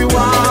drinks if you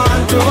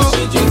want to.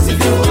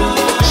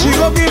 She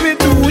go give it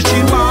to who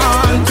she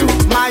want to.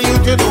 My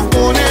youth, you don't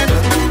own it.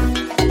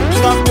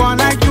 Stop one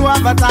like you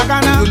have a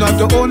tagana. You're not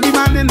the only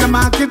man in the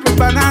market with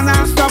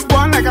banana. Stop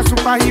one like a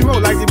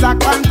superhero, like the Black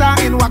Panther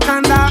in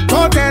Wakanda.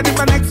 Go there if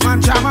the next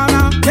man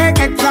Shamana. Take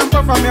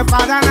example from your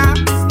father now.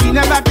 He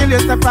never kill your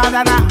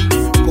stepfather now.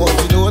 Cause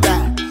you know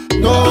that.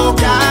 No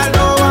girl,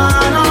 no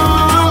one, no,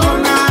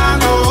 nah,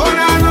 no,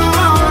 nah, no,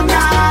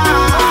 nah.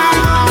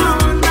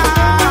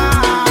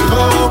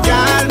 No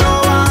girl, no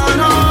one,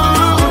 no,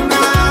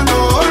 nah, no,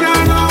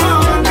 nah, no,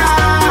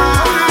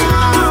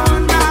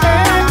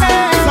 nah.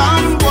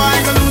 Some boy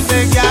go lose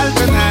a girl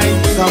tonight.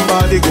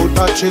 Somebody go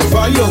touch it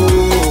for you.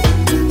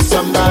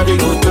 Somebody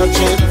go touch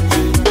it.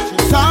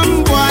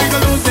 Some boy go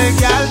lose a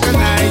girl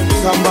tonight.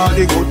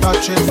 Somebody go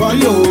touch it for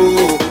you.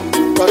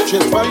 Touch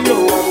it for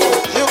you.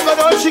 You can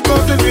know she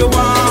goes if you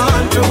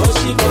want to.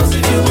 She goes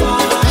if you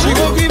want. She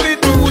go give it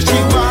to who she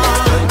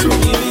want to.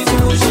 Give it to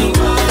who she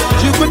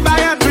want. You could buy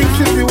her drinks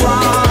if you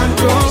want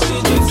to.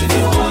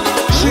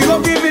 She go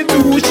give it to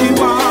who she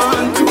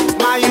want to.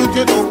 My youth,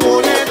 you don't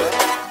own it.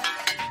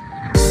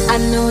 I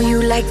know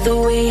you like the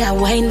way I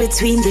whine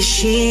between the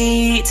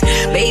sheets.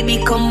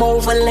 Baby, come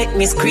over, let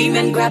me scream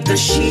and grab the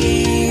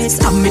sheets.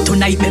 Stab me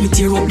tonight, let me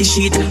tear up the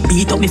sheet.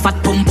 Beat up me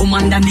fat pum pum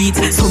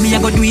underneath. So me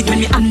I go do it when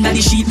me under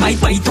the sheet.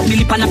 Bite up me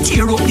lip and I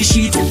tear up the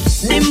sheet.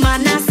 The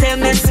man I say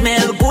me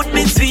smell good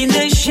between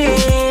the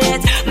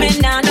sheets. Me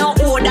nah no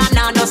odor,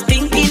 nah no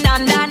stinking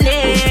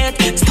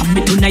underneath. Stab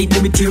me tonight,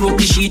 let me tear up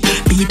the sheet.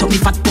 Beat up me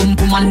fat pum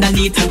pum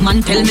underneath.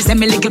 Man tell me say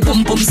me little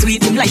pum pum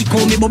sweet. Him like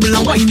how me bubble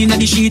and wine inna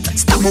the sheet.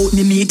 Stab out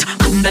me meat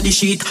under the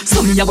sheet.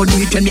 So me I go do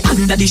it when me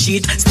under the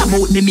sheet. Stab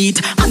out me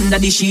meat under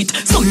the sheet.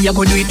 So me I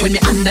go do it when me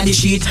under the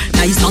sheet.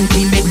 Nice and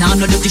clean bed, nah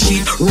no dirty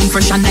sheet. Room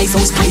fresh and nice,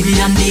 house tidy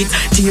and neat.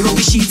 Tear up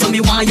the sheet, so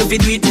me want you fi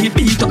do it. Me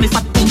beat up me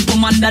fat pum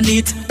pum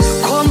underneath.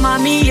 Come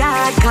on me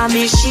yard, cause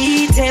me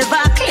sheet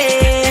ever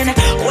clean.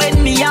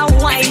 When me a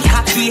white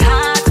cocky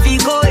heart fi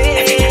go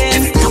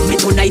in. Stab me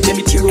tonight, let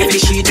me tear up the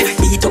sheet.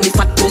 Beat up me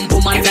fat pum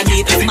pum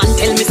underneath. Man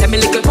tell me say me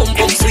little pum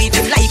pum sweet.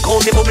 Like how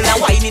me bubble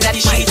and wine inna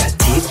the sheet.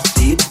 Tip,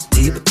 tip,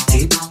 tip,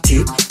 tip,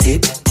 tip,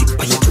 tip, tip.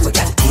 When you do it,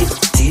 girl, tip,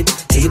 tip,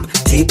 tip,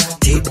 tip,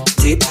 tip,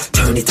 tip.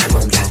 Turn it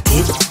around, girl,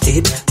 tip,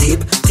 tip, tip,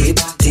 tip,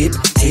 tip,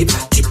 tip,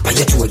 tip. When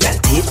you do it, girl,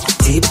 tip,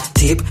 tip,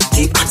 tip,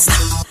 tip, and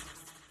stop.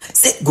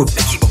 Say good,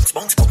 make it bounce,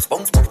 bounce, bounce,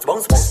 bounce,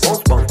 bounce, bounce, bounce,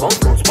 bounce, bounce, bounce,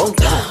 bounce, bounce.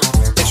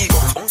 Make it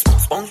bounce, bounce,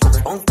 bounce,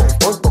 bounce, bounce,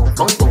 bounce, bounce,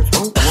 bounce, bounce,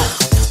 bounce, bounce.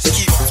 Make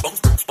it bounce,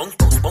 bounce, bounce,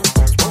 bounce, bounce,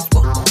 bounce,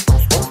 bounce,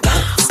 bounce,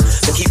 bounce.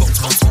 Make it bounce,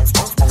 bounce,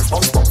 bounce, bounce,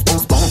 bounce, bounce,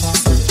 bounce, bounce.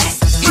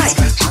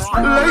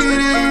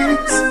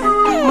 Ladies,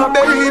 my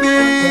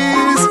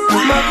babies,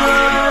 my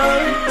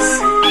girls.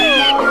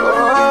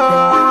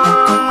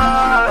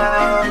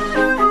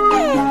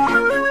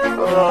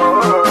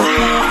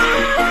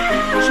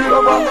 She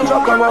love how to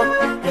chop them up.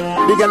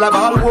 The girl a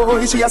ball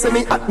boy, she a say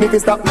me at me fi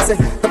stop. Me say,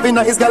 top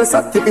inna his girl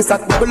sat, if he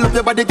sat. Bubble up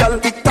your body, girl,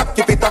 tick tock,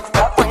 keep it up.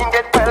 Wine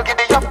get well,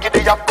 giddy up,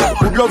 giddy up.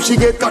 Good love, she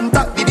get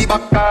contact, giddy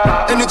back.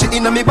 Energy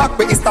inna me back,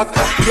 where it stack.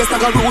 Yes,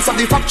 like a rose of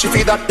the fact, she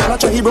feel that. Girl a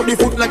try, he broke the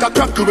foot like a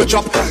crack to a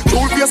chop.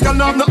 Cool face, girl,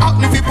 now have no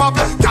acne fi pop.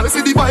 Girl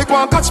see the bike,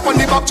 one catch pon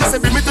the back. She say,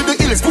 bring me to the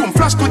hills, boom,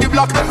 flash to the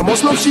block. I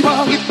must love she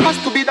bag, it has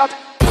to be that.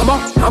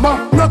 Hammer,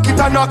 knock it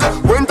and knock.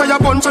 Went to your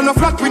bunch and a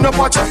flat with no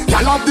patch.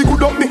 Y'all have the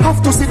good up, me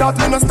have to see that.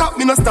 Me no stop,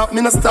 me no stop,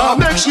 me no stop.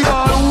 Make she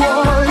all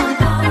wine.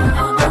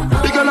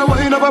 The girl a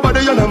wine up her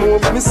body and a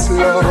move me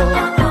slow.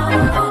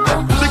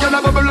 The girl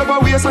a bubble up her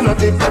waist and a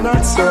tip and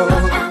a so.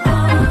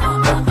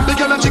 The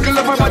girl a jiggle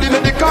up her body,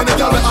 make the cock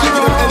girl a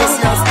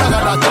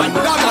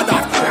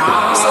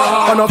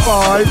on a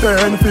 5,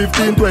 10,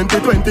 15, 20,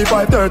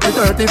 25, 30,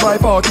 35,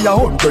 40,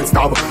 100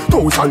 stab,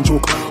 1,000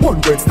 choke,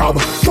 100 stab,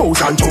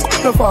 1,000 choke.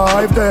 The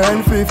 5,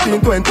 10, 15,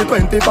 20,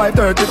 25,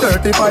 30,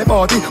 35,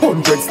 40,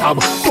 100 stab,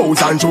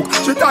 1,000 choke.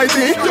 She tight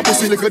in, your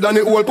pussy liquor than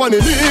the old pan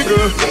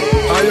illegal.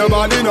 And your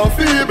body no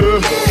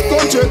feeble.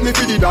 Don't check me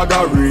for the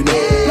daggerine.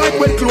 Like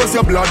when close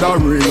your bladder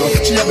ring.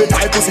 She have the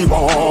type pussy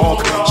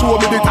walk. Show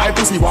me the type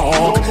pussy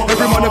walk.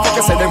 Every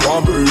motherfucker say them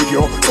want breed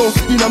you. So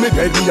inna me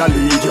bed me a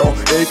lead you.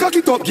 Hey, cock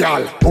it up,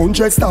 girl.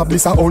 100 stab,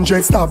 this a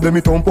 100 stab. Let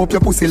me thump up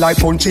your pussy like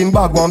punching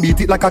bag. One beat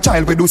it like a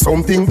child, we do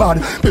something bad.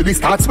 Baby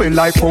start swell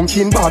like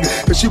pumpkin bag.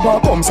 Cause she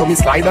walk come, so me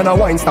slide and a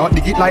wine. Start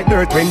dig it like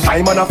dirt when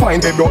time and a fine.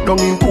 They broke down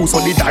in two, so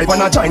the dive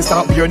and a giant.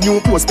 Start with your new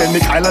clothes, spend me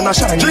Kyle and a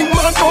shine. Drink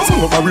man, go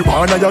smoke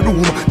marijuana your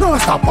room. Now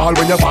stop all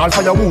when you fall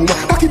for your womb.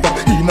 Pack it up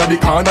inna the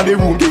corner of the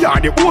room. The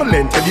yard, the whole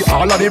length of the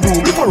all of the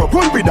room. Before a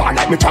run with her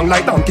like me chang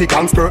like Donkey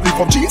Kong. Skirt lift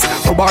up jeans,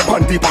 so bar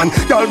panty pan.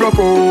 Y'all rock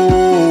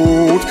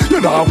out.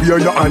 You know wear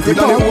your auntie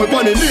down. The whole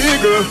pan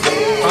illegal.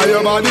 And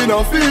your body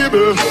no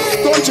feeble.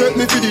 Don't check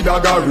me for the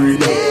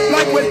daggerine.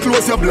 Like when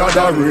close your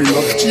bladder ring.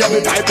 She have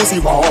the type pussy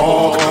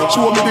walk.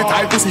 Show me the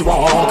type pussy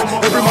walk.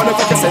 Every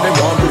motherfucker say they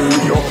want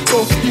breed you.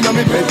 So inna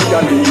me bed me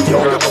a lead you.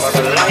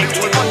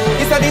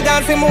 This a the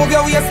dancing move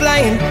your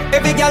waistline.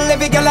 Every girl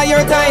a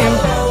your time.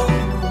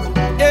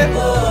 Yeah.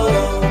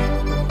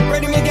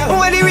 Ready me girl.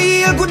 When the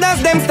real good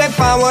as them step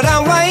forward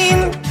and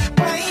whine.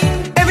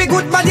 Every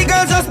good body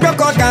girl just broke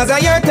out cause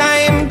of your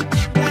time.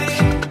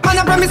 Man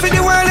I promise with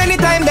the world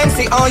anytime them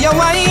see all your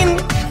wine.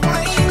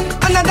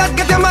 And that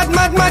get you mad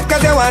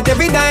cause you want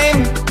every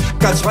dime.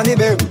 Catch money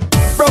baby.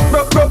 Broke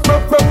it on.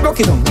 Broke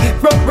it on.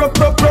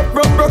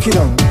 Broke it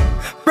on.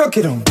 Broke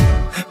it on.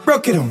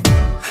 Broke it on.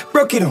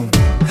 Broke it on.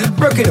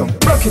 Broke it on. Broke it on.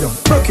 Broke it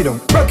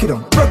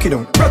on.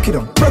 Broke it on.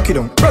 Broke it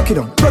on. Broke it on. Broke it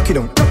on. Broke it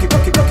on.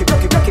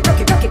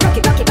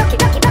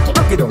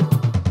 Broke it on.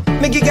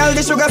 Make a girl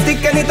the sugar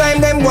stick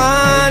anytime them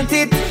want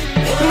it.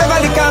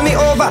 Never call me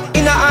over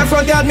in her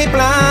front yard me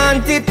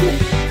plant it.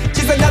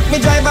 She said that me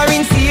drive her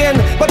insane,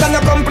 but I no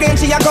complain,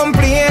 she a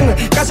complain.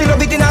 Cause she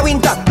love it in a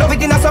winter, love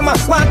it in a summer,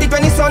 want it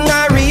when the sun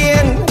a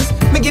rain.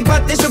 Me give her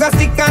the sugar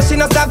stick and she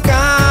no stop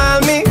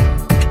call me.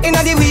 In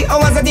the wee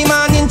hours of the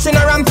morning, she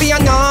no ramp fi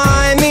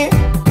annoy me.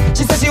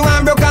 She said she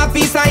want broke a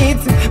piece of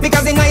it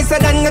because it's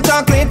nicer than the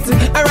chocolate.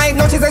 And right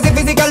now she says she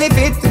physically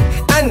fit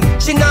and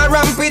she not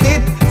ramp with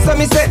it. So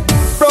me say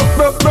broke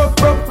it on,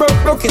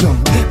 broke it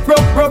on,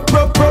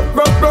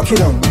 broke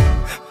it on,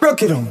 broke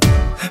broke it on,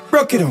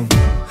 broke it on,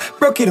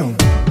 broke it on,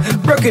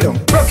 broke it on,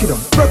 broke it on,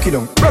 broke it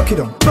on, broke it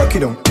on, broke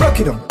it on, broke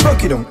it on,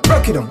 broke it on,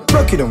 broke it on,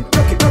 broke it on,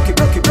 broke it, broke it,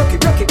 broke it, broke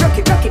it, broke it, broke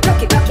it, broke it,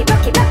 broke it, broke it,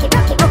 broke it, broke it,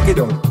 broke it, broke it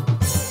on.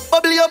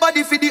 Bubble your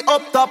body for the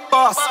up top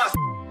boss.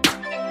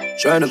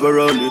 Tryna go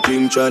round the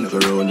thing, tryna go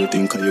round the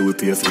thing, cause you will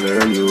pay for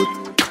learn youth.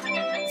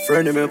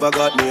 Friend of me ever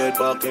got me head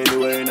back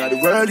anywhere in the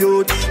world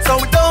youth. So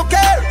we don't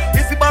care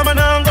if you bomb and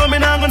I'm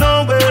going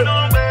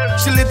nowhere.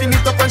 She living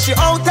it up and she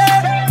out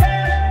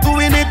there,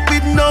 doing it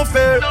with no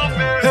fear.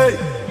 Hey,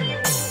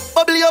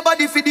 bubble your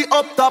body for the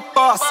up top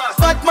boss.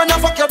 Fat man a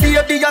fuck your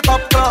baby a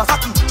top class.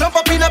 Jump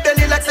up in a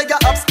belly like say you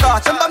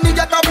upstart. Remember me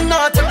a top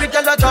notch, every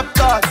girl a drop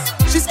class.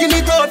 She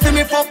skinny tall for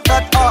me fuck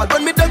that hard.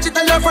 When me touch it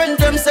tell your friend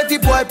them say the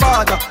boy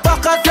bad.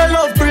 Back at your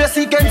love brace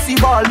against the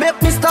wall.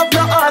 Make me stop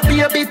your heart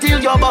baby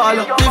till your ball.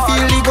 Me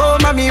feel the go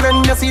mommy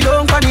when you see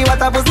long funny. What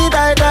a pussy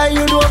die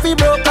you know if you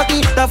broke cocky.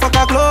 The fuck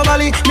a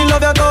globally. Me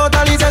love you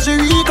totally. Say she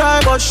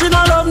retry but she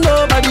not love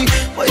nobody.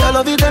 But you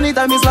love it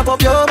anytime you slap up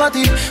your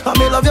body. And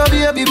me love your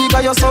baby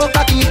because you're so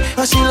cocky.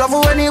 And she love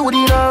when you would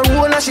in her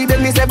hole. And she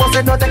beg me say but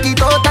said no take it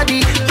out of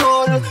the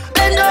hole.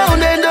 Then down,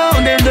 then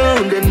down, then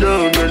down, then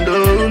down, then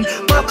down.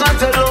 Back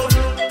at your love.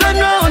 Turn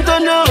round,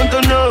 turn round,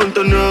 turn round,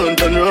 turn round,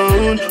 turn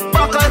round.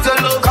 Back at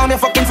your love. Call me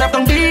fucking self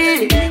down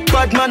deep.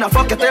 Bad man, I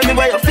fuck you, tell me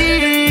where you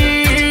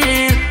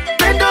feel.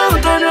 Turn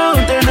down, turn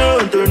round, turn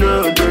round, turn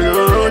round, turn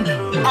round.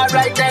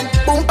 Alright then,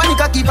 boom panic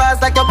keep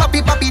us like your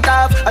papi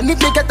top. And if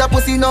me get the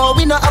pussy no,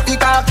 we no have to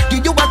talk.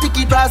 Give you a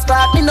ticket class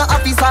clock, me no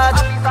have to search.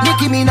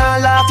 Nicki me nah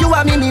laugh, you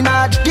and me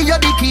Minaj. Give you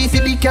the key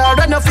for the car,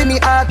 run off in me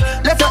heart.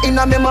 Left you in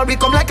a memory,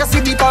 come like a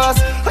city pass.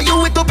 And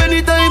you wait up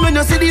anytime when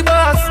you see the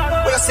boss.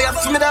 When you say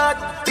to me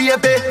that,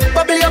 baby,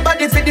 bubble your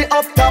body for the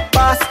up top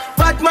pass.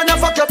 Fat man a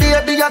fuck your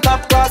baby, a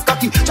top class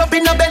cocky. Jump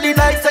in a belly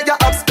like say you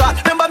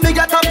upstart. Remember me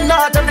a top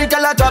notch, every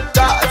girl a drop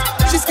cars.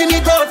 She skinny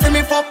tall, see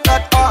me fuck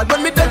that hard.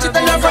 When me touch it,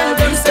 tell your friend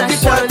them say the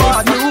boy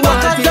bad. You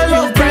walk at your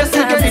love, press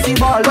against the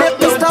ball. Make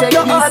me stop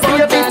your heart,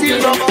 baby, till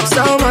you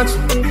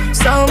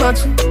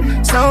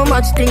so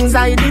much things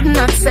I did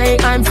not say.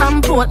 I'm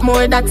from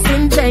Portmore, that's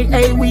in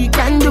J.A. We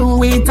can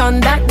do it on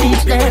that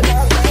beach there.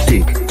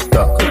 Tick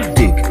tock,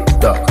 tick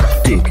tock,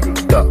 tick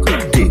tock,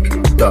 tick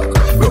tock.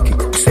 Broke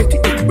it, set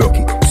it, broke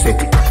it,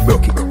 set it,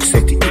 broke it,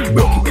 set it,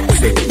 broke it,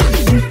 set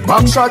it.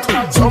 Back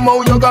shot,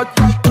 somehow you got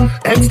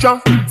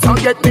extra.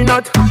 Forget me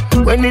not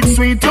when it's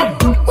sweet. You,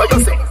 what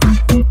you say?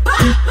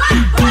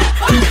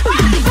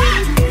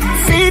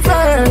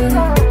 Fever,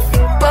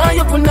 buy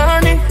your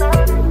punani.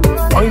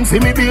 Wine see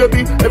me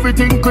baby,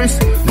 everything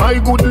crisp. My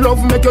good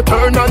love make you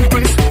turn and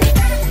crisp.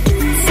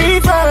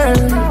 Fever,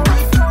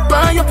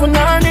 buy your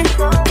punani.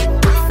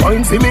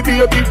 Wine see me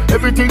baby,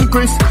 everything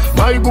crisp.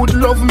 My good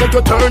love make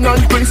you turn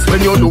and crisp.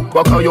 When you look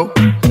back at you,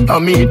 I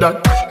mean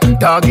that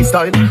doggy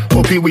style,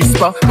 puppy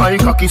whisper. My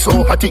cocky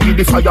so hot it give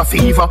the fire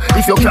fever.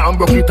 If you can't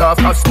broke it off,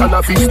 hasta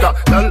la vista.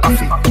 Lal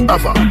afi,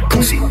 ava,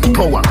 pussy,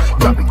 power,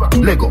 grab it,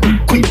 Lego,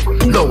 quick,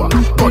 lower,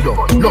 godo,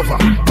 lover,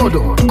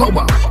 godo,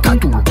 cover,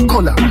 tattoo,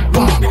 color,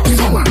 wow,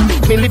 summer.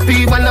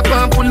 Millipede, wanna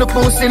pump, pull up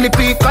on silly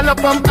pea. Color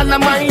pump, all of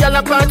my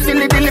yellow pump.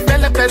 Silly dilly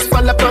bella best,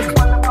 fall apart.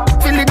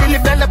 Silly dilly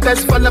bella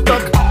best, fall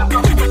apart.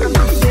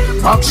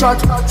 Back shot,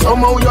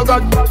 somehow you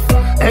got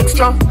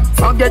extra.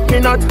 Forget me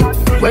not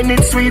when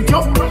it's sweet.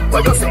 You,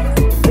 what you say?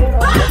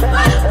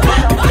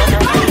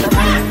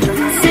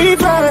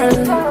 Fever,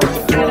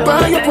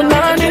 buy your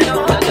punani.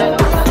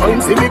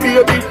 Wine see me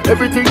baby,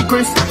 everything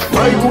crisp.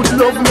 My good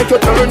love make you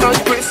turn and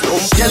crisp.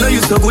 Yellow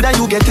you so good and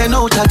you get 10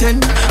 out of 10.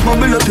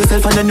 Mumble up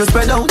yourself and then you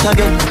spread out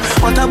again.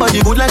 What about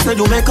the good life that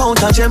you make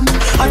out of gem?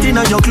 I think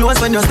on your clothes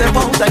when you step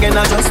out again.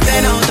 I just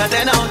 10 out of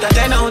 10 out of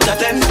 10 out of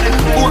 10.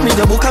 Hold me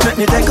the book and make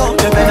me take out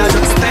the pen. I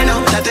just 10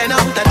 out of 10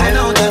 out of 10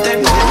 out of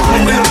 10.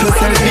 Mumble up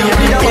yourself, be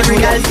a every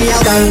girl see a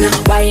wine,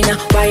 wine,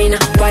 wine,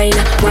 wine,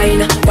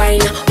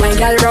 wine, wine.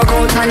 Girl rock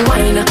out and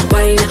wine,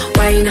 wine,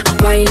 wine,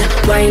 wine,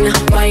 wine,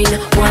 wine,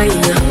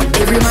 wine.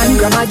 Every man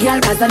grab a girl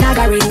 'cause the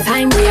nagging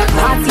time. We a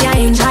party and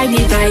enjoy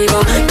the vibe.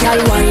 Girl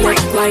wine,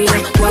 wine,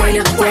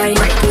 wine, wine,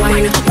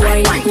 wine,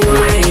 wine,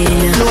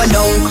 wine. Slow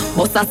down,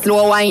 bust a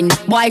slow wine.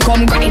 Boy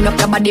come grind up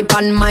your body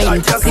pan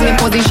mine. See me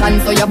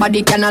position so your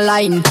body can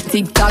align.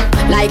 Tick tock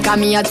like a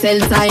me a tell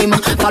time.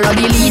 Follow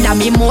the lead of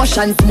me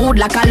motion, smooth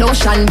like a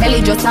lotion.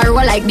 Belly just a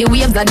roll like the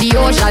waves of the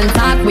ocean.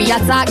 Talk we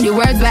attack the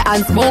words we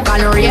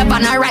unspoken. Rave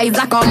and a rise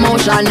a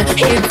commotion.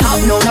 Hip top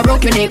no, no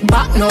broke your neck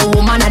back. No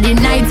woman of the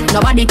night,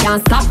 nobody can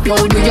stop you.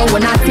 Do you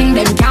wanna think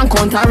them can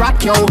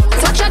counteract you?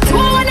 Such a two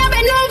when I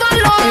bend over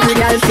low. Every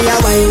girl see a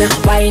wine,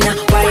 wine,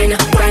 wine,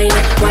 wine,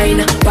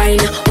 wine,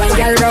 wine, wine.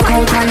 Girl rock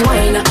out and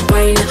wine,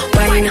 wine,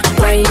 wine,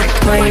 wine,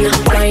 wine,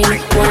 wine,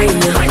 wine.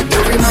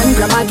 Every man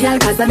grab a girl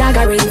 'cause the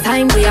dagger in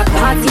time. We a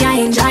party and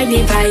enjoy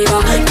the vibe.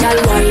 Girl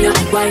wine,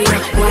 wine,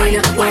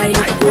 wine,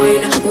 wine,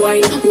 wine,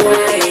 wine,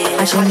 wine.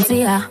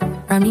 Ashantia,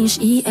 Ramesh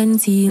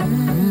ENT.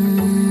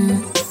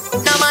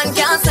 No man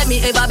can't say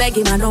me ever beg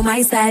him, I know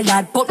my style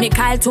that. Put me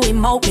Kyle to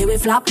him out, me we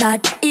flop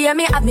that. Hear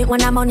me have me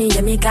when I'm money,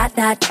 yeah me got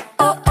that.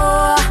 Oh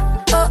oh,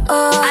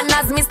 And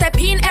as me step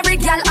in, every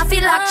girl I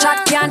feel like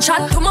chat. Can't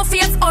chat to my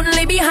face,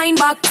 only behind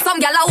back. Some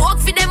girl I walk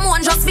for them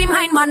one just for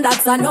mine, man.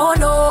 That's a no.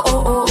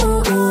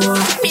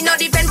 Me no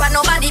depend on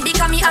nobody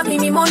because me have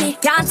me money.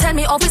 Can't tell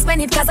me how to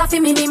spend it cause I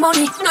feel me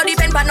money. No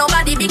depend on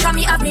nobody because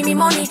me have me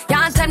money.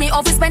 Can't tell me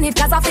how to spend it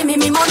cause I feel me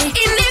money.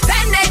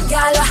 Independent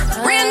gal,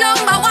 real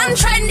number one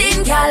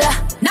trending gal.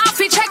 Now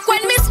fi check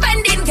when me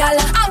spending gal.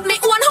 Have me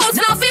own house,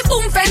 now fi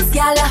boom fence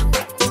gal.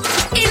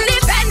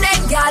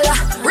 Independent gal,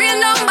 real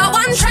number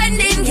one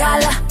trending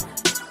gal.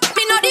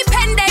 Me no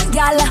dependent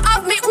gal.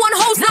 Have me own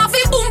house, now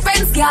fi boom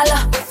fence gal.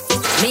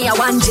 Me a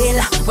one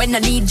jail when I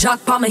need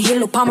jack pa my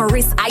hill up on my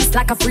wrist, ice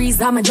like a freeze.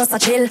 I'm just a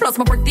chill. Plus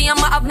my birthday and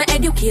I have my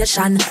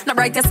education. Now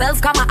bright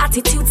yourself, cause my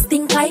attitude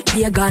stink like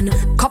vegan.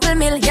 Couple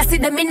mil, yes see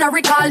them in a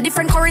recall.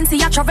 Different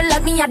currency, I travel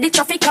like me at the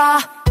traffic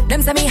car.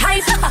 Them say me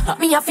hype,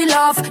 me a feel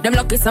off. Them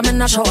lucky some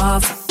in a show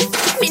off.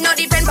 Me no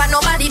depend on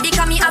nobody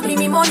because me have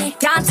me money.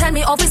 Can't tell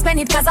me how to spend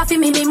it cause I feel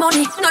me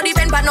money. No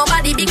depend on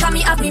nobody because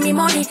me have me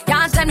money.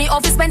 Can't tell me how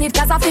to spend it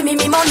cause I feel me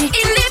money.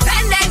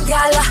 Independent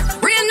gal,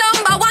 real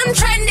number one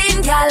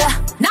trending gal.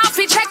 Now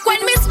fi check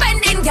when me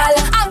spending gal.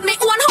 Have me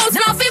own house,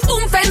 now fi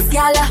boom fence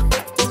gal.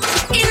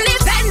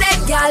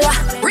 Independent gal,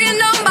 real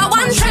number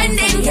one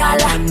trending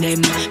gal.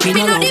 Me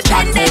no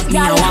dependent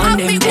gal. Have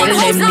me own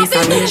house, now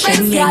fi boom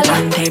fence gal.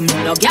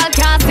 No gal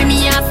can't see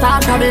me and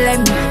start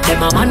problem.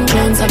 Them a man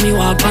clowns and me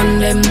walk on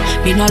them.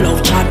 Me no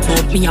love chat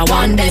but me a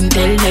want them.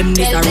 Tell them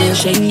this a real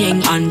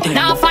Shenyang anthem.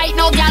 Now fight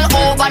no gal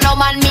over no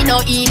man, me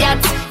no idiot.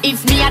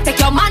 If me a take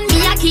your man,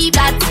 me a keep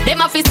that.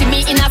 Them a fi see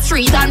me in a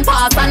street and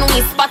pass and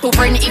whisper to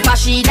friend if I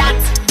she that.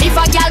 If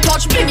a gal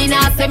touch me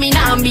nah say me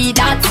nah be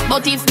that.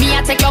 But if me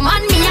a take your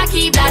man, me a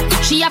keep that.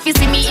 She a fi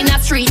see me in a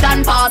street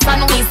and pass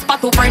and whisper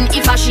to friend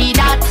if I she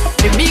that.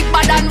 The big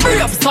bad and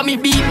brave, so me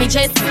beat me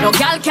chest. No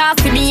gal can't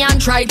see me and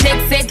try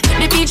text it.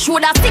 The bitch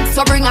woulda stick,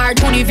 so bring her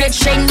to the vet.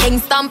 Shenyang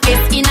stamp it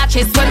in a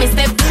chest when me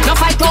step. No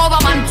fight over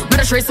man,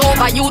 but stress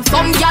over youth.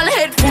 Some gal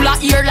head full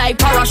of ear like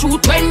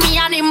parachute. When me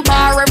and him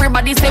par,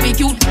 everybody say we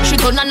cute. She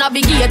turn a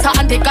navigator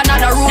and take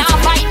another route. Now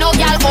fight no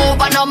gal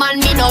over no man,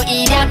 me no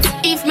idiot.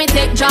 If me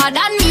take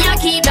Jordan, me a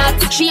keep that.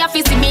 She a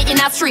fi see me in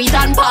a street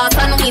and pass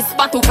and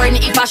whisper to friend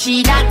if I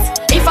she that.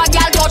 If a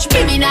gal touch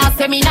me nah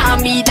say me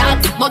nah be that.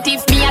 But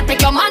if me a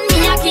take your man,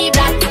 me a keep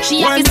that.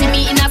 She a fi see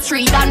me in a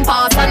street and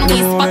pass and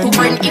whisper to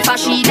friend if I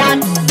she that.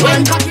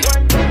 When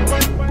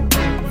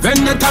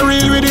Vendetta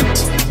real with it.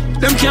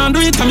 Them can't do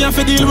it, I'm here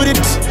to deal with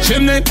it.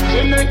 Chimney,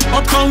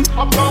 Uptown,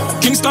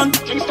 Kingston.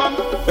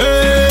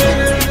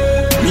 Hey.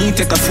 Me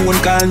take a phone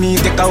call, me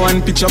take a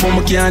one picture, but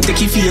me can't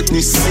take your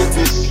fakeness.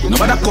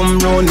 Nobody come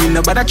round me,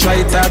 nobody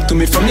try talk to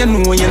me. From you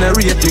know you not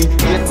rate me.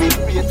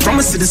 From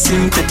a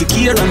citizen, take the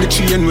gear on the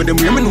train with them,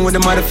 where me know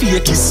them are the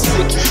fakies.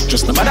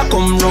 Just nobody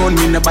come round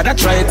me, nobody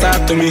try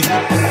talk to me.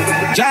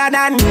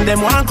 Jordan,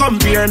 them want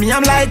compare me,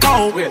 I'm like,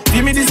 oh,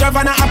 give me deserve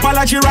an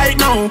apology right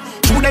now.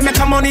 True, they make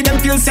a money, them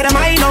feel say them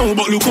I know.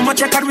 But look how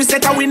much record we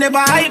set and we never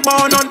hype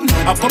on none.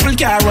 A couple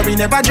car where we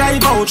never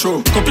drive out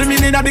through. Couple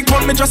million a big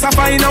one, me just a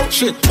find out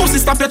shit. Pussy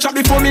stop your chat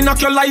before me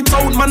knock your lights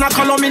out. Man, I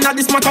call me not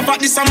this matter, but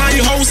this is my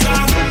house.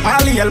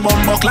 All the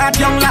album buck like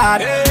young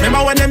lad.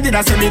 Remember when them did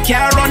I say me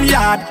care run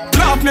yard.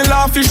 Laugh me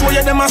laugh, fish show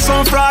you them a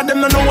some fraud.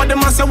 Them don't know what them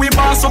a say, we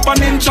boss up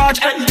and in charge.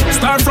 Hey,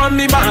 start from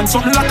me band,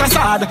 something like a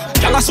sad.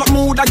 Gyal a swap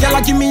mood, a gyal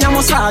a give me a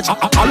massage.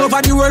 All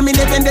over the world, me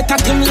they bend the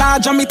team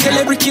large. And me tell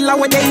every killer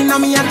where they in a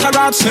me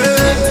entourage.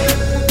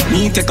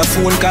 Me take a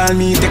phone call,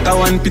 me take a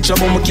one picture,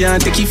 but me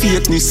can't take your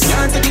fakeness.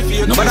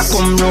 Nobody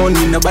come round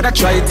me, nobody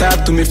try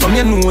talk to me. From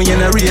you know you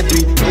not rate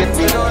me.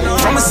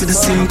 From a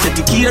citizen, take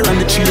the gear on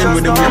the train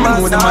with them, where me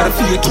know them are the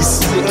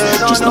fakies.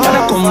 Just nobody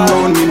come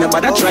round me,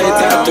 nobody try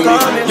talk to me.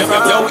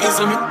 Yo,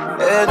 easy me.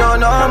 They don't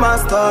know my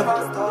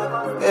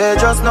stuff, they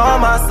just know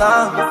my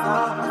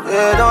sound.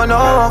 They don't know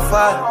how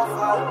far.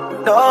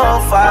 Don't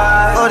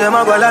fight. Oh, them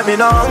a go like me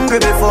not hungry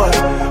before.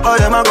 Oh,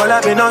 them a go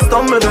like me not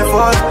stumble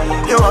before.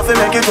 You have to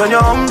make it when you're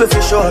humble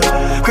for sure.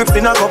 Crips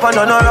in a cup and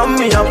none around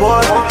me a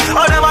pour.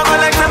 Oh, them a go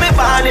like me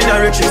born in the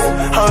riches.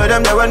 How them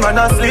there when man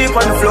asleep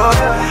on the floor.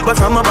 But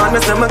from a band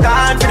me say me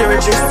gone for the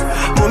riches.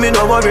 Mommy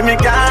no worry me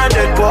can't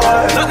dead boy.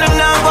 Nothing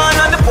now gone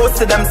on the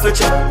post to them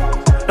switching.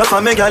 No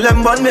for me girl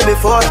them born me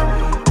before.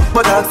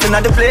 But I've seen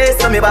at the place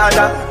so me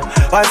bother.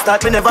 Why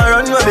start me never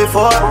run way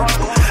before.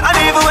 And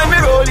even when me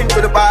roll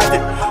into the party,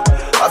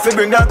 I feel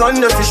bring that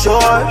gun there for sure.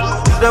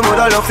 Them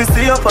woulda love to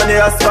see up on the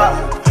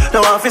asphalt.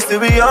 Now I feel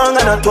still be young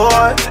and a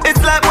toy.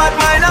 It's like what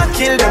mine and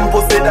kill them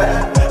pussy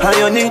there. And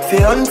you need for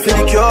for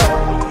the cure.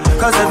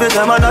 Cause every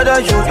time another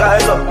you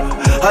guys up,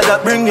 I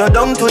that bring you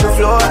down to the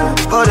floor.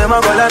 Oh, them a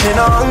go like me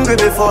not hungry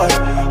before.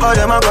 Oh,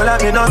 them a go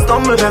like me not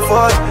stumble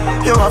before.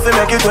 You have to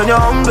make it when you're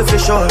humble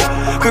for sure.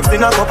 Crips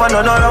in a cup and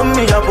none around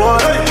me a boy.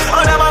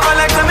 Oh, them a go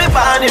like me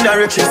born in the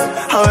riches.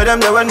 How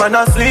them there when man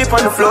asleep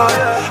on the floor.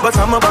 But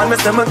from a band me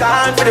say me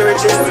gone for the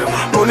riches.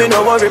 Mommy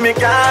no worry me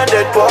can't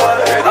dead boy.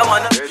 I'm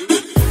on a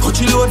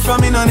Coachy load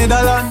from in a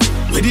Netherland.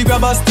 Where the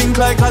grabbers think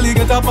like Ali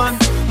get up on.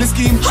 The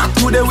scheme hot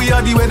today we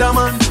are the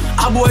weatherman.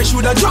 A boy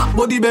shoulda drop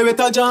but the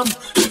beretta jam.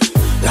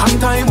 Long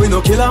time we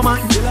no kill a man,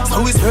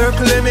 so it's her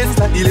Clemens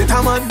like the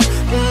little man.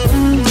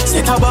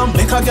 Set a bomb,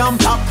 make a damn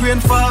black rain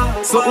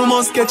fall. So we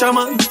must catch a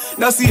man,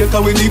 that's the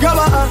echo when the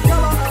grabber.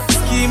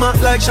 Schema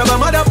like Shabba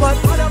Motherpot.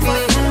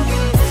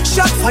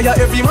 Shot fire,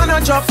 every man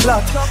a drop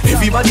flat.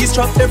 Everybody's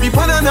trapped, every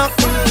pan a knock.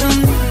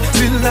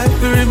 Feel like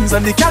the rims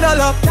and the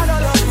Cadillac.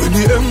 When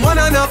the M1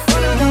 a knock.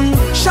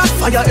 Shot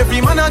fire,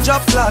 every man a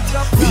drop flat.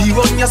 We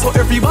run ya so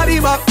everybody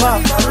back.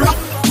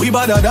 We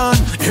badder than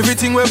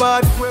everything we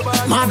bad.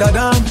 Madder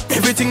than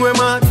everything we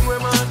mad.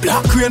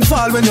 Black rain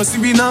fall when you see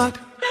we not.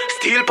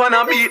 Steel pan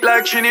a beat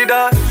like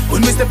Trinidad.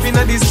 When we step in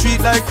the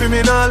street like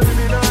criminal.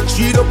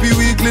 Street up the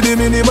weekly the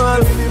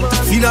minimal.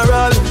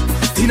 Funeral,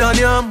 dinner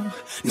yam.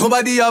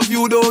 Nobody have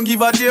you, don't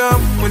give a damn.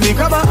 When they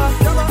grab a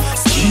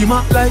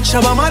schema like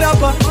Shabba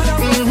Motherpot.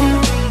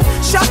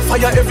 Shot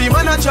fire, every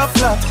man a drop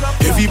flat.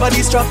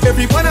 Everybody's trapped,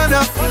 every pan a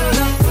knock.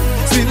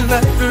 Feel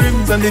like the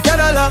rims and the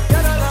Cadillac.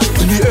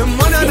 When the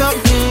M1 a knock.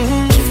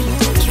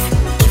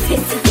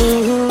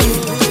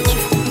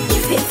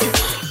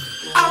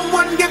 I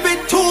want give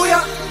it to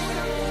ya.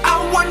 I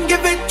want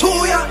give it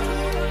to ya.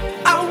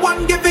 I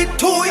want give it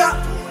to ya.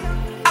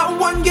 I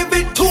want give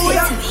it to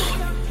ya.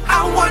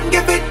 I want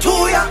give it to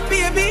ya,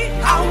 baby.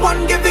 I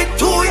want give it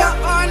to ya,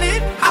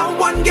 darling. I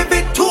want give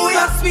it to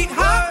ya,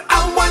 sweetheart.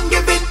 I want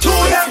give it to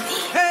ya.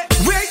 Hey,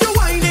 where you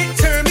whine it,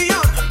 turn me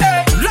on.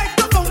 Hey, like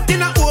the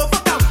fountain of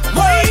overcome.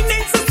 Whine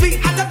it so sweet,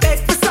 I beg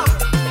for some.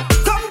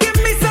 Come give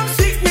me some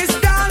sweetness,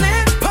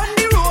 darling. Pon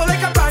the roll like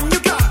a brand new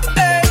car.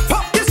 Hey,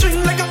 pop the string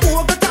like a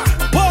Bogota.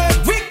 Boy,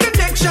 weak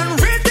connection,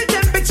 raise the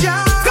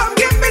temperature. Come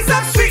give me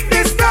some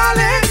sweetness,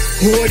 darling.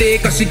 Hold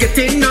it, cause she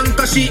getting on,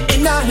 cause she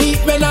in a heat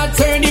when I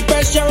turn the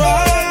pressure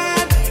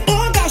on.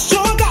 Oh gosh,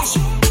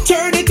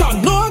 turn it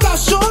on. Oh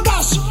gosh.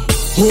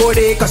 Hold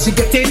it, cause she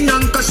getting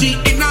on, cause she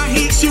in a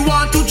heat, she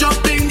want to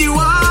jump in the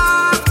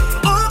water.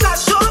 Oh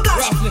gosh,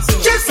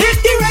 just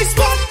hit the right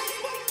spot.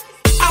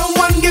 I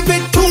want give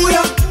it to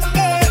ya.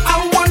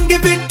 I want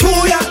give it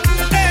to ya.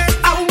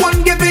 I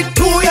want give it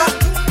to ya.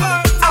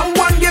 I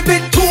want give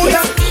it to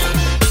ya.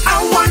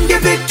 I want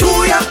give it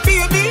to ya,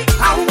 baby.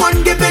 I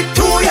want give it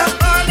to ya.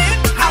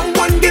 I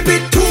want give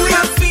it to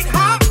ya,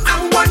 sweetheart.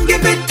 I want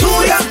give it to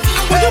ya. I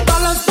want you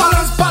balance,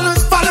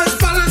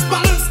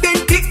 then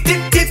tick.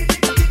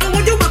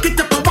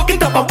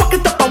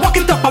 I want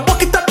you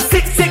walk it up,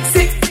 sick.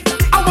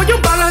 I want you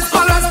balance,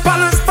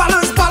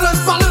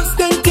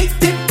 then tick.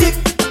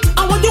 I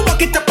want you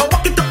walk it up,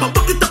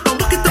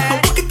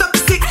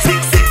 sick.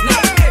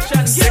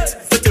 6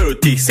 to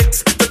 30,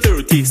 6 to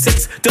 30,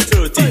 6 to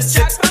 30,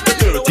 6 to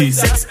 30,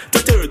 6 to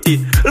 30.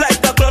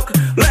 Like a clock,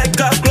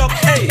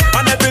 hey.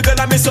 And every girl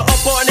I miss you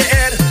up on the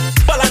head.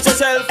 Balance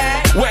yourself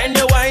when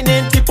you're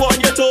whining, tip on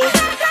your toes.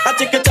 I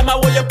take your time, I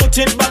want you put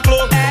it back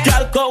low.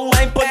 Girl, come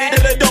wine, put it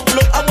dilly down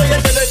low. I want you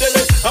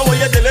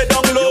dilly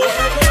down low.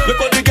 Look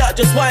how the girl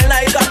just whine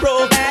like a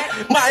pro.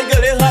 My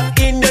girl is hot,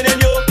 Indian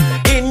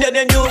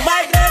than you,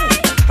 my girl.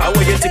 I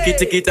want you tiki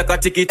taka. I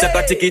want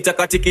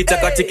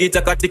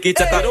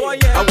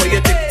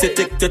you tick.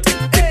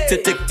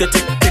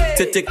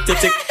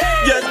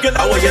 Yes, girl, I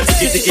want you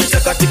tiki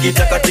taka.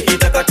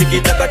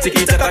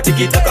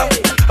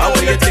 I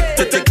want you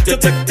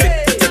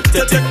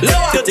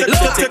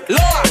tick.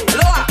 Lower.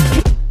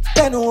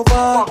 Bend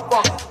over.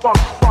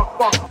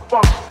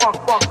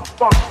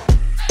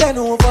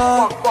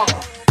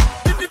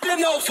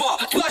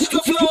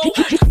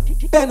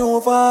 Bend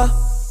over.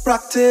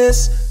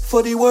 Practice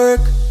for the work.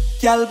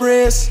 Gal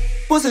brace.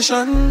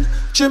 Position.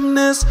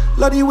 Gymnast.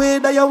 Love the way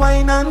that you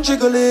whine and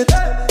jiggle it.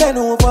 Bend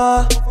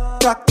over.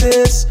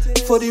 Practice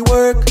for the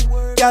work.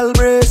 Gal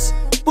brace.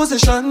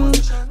 Position.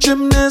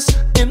 Gymnast.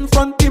 In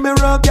front the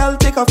mirror. Gal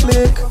take a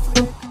flick.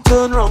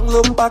 Turn round,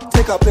 look back,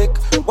 take a pic.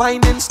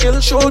 Whining skill,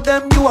 show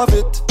them you have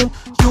it.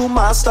 You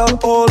master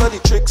all of the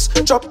tricks.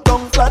 Drop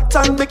down flat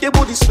and make your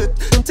body split.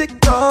 Tick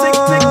tock,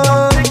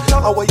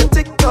 how are you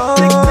tick tock?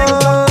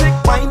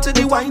 Wine to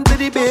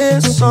the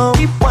bass now.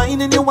 Keep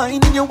whining your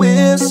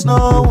waist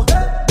now.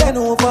 Bend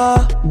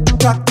over,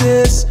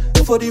 practice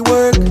for the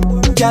work.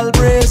 Gal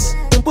brace,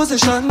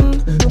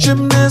 position,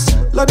 gymnast.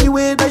 Love the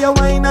way that you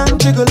whine and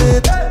jiggle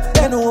it.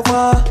 Bend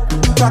over,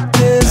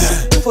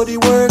 practice for the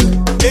work.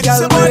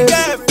 Gal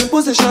brace,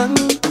 position,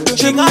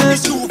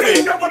 gymnast.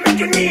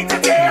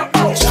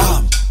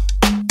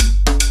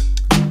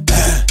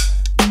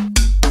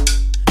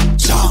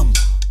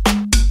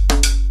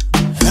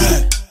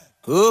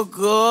 Oh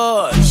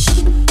gosh,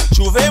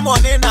 Juve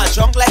money in a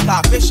junk like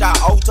a fish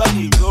out on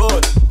the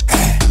road.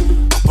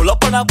 Pull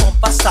up on a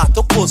bumper, start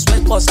to post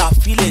when cause I'm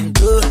feeling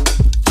good.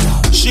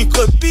 She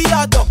could be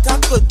a doctor,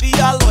 could be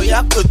a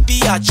lawyer, could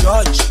be a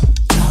judge.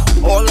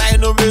 All I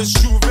know is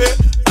Juve,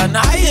 and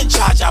I in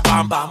charge of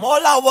Bam Bam.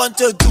 All I want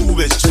to do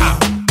is jam.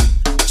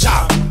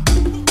 Jump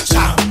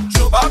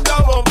up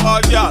the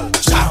bumper, girl.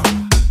 Jam.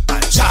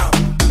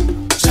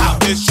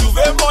 It's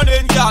Juve money,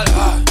 girl.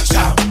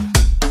 Jam.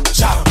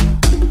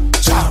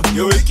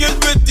 You wicked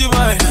with the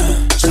wine.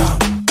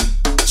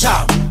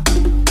 Jam.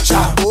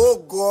 Oh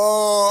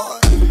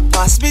God.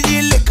 Pass me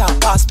the liquor,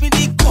 pass me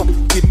the cup.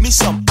 Give me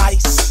some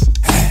ice.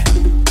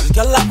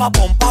 a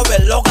bumper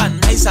well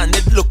organized and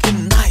it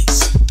looking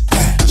nice.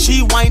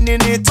 She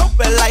whining it up,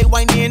 well I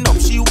whining up.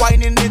 She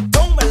whining it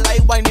down, well I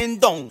whining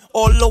down.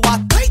 All over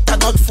tight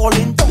and not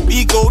falling down.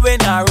 We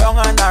going around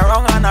and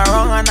around and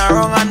around and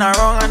around and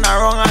around and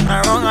around and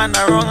around and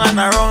around and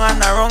around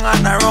and around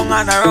and around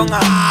and around.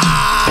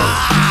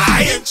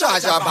 I in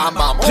charge of bam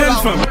bam.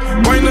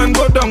 Gentlemen, wine and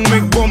go down,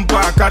 make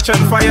bumper catch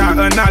on fire,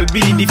 and I'll be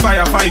the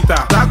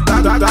firefighter.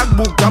 That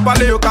book,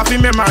 kabale yo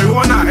kafi me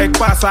marijuana, ek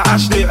pasa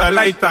Ashley a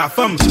lighter.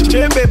 Femme,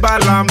 chebe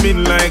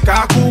balamin like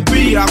a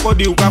kupi,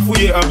 akodi yo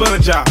kafuye a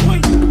banja.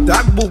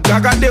 That book,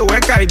 agade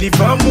wekai di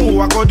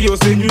famu, akodi yo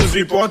se news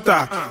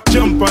reporter.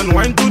 Jump and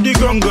wine to the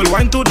grungle,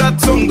 wine to that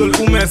songle,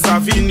 ume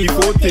savini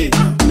fote.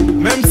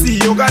 Même si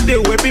yo gade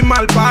wepi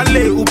mal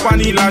parle, ou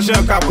pani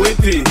l'argent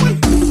kapwete.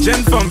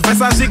 Jeune femme, fais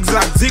ça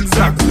zigzag,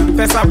 zigzag.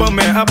 Fais ça bon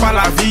mais un pas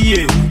la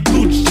vie.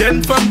 Toute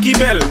jeune femme qui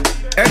belle,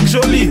 est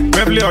jolie,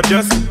 même les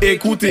just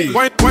écouter.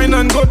 Wine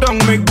and go down,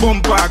 make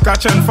bumper,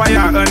 catch on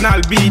fire, and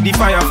I'll be the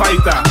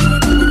firefighter.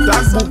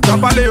 That book,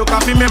 kabale yo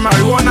kafi me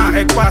marijuana,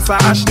 ek pasa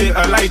acheter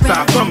a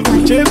lighter. Comme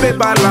chebe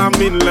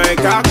balamin like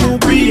a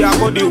kupi,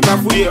 akodi yo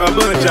kafuye a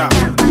banja.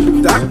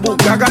 That book,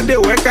 agade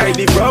wekai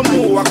di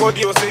famu,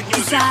 akodi yo se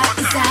news.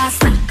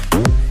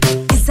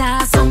 Is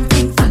that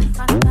something fun?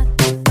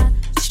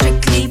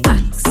 Strictly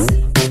facts.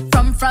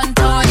 From front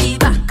or the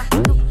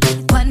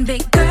back. One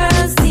big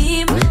girl's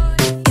team.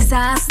 Is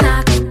a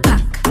snack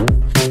pack.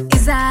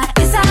 Is a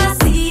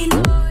scene.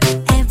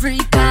 Every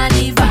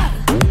carnival.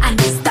 And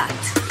it's that.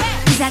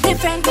 It's a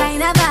different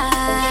kind of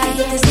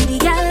vibe. See the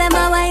girl them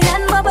a wine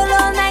and bubble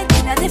all night.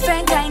 In a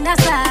different kind of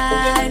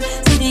style.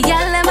 See the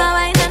girl them a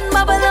wine and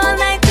bubble all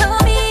night. To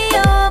me,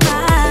 oh my.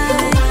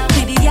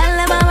 See the girl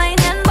them a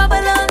wine and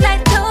bubble all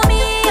night. To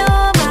me,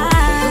 oh my.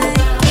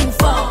 In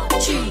 4,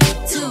 3,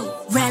 2.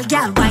 Real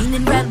girl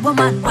whining, real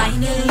woman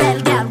whining.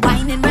 Real girl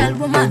whining, real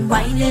woman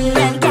whining.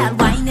 Real girl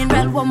whining,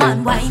 real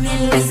woman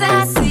whining. Is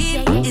a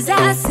scene, is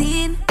a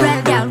scene.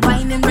 Real girl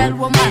whining, real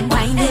woman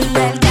whining.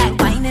 Real girl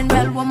whining,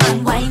 real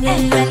woman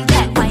whining. Real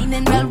girl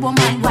whining, real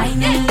woman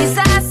whining. Is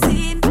a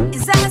scene,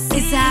 is a scene.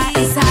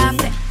 Is a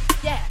fit.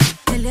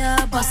 Tell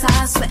your boss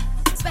I sweat,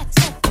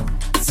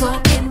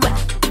 soaking wet.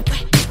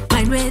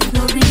 Wine with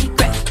no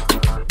regret.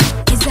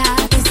 Is a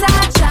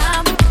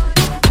jam.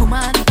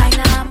 Woman find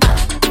a man.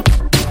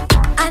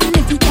 And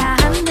if you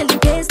can't handle the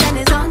pace, then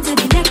it's on to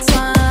the next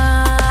one.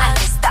 And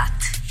it's that.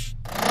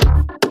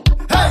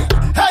 Hey,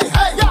 hey,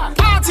 hey, yeah.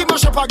 Party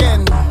mash up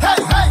again.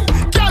 Hey, hey,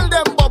 girl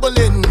them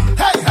bubbling.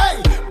 Hey,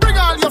 hey, bring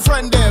all your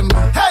friend them.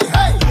 Hey,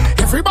 hey,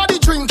 everybody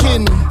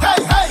drinking.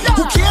 Hey, hey,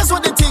 who cares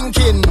what they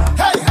thinking?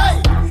 Hey,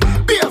 hey,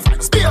 beer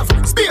fights, beer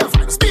fights, beer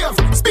fights, beer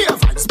fights, beer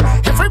fights.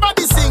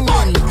 Everybody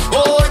singing.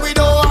 Oh, we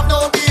don't have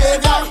no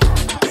behavior.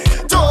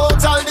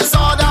 Total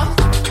disorder.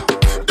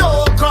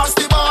 Don't cross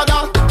the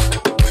border.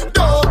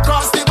 Don't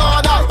cross the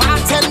border.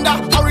 Bartender,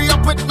 hurry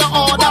up with the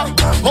order.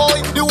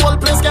 Boy, the whole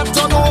place get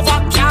turned over.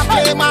 Can't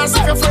play mass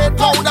if you're afraid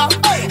powder.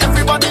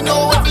 Everybody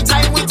know every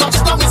time we touch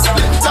down it's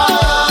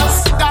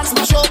splinters. That's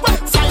my show.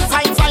 Fine,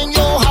 fine, fine,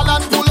 yo,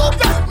 Holland pull up.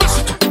 Mash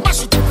it,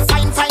 mash it.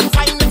 Fine, fine,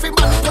 fine. Every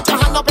man put your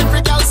hand up,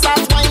 every girl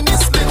start whining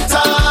it's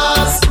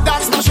splinters.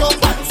 That's my show.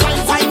 Fine,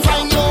 fine,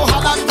 fine, yo,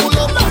 Holland pull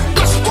up.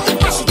 Mash it,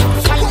 mash it.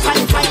 Fine,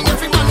 fine, fine.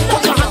 Every man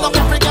put your hand up,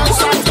 every girl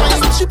start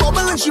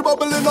whining. She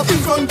bubbling up in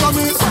front of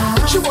me.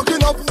 She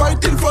walking up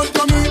right in front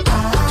of me.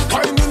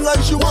 Whining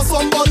like she wants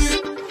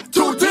somebody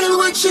to deal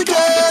with she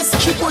gets.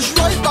 She push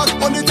right back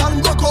on it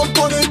and rock up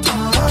on it.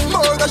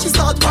 Murder, she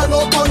start pile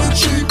up on it.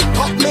 She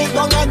up me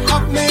down and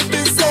up me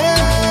busy.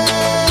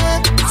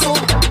 So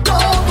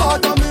don't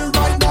bother me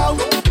right now.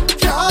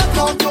 Can't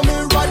talk to me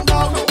right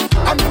now.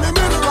 I'm in the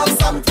middle of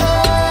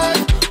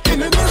something. In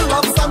the middle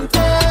of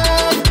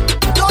something.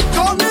 Don't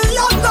call me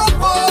on the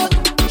phone.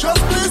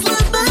 Just please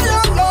leave me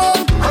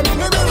alone. I'm in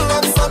the middle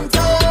of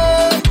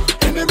something.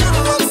 In the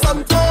middle of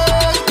something.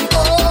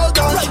 Oh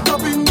God, right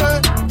up in there,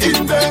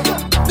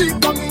 deep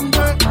down in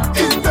there,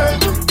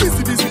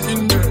 busy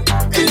in there,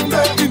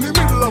 in the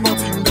middle of a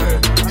thing there,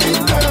 in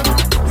there.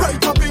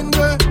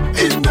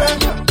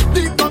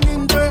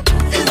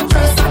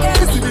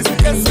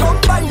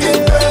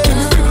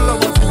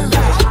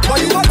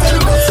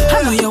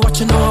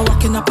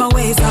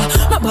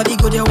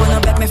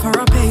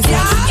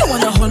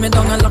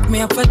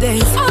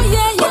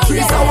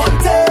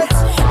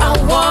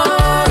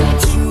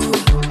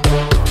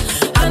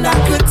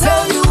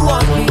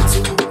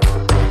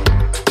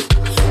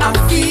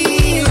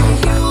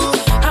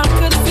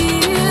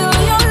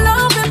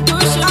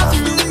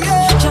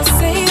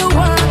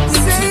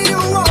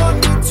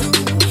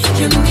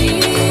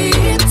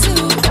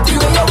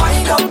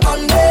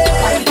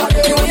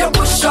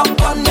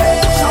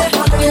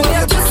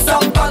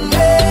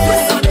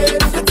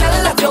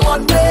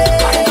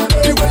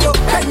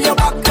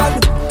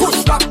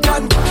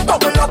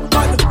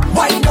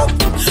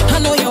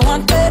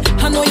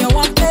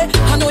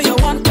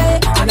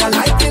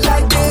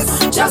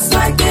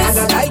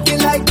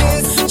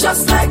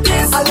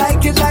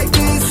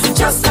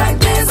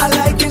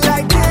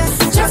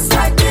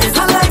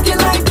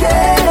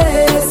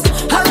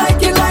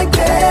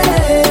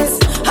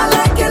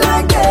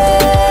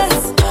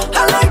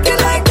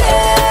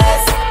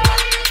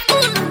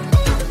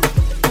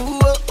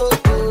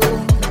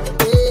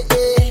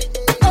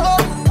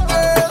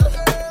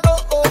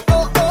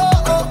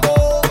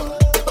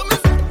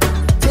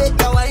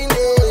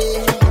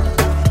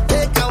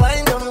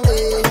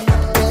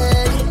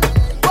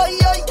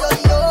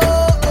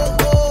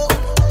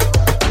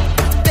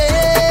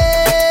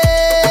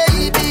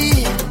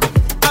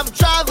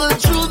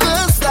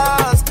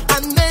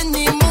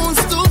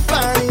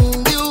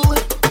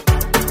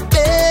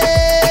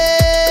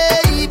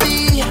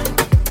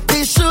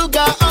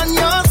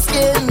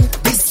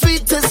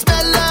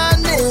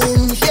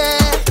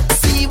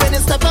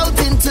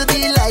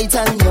 right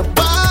and your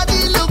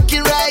body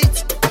looking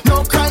right.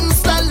 No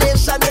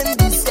constellation in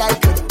the sky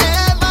could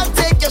ever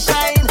take your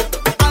shine.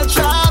 I'll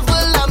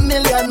travel a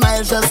million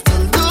miles just to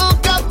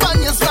look up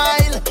on your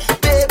smile.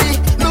 Baby,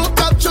 look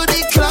up to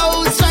the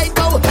clouds right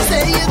now.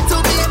 Say it to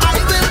me, I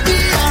will be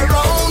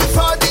around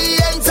for the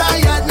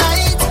entire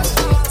night.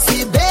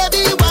 See,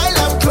 baby, while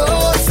I'm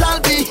close,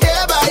 I'll be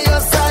here by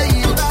your side.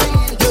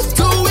 You're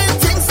doing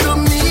things to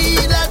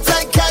me that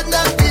I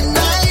cannot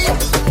deny.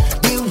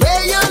 The way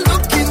you're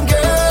looking,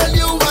 girl,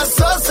 you are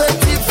so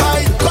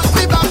certified. Got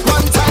me back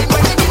one time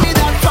when you give me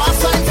that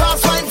fast wine,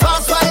 fast wine,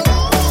 fast wine.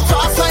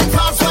 Fast wine,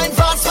 fast wine,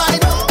 fast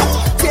wine.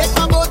 Take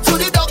my boat to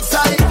the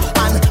dockside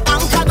and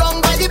anchor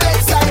down by the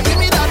bedside. Give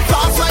me that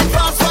fast wine,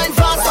 fast wine,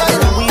 fast wine.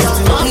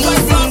 Fast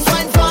wine, fast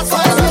wine, fast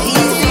wine.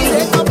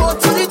 Take my boat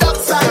to the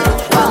dockside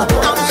and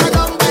anchor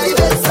down by the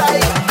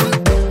bedside.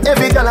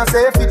 Every girl I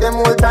say fit them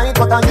all tight,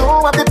 but you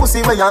have the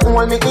pussy where you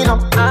hold me in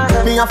up.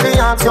 Me a fi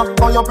ask you,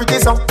 how you pretty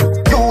so?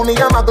 You me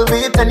a muggle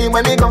with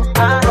anywhere me go.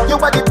 You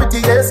are the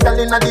prettiest girl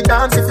inna the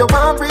dance. If you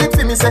want breathe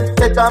for me, say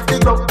take off the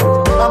glove.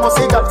 I must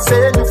see God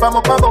send you from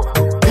up above.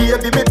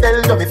 Baby, me tell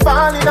you me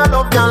fall in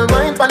love. Girl,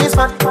 mind pon this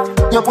fat,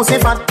 your pussy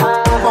fat,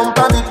 pump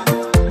a bit,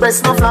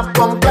 breast no flap,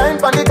 come climb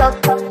pon the top,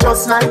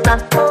 just like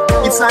that.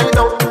 It's side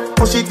out,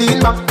 push it in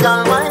back,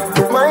 girl, mind,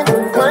 mind,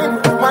 mind,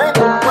 mind,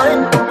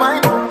 mind,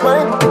 mind,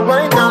 mind,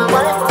 mind, girl,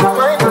 mind,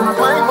 mind,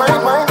 mind,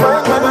 mind,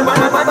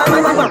 mind,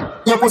 mind.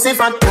 Your pussy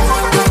fat.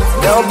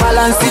 Yo,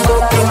 balance it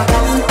up.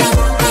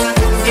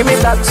 Give me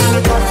that.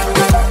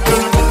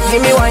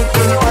 Give me wine.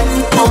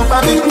 Pump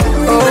a bit,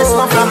 breast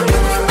no flap.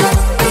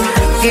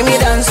 Give me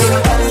dance.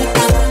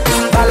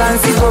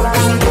 Balance it up.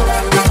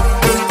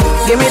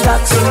 Give me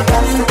that.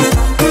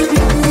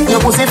 Your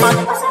pussy fat.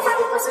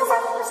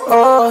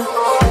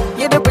 Oh,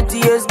 you're the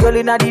prettiest girl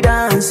in the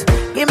dance.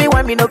 Give me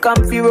one, me no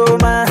comfy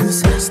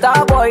romance.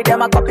 Star boy,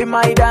 them a copy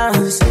my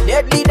dance.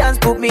 Deadly dance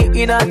put me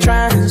in a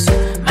trance.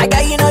 My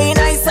guy, you know you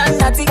nice and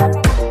naughty.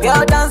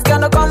 Your dance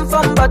gonna come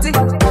from body.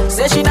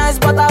 Say she nice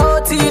but I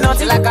OT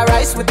naughty. Like a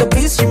rice with the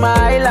peas, she my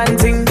island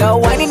thing. Girl,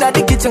 whining at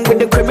the kitchen with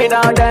the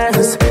criminal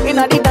dance. In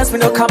the dance, me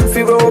no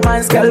comfy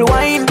romance. Girl,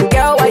 wine,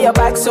 girl, why your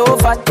back so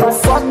fat?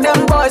 Fuck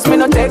them boys, me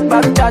no take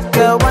back chat.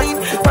 Girl, wine,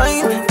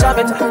 wine, jam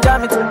it,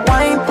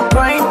 wine,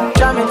 wine,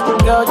 jam it.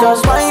 Girl,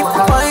 just wine,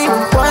 wine,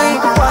 wine,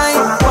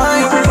 wine,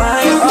 wine,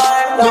 wine.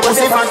 Your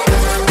pussy fat.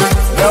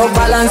 Girl,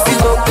 balance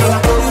it up.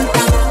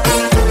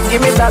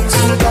 Give me that.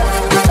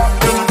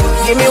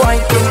 Give me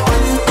wine.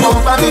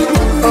 Pump a bit,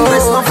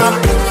 breast no flap.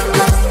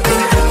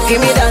 Give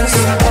me dance.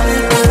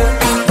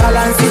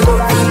 Balance it up.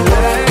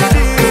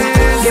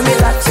 Give me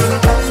that.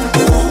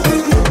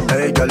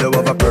 Hey girl, you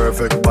have a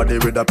perfect body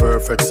with a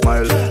perfect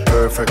smile.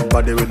 Perfect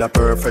body with a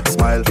perfect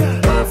smile.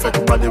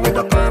 Perfect body with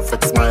a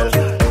perfect smile.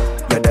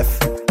 You're deaf.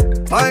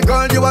 My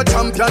girl, you a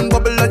champion.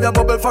 Bubble like a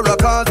bubble for a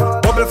cause.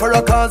 Bubble for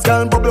a cause,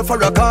 girl, bubble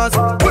for a cause.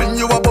 When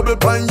you a bubble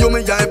pine, you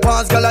me eye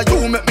pass. Girl,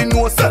 you make me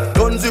know, sir,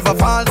 guns if a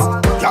falls.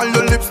 Girl,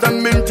 your lips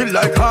them minty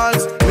like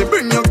hearts. Me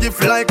bring you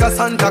gift like a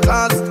Santa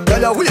Claus.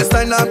 Girl, your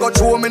waistline I got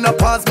you in a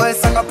pass. My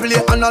song I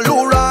play on a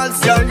low rolls.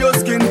 Girl, your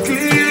skin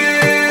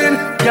clean.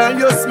 Girl,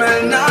 you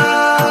smell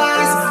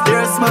nice.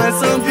 Your smile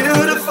so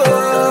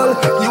beautiful.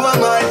 You are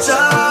my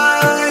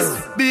choice.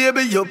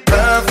 Baby, you're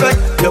perfect.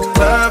 You're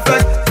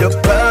perfect.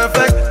 You're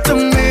perfect to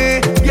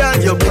me. Girl,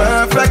 you're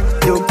perfect.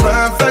 You're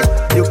perfect.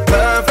 You're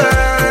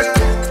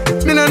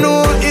perfect. Me no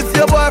know if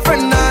your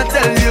boyfriend not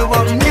tell you,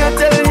 but me I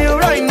tell you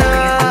right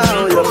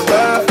now. You're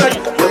perfect.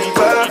 You're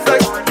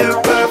perfect.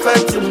 You're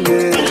perfect to me.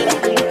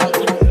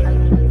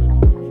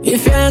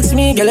 If you ask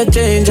me, girl, I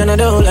change and I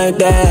don't like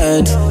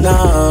that.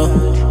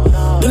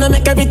 No, do not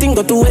make everything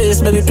go to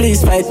waste, baby.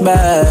 Please fight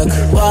back.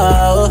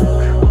 Wow.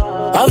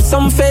 Have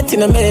some faith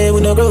in a man,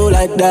 we no grow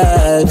like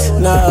that.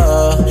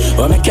 No,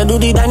 or make you do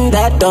the done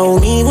that down.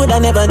 Me would I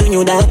never do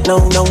you that. No,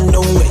 no,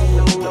 no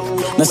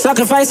way. No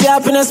sacrifice your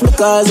happiness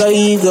because of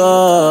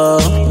ego.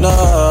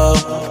 No,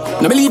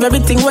 no believe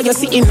everything what you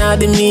see in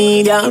the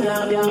media.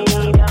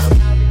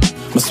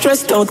 I'm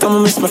stressed out,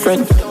 I'm miss my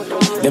friend.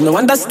 Them no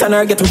understand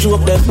or get what you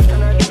up them.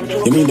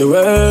 You mean the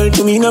world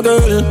to me, no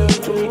girl.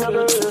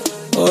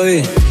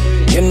 Oi,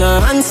 you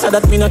no answer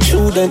that me not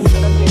true then.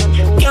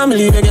 Can't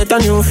believe you get a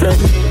new friend.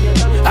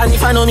 And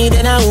if I know me,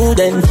 then I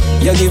wouldn't.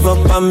 You give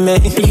up on me.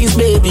 Please,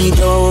 baby,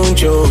 don't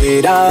throw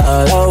it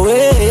all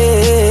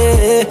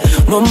away.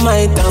 Mom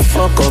might have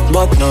fuck up,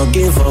 but no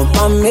give up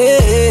on me.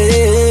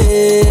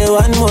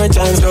 One more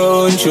chance,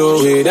 don't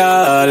throw it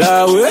all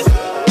away.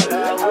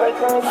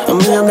 I'm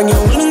gonna bring you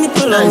one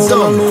nipple and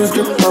gonna lose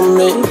grip on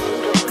me.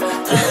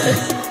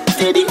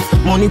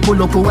 Money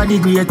pull up over the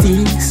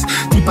greatest.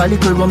 Tip a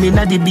little rum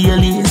inna the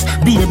Baileys.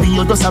 Baby,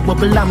 you just a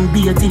bubble and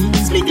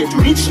beaties. Me get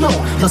rich now,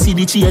 you see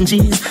the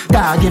changes.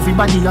 Dog,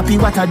 everybody happy,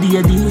 what a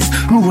day this.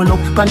 Roll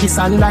up on the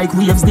sun like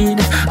waves did.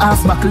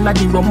 Half buckle of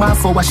the rum, half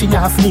for washing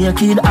half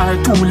naked. Our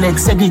two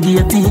legs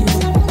segregated.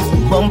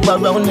 Bump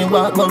around, me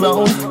walk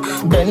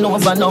around. Bend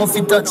over now if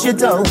you touch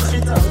it out.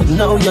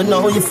 Now you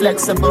know you're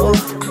flexible.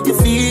 You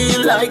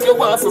feel like you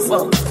want to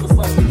fuck.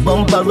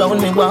 Bump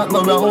around me, walk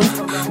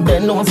around.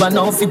 Bend over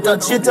now if you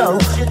touch it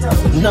out.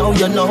 Now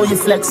you know you're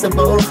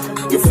flexible.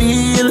 You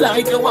feel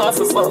like you want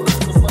to fuck.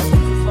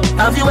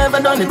 Have you ever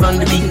done it on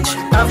the beach?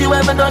 Have you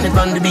ever done it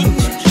on the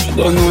beach?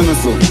 Don't know no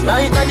so.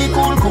 Right at the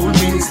cool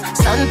breeze.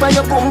 Stand by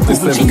your pump. This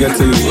time get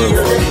to you,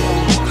 bro.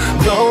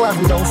 Don't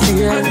have no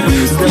fear. I'll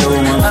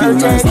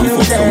take you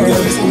there.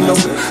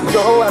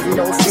 Don't have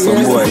no fear.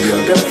 Some boy,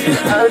 girl.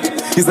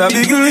 It's a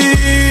big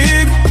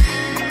league.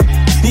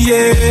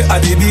 Yeah,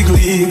 at the big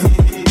league.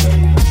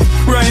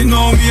 Right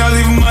now, me I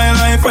live my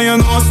life and you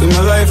know see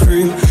my life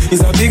real.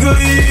 It's a big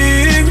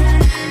league.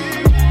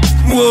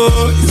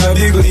 Whoa, it's a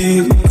big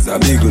league. It's a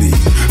big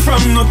league.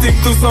 From nothing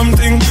to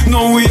something,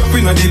 now we up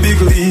in the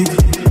big league.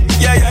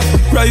 Yeah,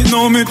 yeah. Right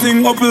now, me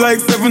thing up like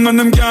 7 on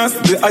them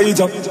cast the eye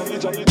job.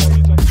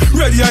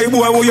 Ready eye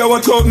boy, who you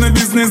watch out in the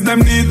business, them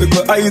need the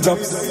good eye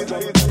jobs.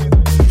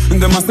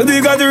 And them master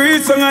they got the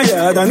reach on a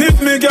yard, and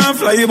if me can't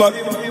fly back.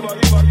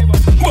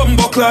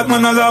 Bumbo clock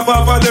man a laugh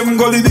off of them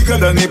gully bigger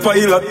than the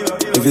pilot.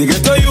 If you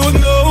get a youth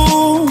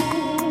now,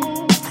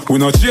 we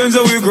not change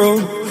how we grow.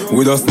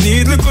 We just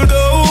need little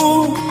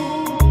dough.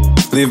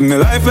 Live me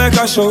life like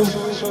a show.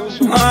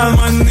 All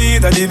man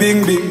need a the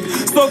bing bing.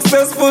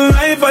 Successful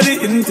life a the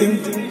in thing.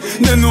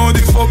 They know the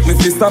fuck me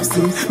fi stop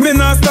sing. Me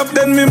not stop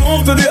then me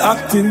move to the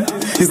acting.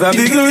 It's a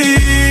big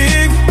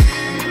league.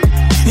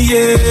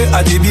 Yeah,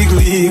 a the big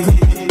league.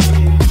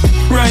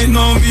 Right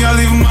now me I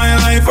live my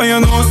life and you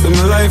know see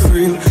my life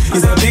real.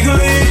 It's a big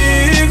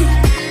league.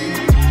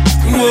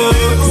 Whoa,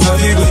 it's a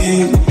big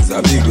league. It's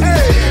a big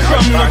league.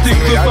 From nothing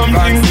to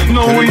something,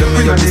 now we up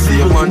in the big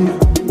league.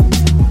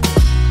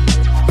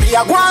 Me I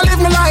go and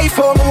live my life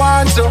how I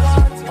want to.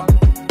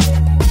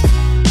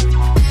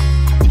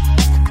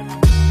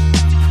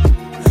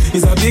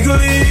 It's a big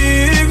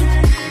league.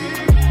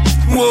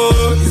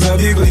 Whoa, it's a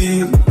big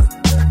league.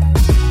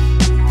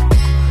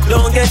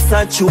 Don't get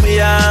such you be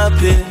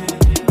happy.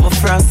 My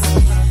frost.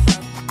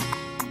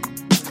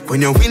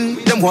 When you win,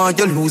 them want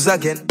you lose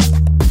again.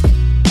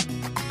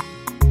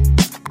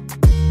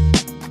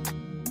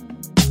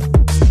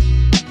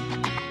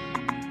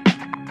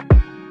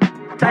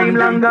 Time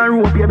long and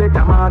rope, you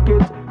better mark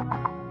it.